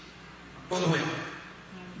muslim. Wala wala.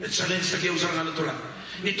 Excellence que usar la natural.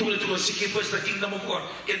 Ni tú le tuvo seeking first the kingdom of God.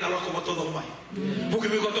 Que tal como todo mai. Porque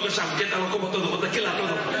me conto que sabe que tal como todo, que la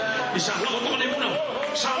todo. Y sabe lo que no.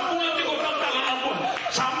 Sambula te conta la amor.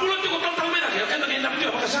 Sambula te conta mera que en la vida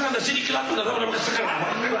para sacar de sini que la todo para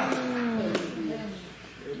sacar.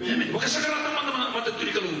 Porque sacar la mata tu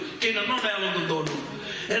dikalu. Que no é algo do dono.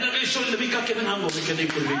 É na vez só de Mika que não que nem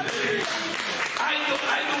por I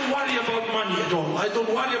don't worry about money at all. I don't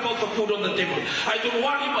worry about the food on the table. I don't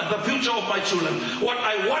worry about the future of my children. What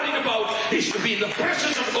I worry about is to be in the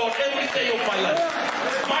presence of God every day of my life.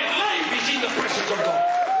 My life is in the presence of God.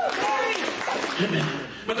 Amen.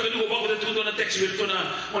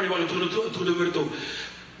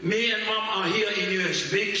 Me and Mom are here in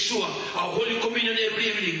US. Make sure our Holy Communion every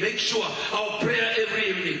evening. Make sure our prayer every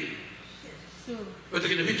evening. But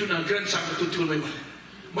again, we do not grandson to tell my wife.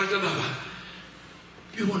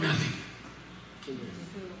 You want nothing.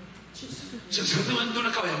 Sensato non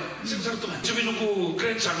acaba. Sensato. Ci vedo con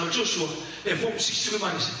grandson Joshua e from 60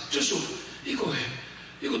 miles. Joshua, dico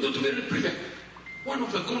don't wear the prefect. One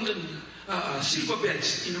of the golden silver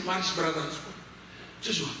bells in Mark's brothers.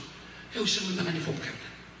 Joshua, eu sono da mani from Canada.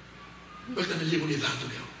 Volta nel libro di dato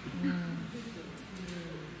io.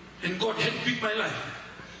 And God had picked my life.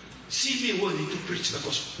 See me worthy to preach the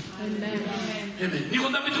gospel. Amen. Amen. Niko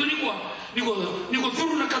dami tu niko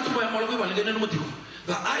thuru na katu pa mola ko bale ganun mo tiko.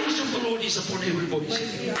 The eyes of the Lord is upon everybody.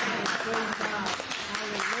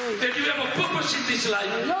 That you have a purpose in this life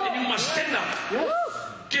and you must stand up.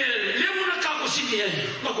 Que levo na kako sini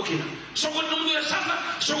lagu kina. Sogon nung do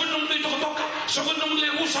sana, sogon nung do toka, sogon nung do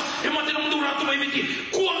Rosa, mati nung do ratu mai miti.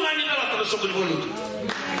 Kuangani na latar sogon Lotu.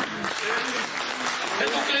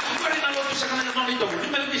 Ito kaya kung na Lotu sa kanang nang ito, hindi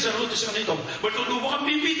meron bisa Lotu sa kanang ito. Berto do bukan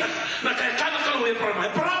bibita na kaya kana kalau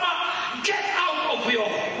Parama, get out of your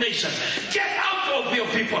nation, get out of your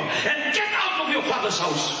people, and get out of your father's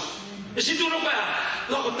house. Isi dulu kaya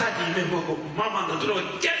lagu tadi memang mama na dulu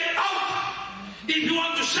get out. If you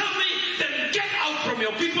want to serve me, then get out from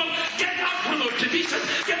your people, get out from your tradition,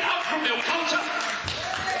 get out from your culture.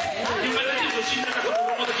 Yung mga dito, sino na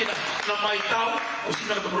katumuro kita? Nang may tao, o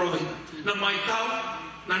sino na katumuro kita? Nang may tao,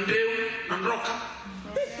 nang Drew, nang Roka.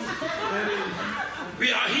 We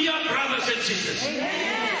are here, brothers and sisters.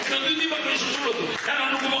 Nang hindi ba kayo susunod? Kaya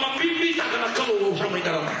nung mga bibita ka na kaluwa sa may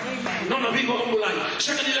karama. Nung nabiba ka mulay,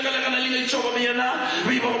 sa kanila ka nalingan ito kami yan na,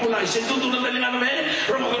 biba ka mulay. Sintuto na nalingan namin,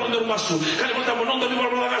 rumagalang na rumaso. Kalimutan mo, nung nabiba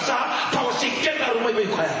ka mulay sa, pawasikin na rumay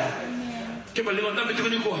kaya. Kaya malingan namin ito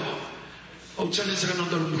kaniko. O tsanin sa kanong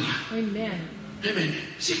darong mulay. Amen. Amen.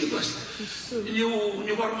 Sige basta. Yung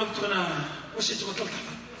warman ito ka na, kasi ito ka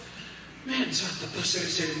taltakan. Men, sa tapos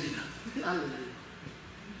seri-seri din na.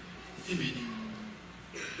 Amen.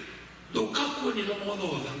 Do kako ni mga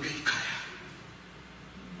dolang kay kaya.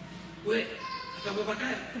 We, atau ba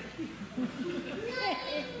kaya?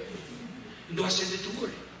 Do ascend to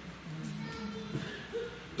God.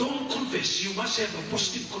 Don't confess. You must have a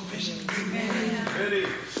positive confession.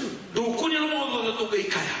 Do kunya mga dolang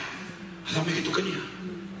kay kaya. Alam mo kito kanya.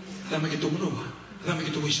 Alam mo kito munuwa. Alam mo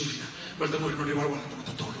kito wisulina. Balta mo rin no liwalwala na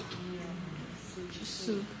matatulot.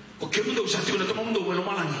 Okay, mundo sa tingin na ito mundo walang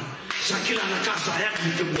malangi. Sa kilala ka, sayang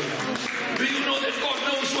dito mo. Do you know that God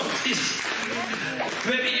knows what is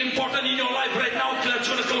very important in your life right now? Kila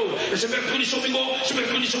chona kalo. Seber kuni somingo,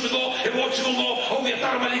 e watch mo, o via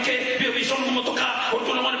tarmalike, via vision mo toka, o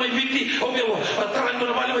tu naman may biti, o via tarando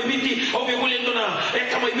na bali may biti, o via gulendo na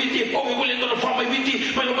eka may biti, o via gulendo na fa may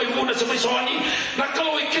biti, may muna sa may soani.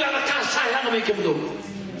 Nakalo kilala ka, sayang may kemundo.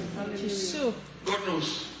 God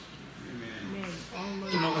knows.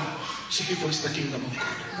 Seek first the kingdom of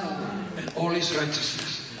God and all His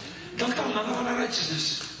righteousness. Tentang nama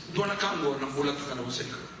righteousness. Dua nak kanggo nak bulat akan apa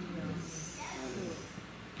saja.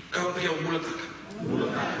 Kau tak kau bulat akan.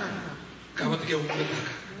 Kau tak kau bulat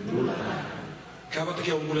akan. Kau tak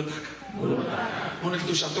kau bulat akan. Mana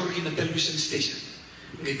kita sator kita television station.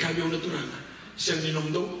 Gay kami orang Toorak. Siang ni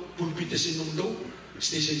nomdo, pulpit si nomdo,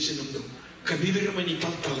 station si nomdo. Kami beri ni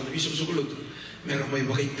tal bisum sukulut. Merah mai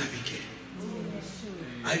bagai tapi ke.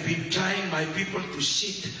 I've been trying my people to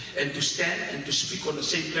sit and to stand and to speak on the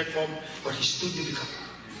same platform, but it's too difficult.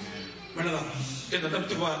 Mana kena dapat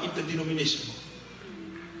tiba interdenomination.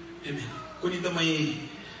 Amen. Kung hindi may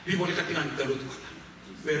biboli katingan dalo tu.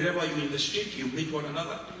 Wherever you in the street, you meet one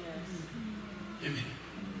another. Amen.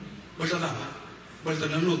 Balta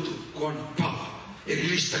na Lotu, kung power,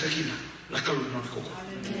 release ta kakina, nakalun na ko.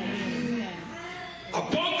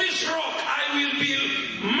 Upon this rock I will build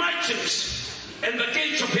my church. And the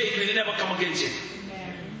gates of hate will never come against it.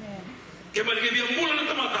 Kaya balik biar mula ng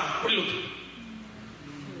tamata, pelot.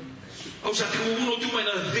 Ako sa tinuuno ito may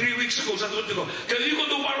na 3 weeks ago sa tuwag ko. Kaya yung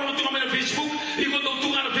kondo parang ito kami na Facebook, yung kondo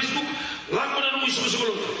tunga na Facebook, lako na nung iso sa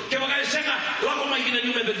kulot. Kaya mga nga, lako may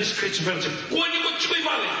ginanyume the discretion version. Kuha niyo ko chikoy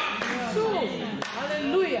balik.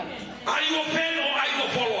 Hallelujah. Are you a fan or are you a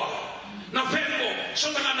follower? Na fan ko, so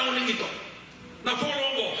tanga na uling ito. Na follow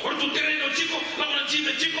mo, or tu terreno chico, lako na chime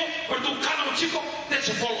chico, or tu kana mo chico, that's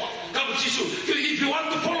a follower. Kamo chisu. If you want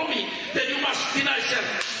to follow me, then you must deny self.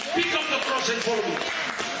 Pick up the cross and follow me.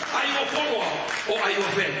 Are you a follower or are you a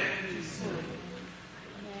fan?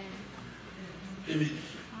 Amen.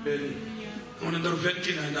 Kung nandaro fan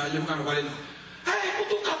kina, alam ka na bali na. Ay,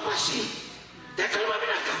 kuto ka pa si. Teka lumami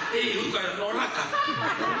na ka. Eh, huwag ka, nora ka.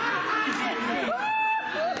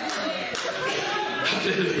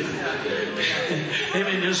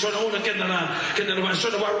 Amen. And so na kena na so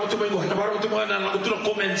na baru tumengo na lagu tu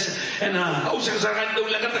comments and usah kesarangan daw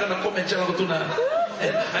lang kata na comments lagu tu na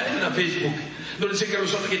na Facebook. Doon sa karo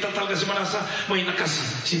so kita tal kasi manasa may nakasi.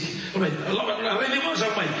 Sige. Amen. Allah na rene mo sa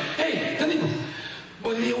may. Hey, tani mo.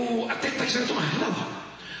 Boleh attack sa tu mah.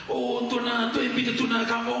 Oh, tu na tu invite tu na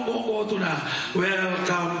kamu tu na.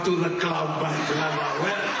 Welcome to the club, my brother.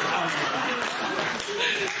 Welcome.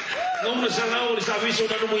 Nung nasangaw sa wiso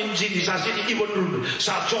na mo injini sa sini ibon dulu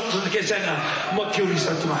sa chok sa kesena makuri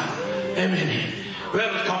sa tuma. Amen.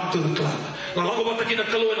 Welcome to the club. Lalu ko bata kina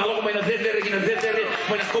kaluan, lalu ko may na dedere,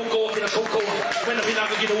 may na kongkawa, may na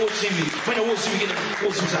binaga kina wosimi, kina wosimi.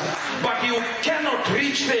 But you cannot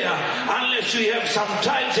reach there unless you have some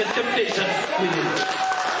trials and temptation with it.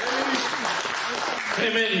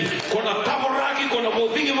 Amen. Kona taboraki, kona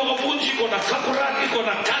movingi mga punji, kona kakuraki,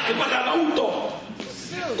 kona kaki mga nauto.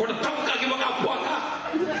 Kona tabukaki mga puaka.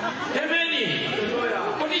 Amen.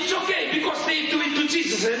 But it's okay because they do it to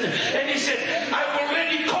Jesus. And he said, I've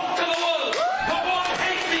already conquered the world. The world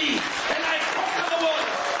hates me. And I conquer the world.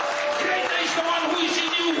 Greater is the one who is in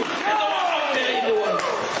you and the one out there in the world.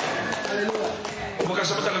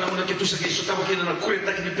 Makasama talaga naman kita sa Kristo. Tawag kita na kurenta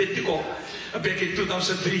kini Penteco. Back in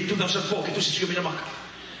 2003, 2004, kita sa Suva naman.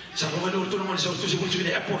 Sa mga norto naman sa orto sa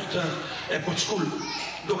Suva airport school.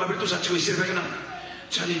 Doon kami ito sa Suva sirve ka na.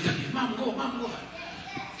 Sali tadi, mam go.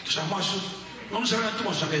 Itu sa masuk. Nung sa nga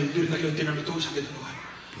tumo sa kayo, duri tayo tinang ito sa kayo.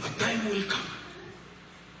 A time will come.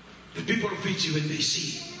 The people of Fiji when they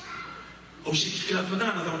see. O si kilat mo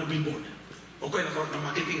na natawa na billboard. O kaya nakaroon na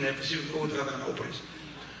marketing na kasi ko talaga na operas.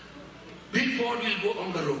 Billboard will go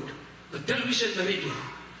on the road. The television, the radio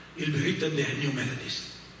will be written there, New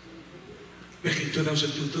Methodist. Back in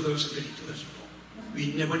 2002, 2003, 2004.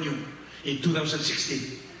 We never knew. In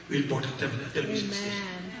 2016, we bought a television station.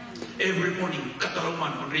 Every morning,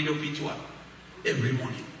 Katalaman on Radio Fiji 1. Every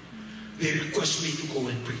morning. They request me to go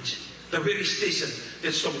and preach. The very station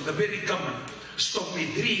that stopped me, the very government stopped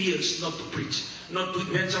me 3 years not to preach, not to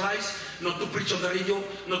evangelize, not to preach on the radio,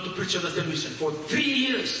 not to preach on the television. For 3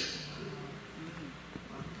 years.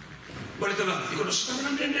 Balita lang, ikaw na sa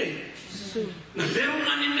tabi ng dende. Na lerong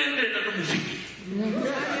nga ni dende na namufiki.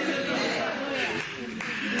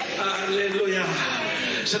 Hallelujah.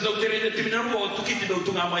 Sa daw tiri na timinan mo, tukiti daw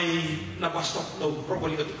ito nga may nabastok daw.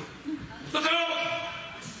 Propoli ka ito. Natalawag!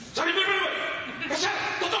 Sari mo! Kasal!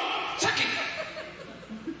 Totoo! Sakit!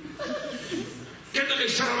 Kaya na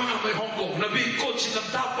kayo sarama nga may Hong Kong. Nabikot,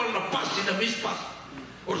 sinagdapal, napas, sinamispas.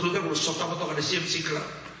 Ordo de Rosa, tama-tama ka na CMC Club.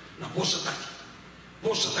 Na bosa taki.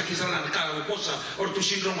 Bosa taki sa lang. Bosa, ordo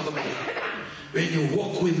syndrome mo tama. When you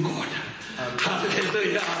walk with God,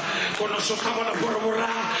 hallelujah. Kung nasukama na bora-bora,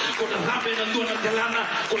 kung nadami na doon ng dalana,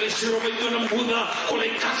 kung isiromay doon ng Buddha, kung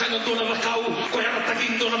ikasa na doon ng Macau, kung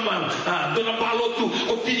yaratagin doon ng Lotu,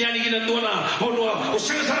 kung tinyanigin na doon na, o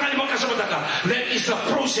sinasarang ibang kasabata ka, that is the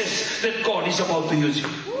process that God is about to use you.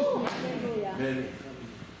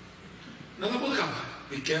 Nalabot ka ba?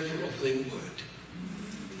 Be careful of the word.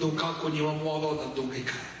 Doon ka kung yung modo at doon kay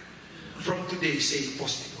kaya. From today, say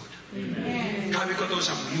positive word. Kami ko doon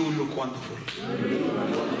sa you look wonderful.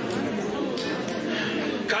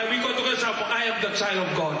 Kami ko doon sa I am the child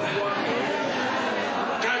of God.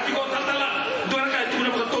 Kami ko tatala. Doon ka ito na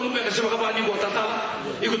makatulong ka sa mga bani ko tatala.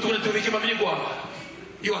 Iko ito na tumiki mamini ko.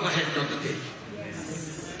 You are the head, not the tail.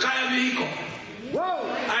 Kami ko.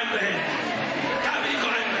 I am the head. Kami ko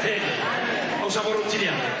I am the head. O sa borong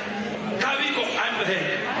siya. Kami ko I am the head.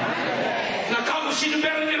 Nakamu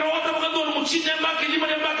sinubera ni Rosa mga doon mo sinembaki lima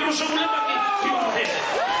nembaki Rosa mo nembaki you are the head.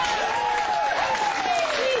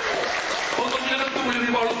 Untuk nila nang tumuli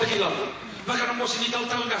ni Paulo tekilang. Baka nang mo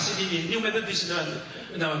sinital-tal kasi din New Methodist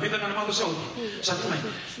na bita nga naman to sa Saudi. Sa tumay.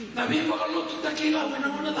 Nabi baka Lotu tekilang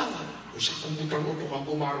na mo natala. Usa komputer ko kung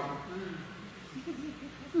kumaro.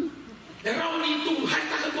 Eraw ni itu hay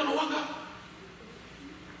tagal ko na waga.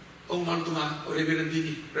 O man to nga reverend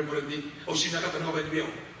dini, o sinaka tan ko ba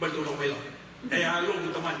niyo? Balto na melo. Eh halo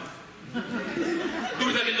ng taman.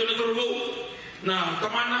 Dulu tadi doon nagrugo na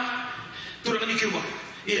tamana turang ni Cuba.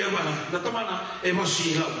 Iya ba na tamana e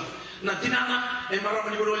mosilaw. Na tinana e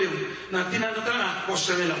marami ni Bololiw. Na tinana tanga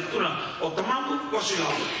posrela. Tuna o tamamu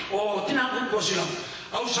posilaw. O tinamu posilaw.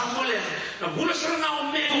 Au samole na bula sarana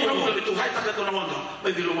o me ora mo itu hay taga to na wanga.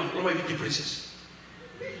 May biluman, may biti princess.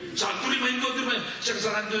 Sa tuli may ndo di man siya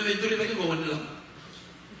saran tuli lagi ko wala.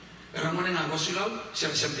 Era mo nga posilaw,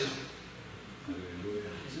 siya dilaw.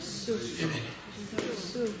 Amen.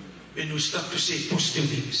 When you start to say positive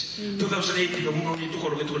things. 2018, kamu nito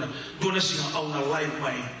ko ito na. Doon na siya ang alive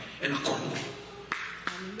mind and a corner.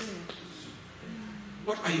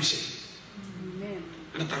 What are you saying?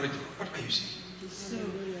 Ano tawag ito? What are you saying?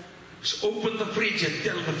 So open the fridge and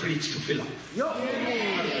tell the fridge to fill up.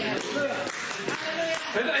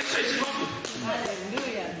 And I say,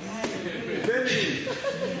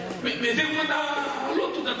 me tengo que dar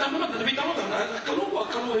Lotu na tama na tabi tama na kalau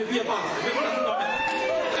via pa me wala tama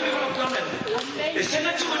e se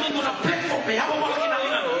na chico ni na platform me hawa wala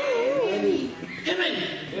kina amen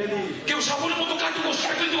que os abuelos mo tocar tu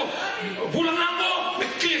saco tu Vulaono me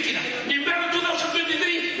klikina ni mbera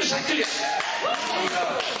 2023 me saklia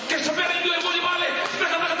que se vea en el volibale me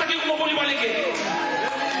kana taki como volibale que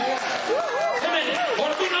amen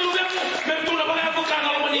orduna lugar me tuna ba ko kana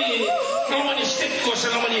Romani state ko sa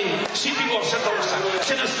Romani city ko sa Rosa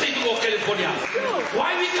sa state ko California.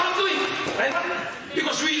 Why we can't do it? Right?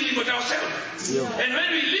 Because we limit ourselves. And when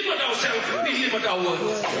we limit ourselves, we limit our world.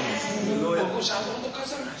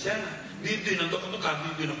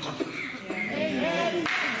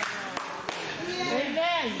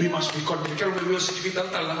 We must be confident. Kalau we will see kita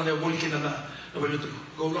tal lang na boleh kita na boleh tu.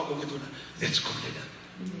 Kau nak kau gitu na. That's confident.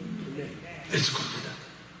 That's confident.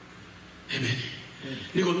 Amen.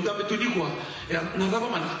 Ni kau tak betul ni kuah. Ya, nada apa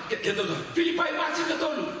mana? Kita tu. Filipai baca kita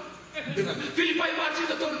tu. Filipai baca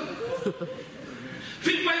kita tu.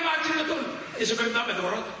 Filipai baca kita tu. Isu kan tak betul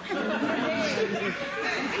orang.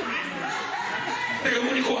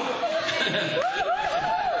 Tengok ni kuah.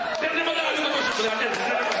 Tengok mana ada tu sebenarnya.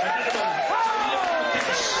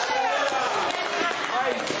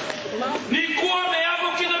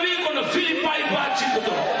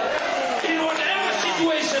 In whatever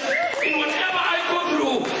situation, in whatever I go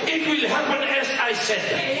through, it will happen as I said.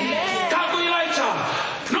 Kako Elijah,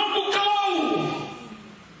 no bukalau.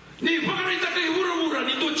 Ni pagarita kay hura-hura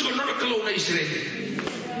ni tuch ko no kalau na Israel.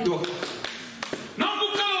 Do. No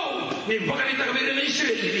bukalau. Ni pagarita kay na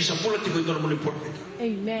Israel ni sa pulat ko ito mo ni prophet.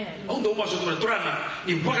 Amen. Ang do maso ko turana,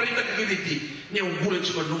 ni pagarita kay diti, ni ang pulat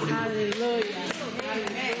ko no mo ni. Hallelujah.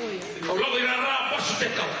 Hallelujah. Kalau irara pasu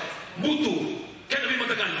tekau, butu. Kaya nabi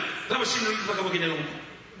matagal, tapos sinulit pa kapag ginalaw mo.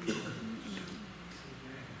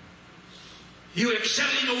 You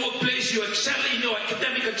excel in your workplace, you excel in your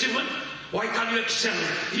academic achievement. Why can't you excel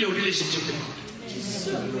in your relationship with God?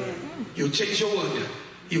 You change your word,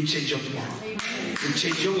 you change your tomorrow. You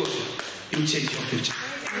change your word, you change your future.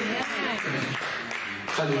 Amen.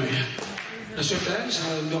 Hallelujah. Nasulit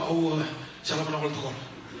sa laman ng kulto ko.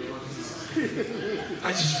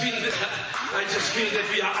 I just feel that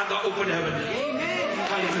we are under open heaven.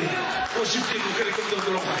 Hallelujah. Worship Him.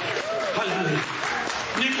 Hallelujah.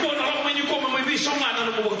 Ni ko na lang may may bisong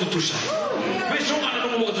na mo magtutusa. Bisong na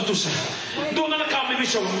mo magtutusa. Do na ka may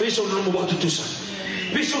bisong na mo magtutusa.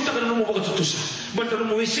 Bisong ta na mo magtutusa. Banta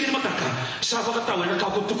mo wisin mataka. Sa pagkatawa na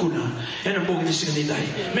ka kutukuna. And ang bugin sing ni dai.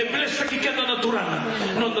 May bless ta kikata na turana.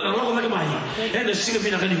 Non na lang na gamay. And sing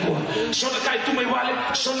binakani ko. So na kay tumay wale,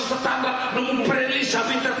 so na tatanda no mo preli sa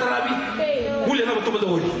bintatarabi. Muli na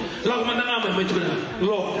tumadori. Lang man na may tugana.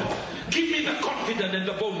 Lord, give me the confidence and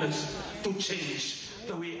the boldness to change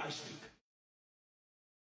the way I speak.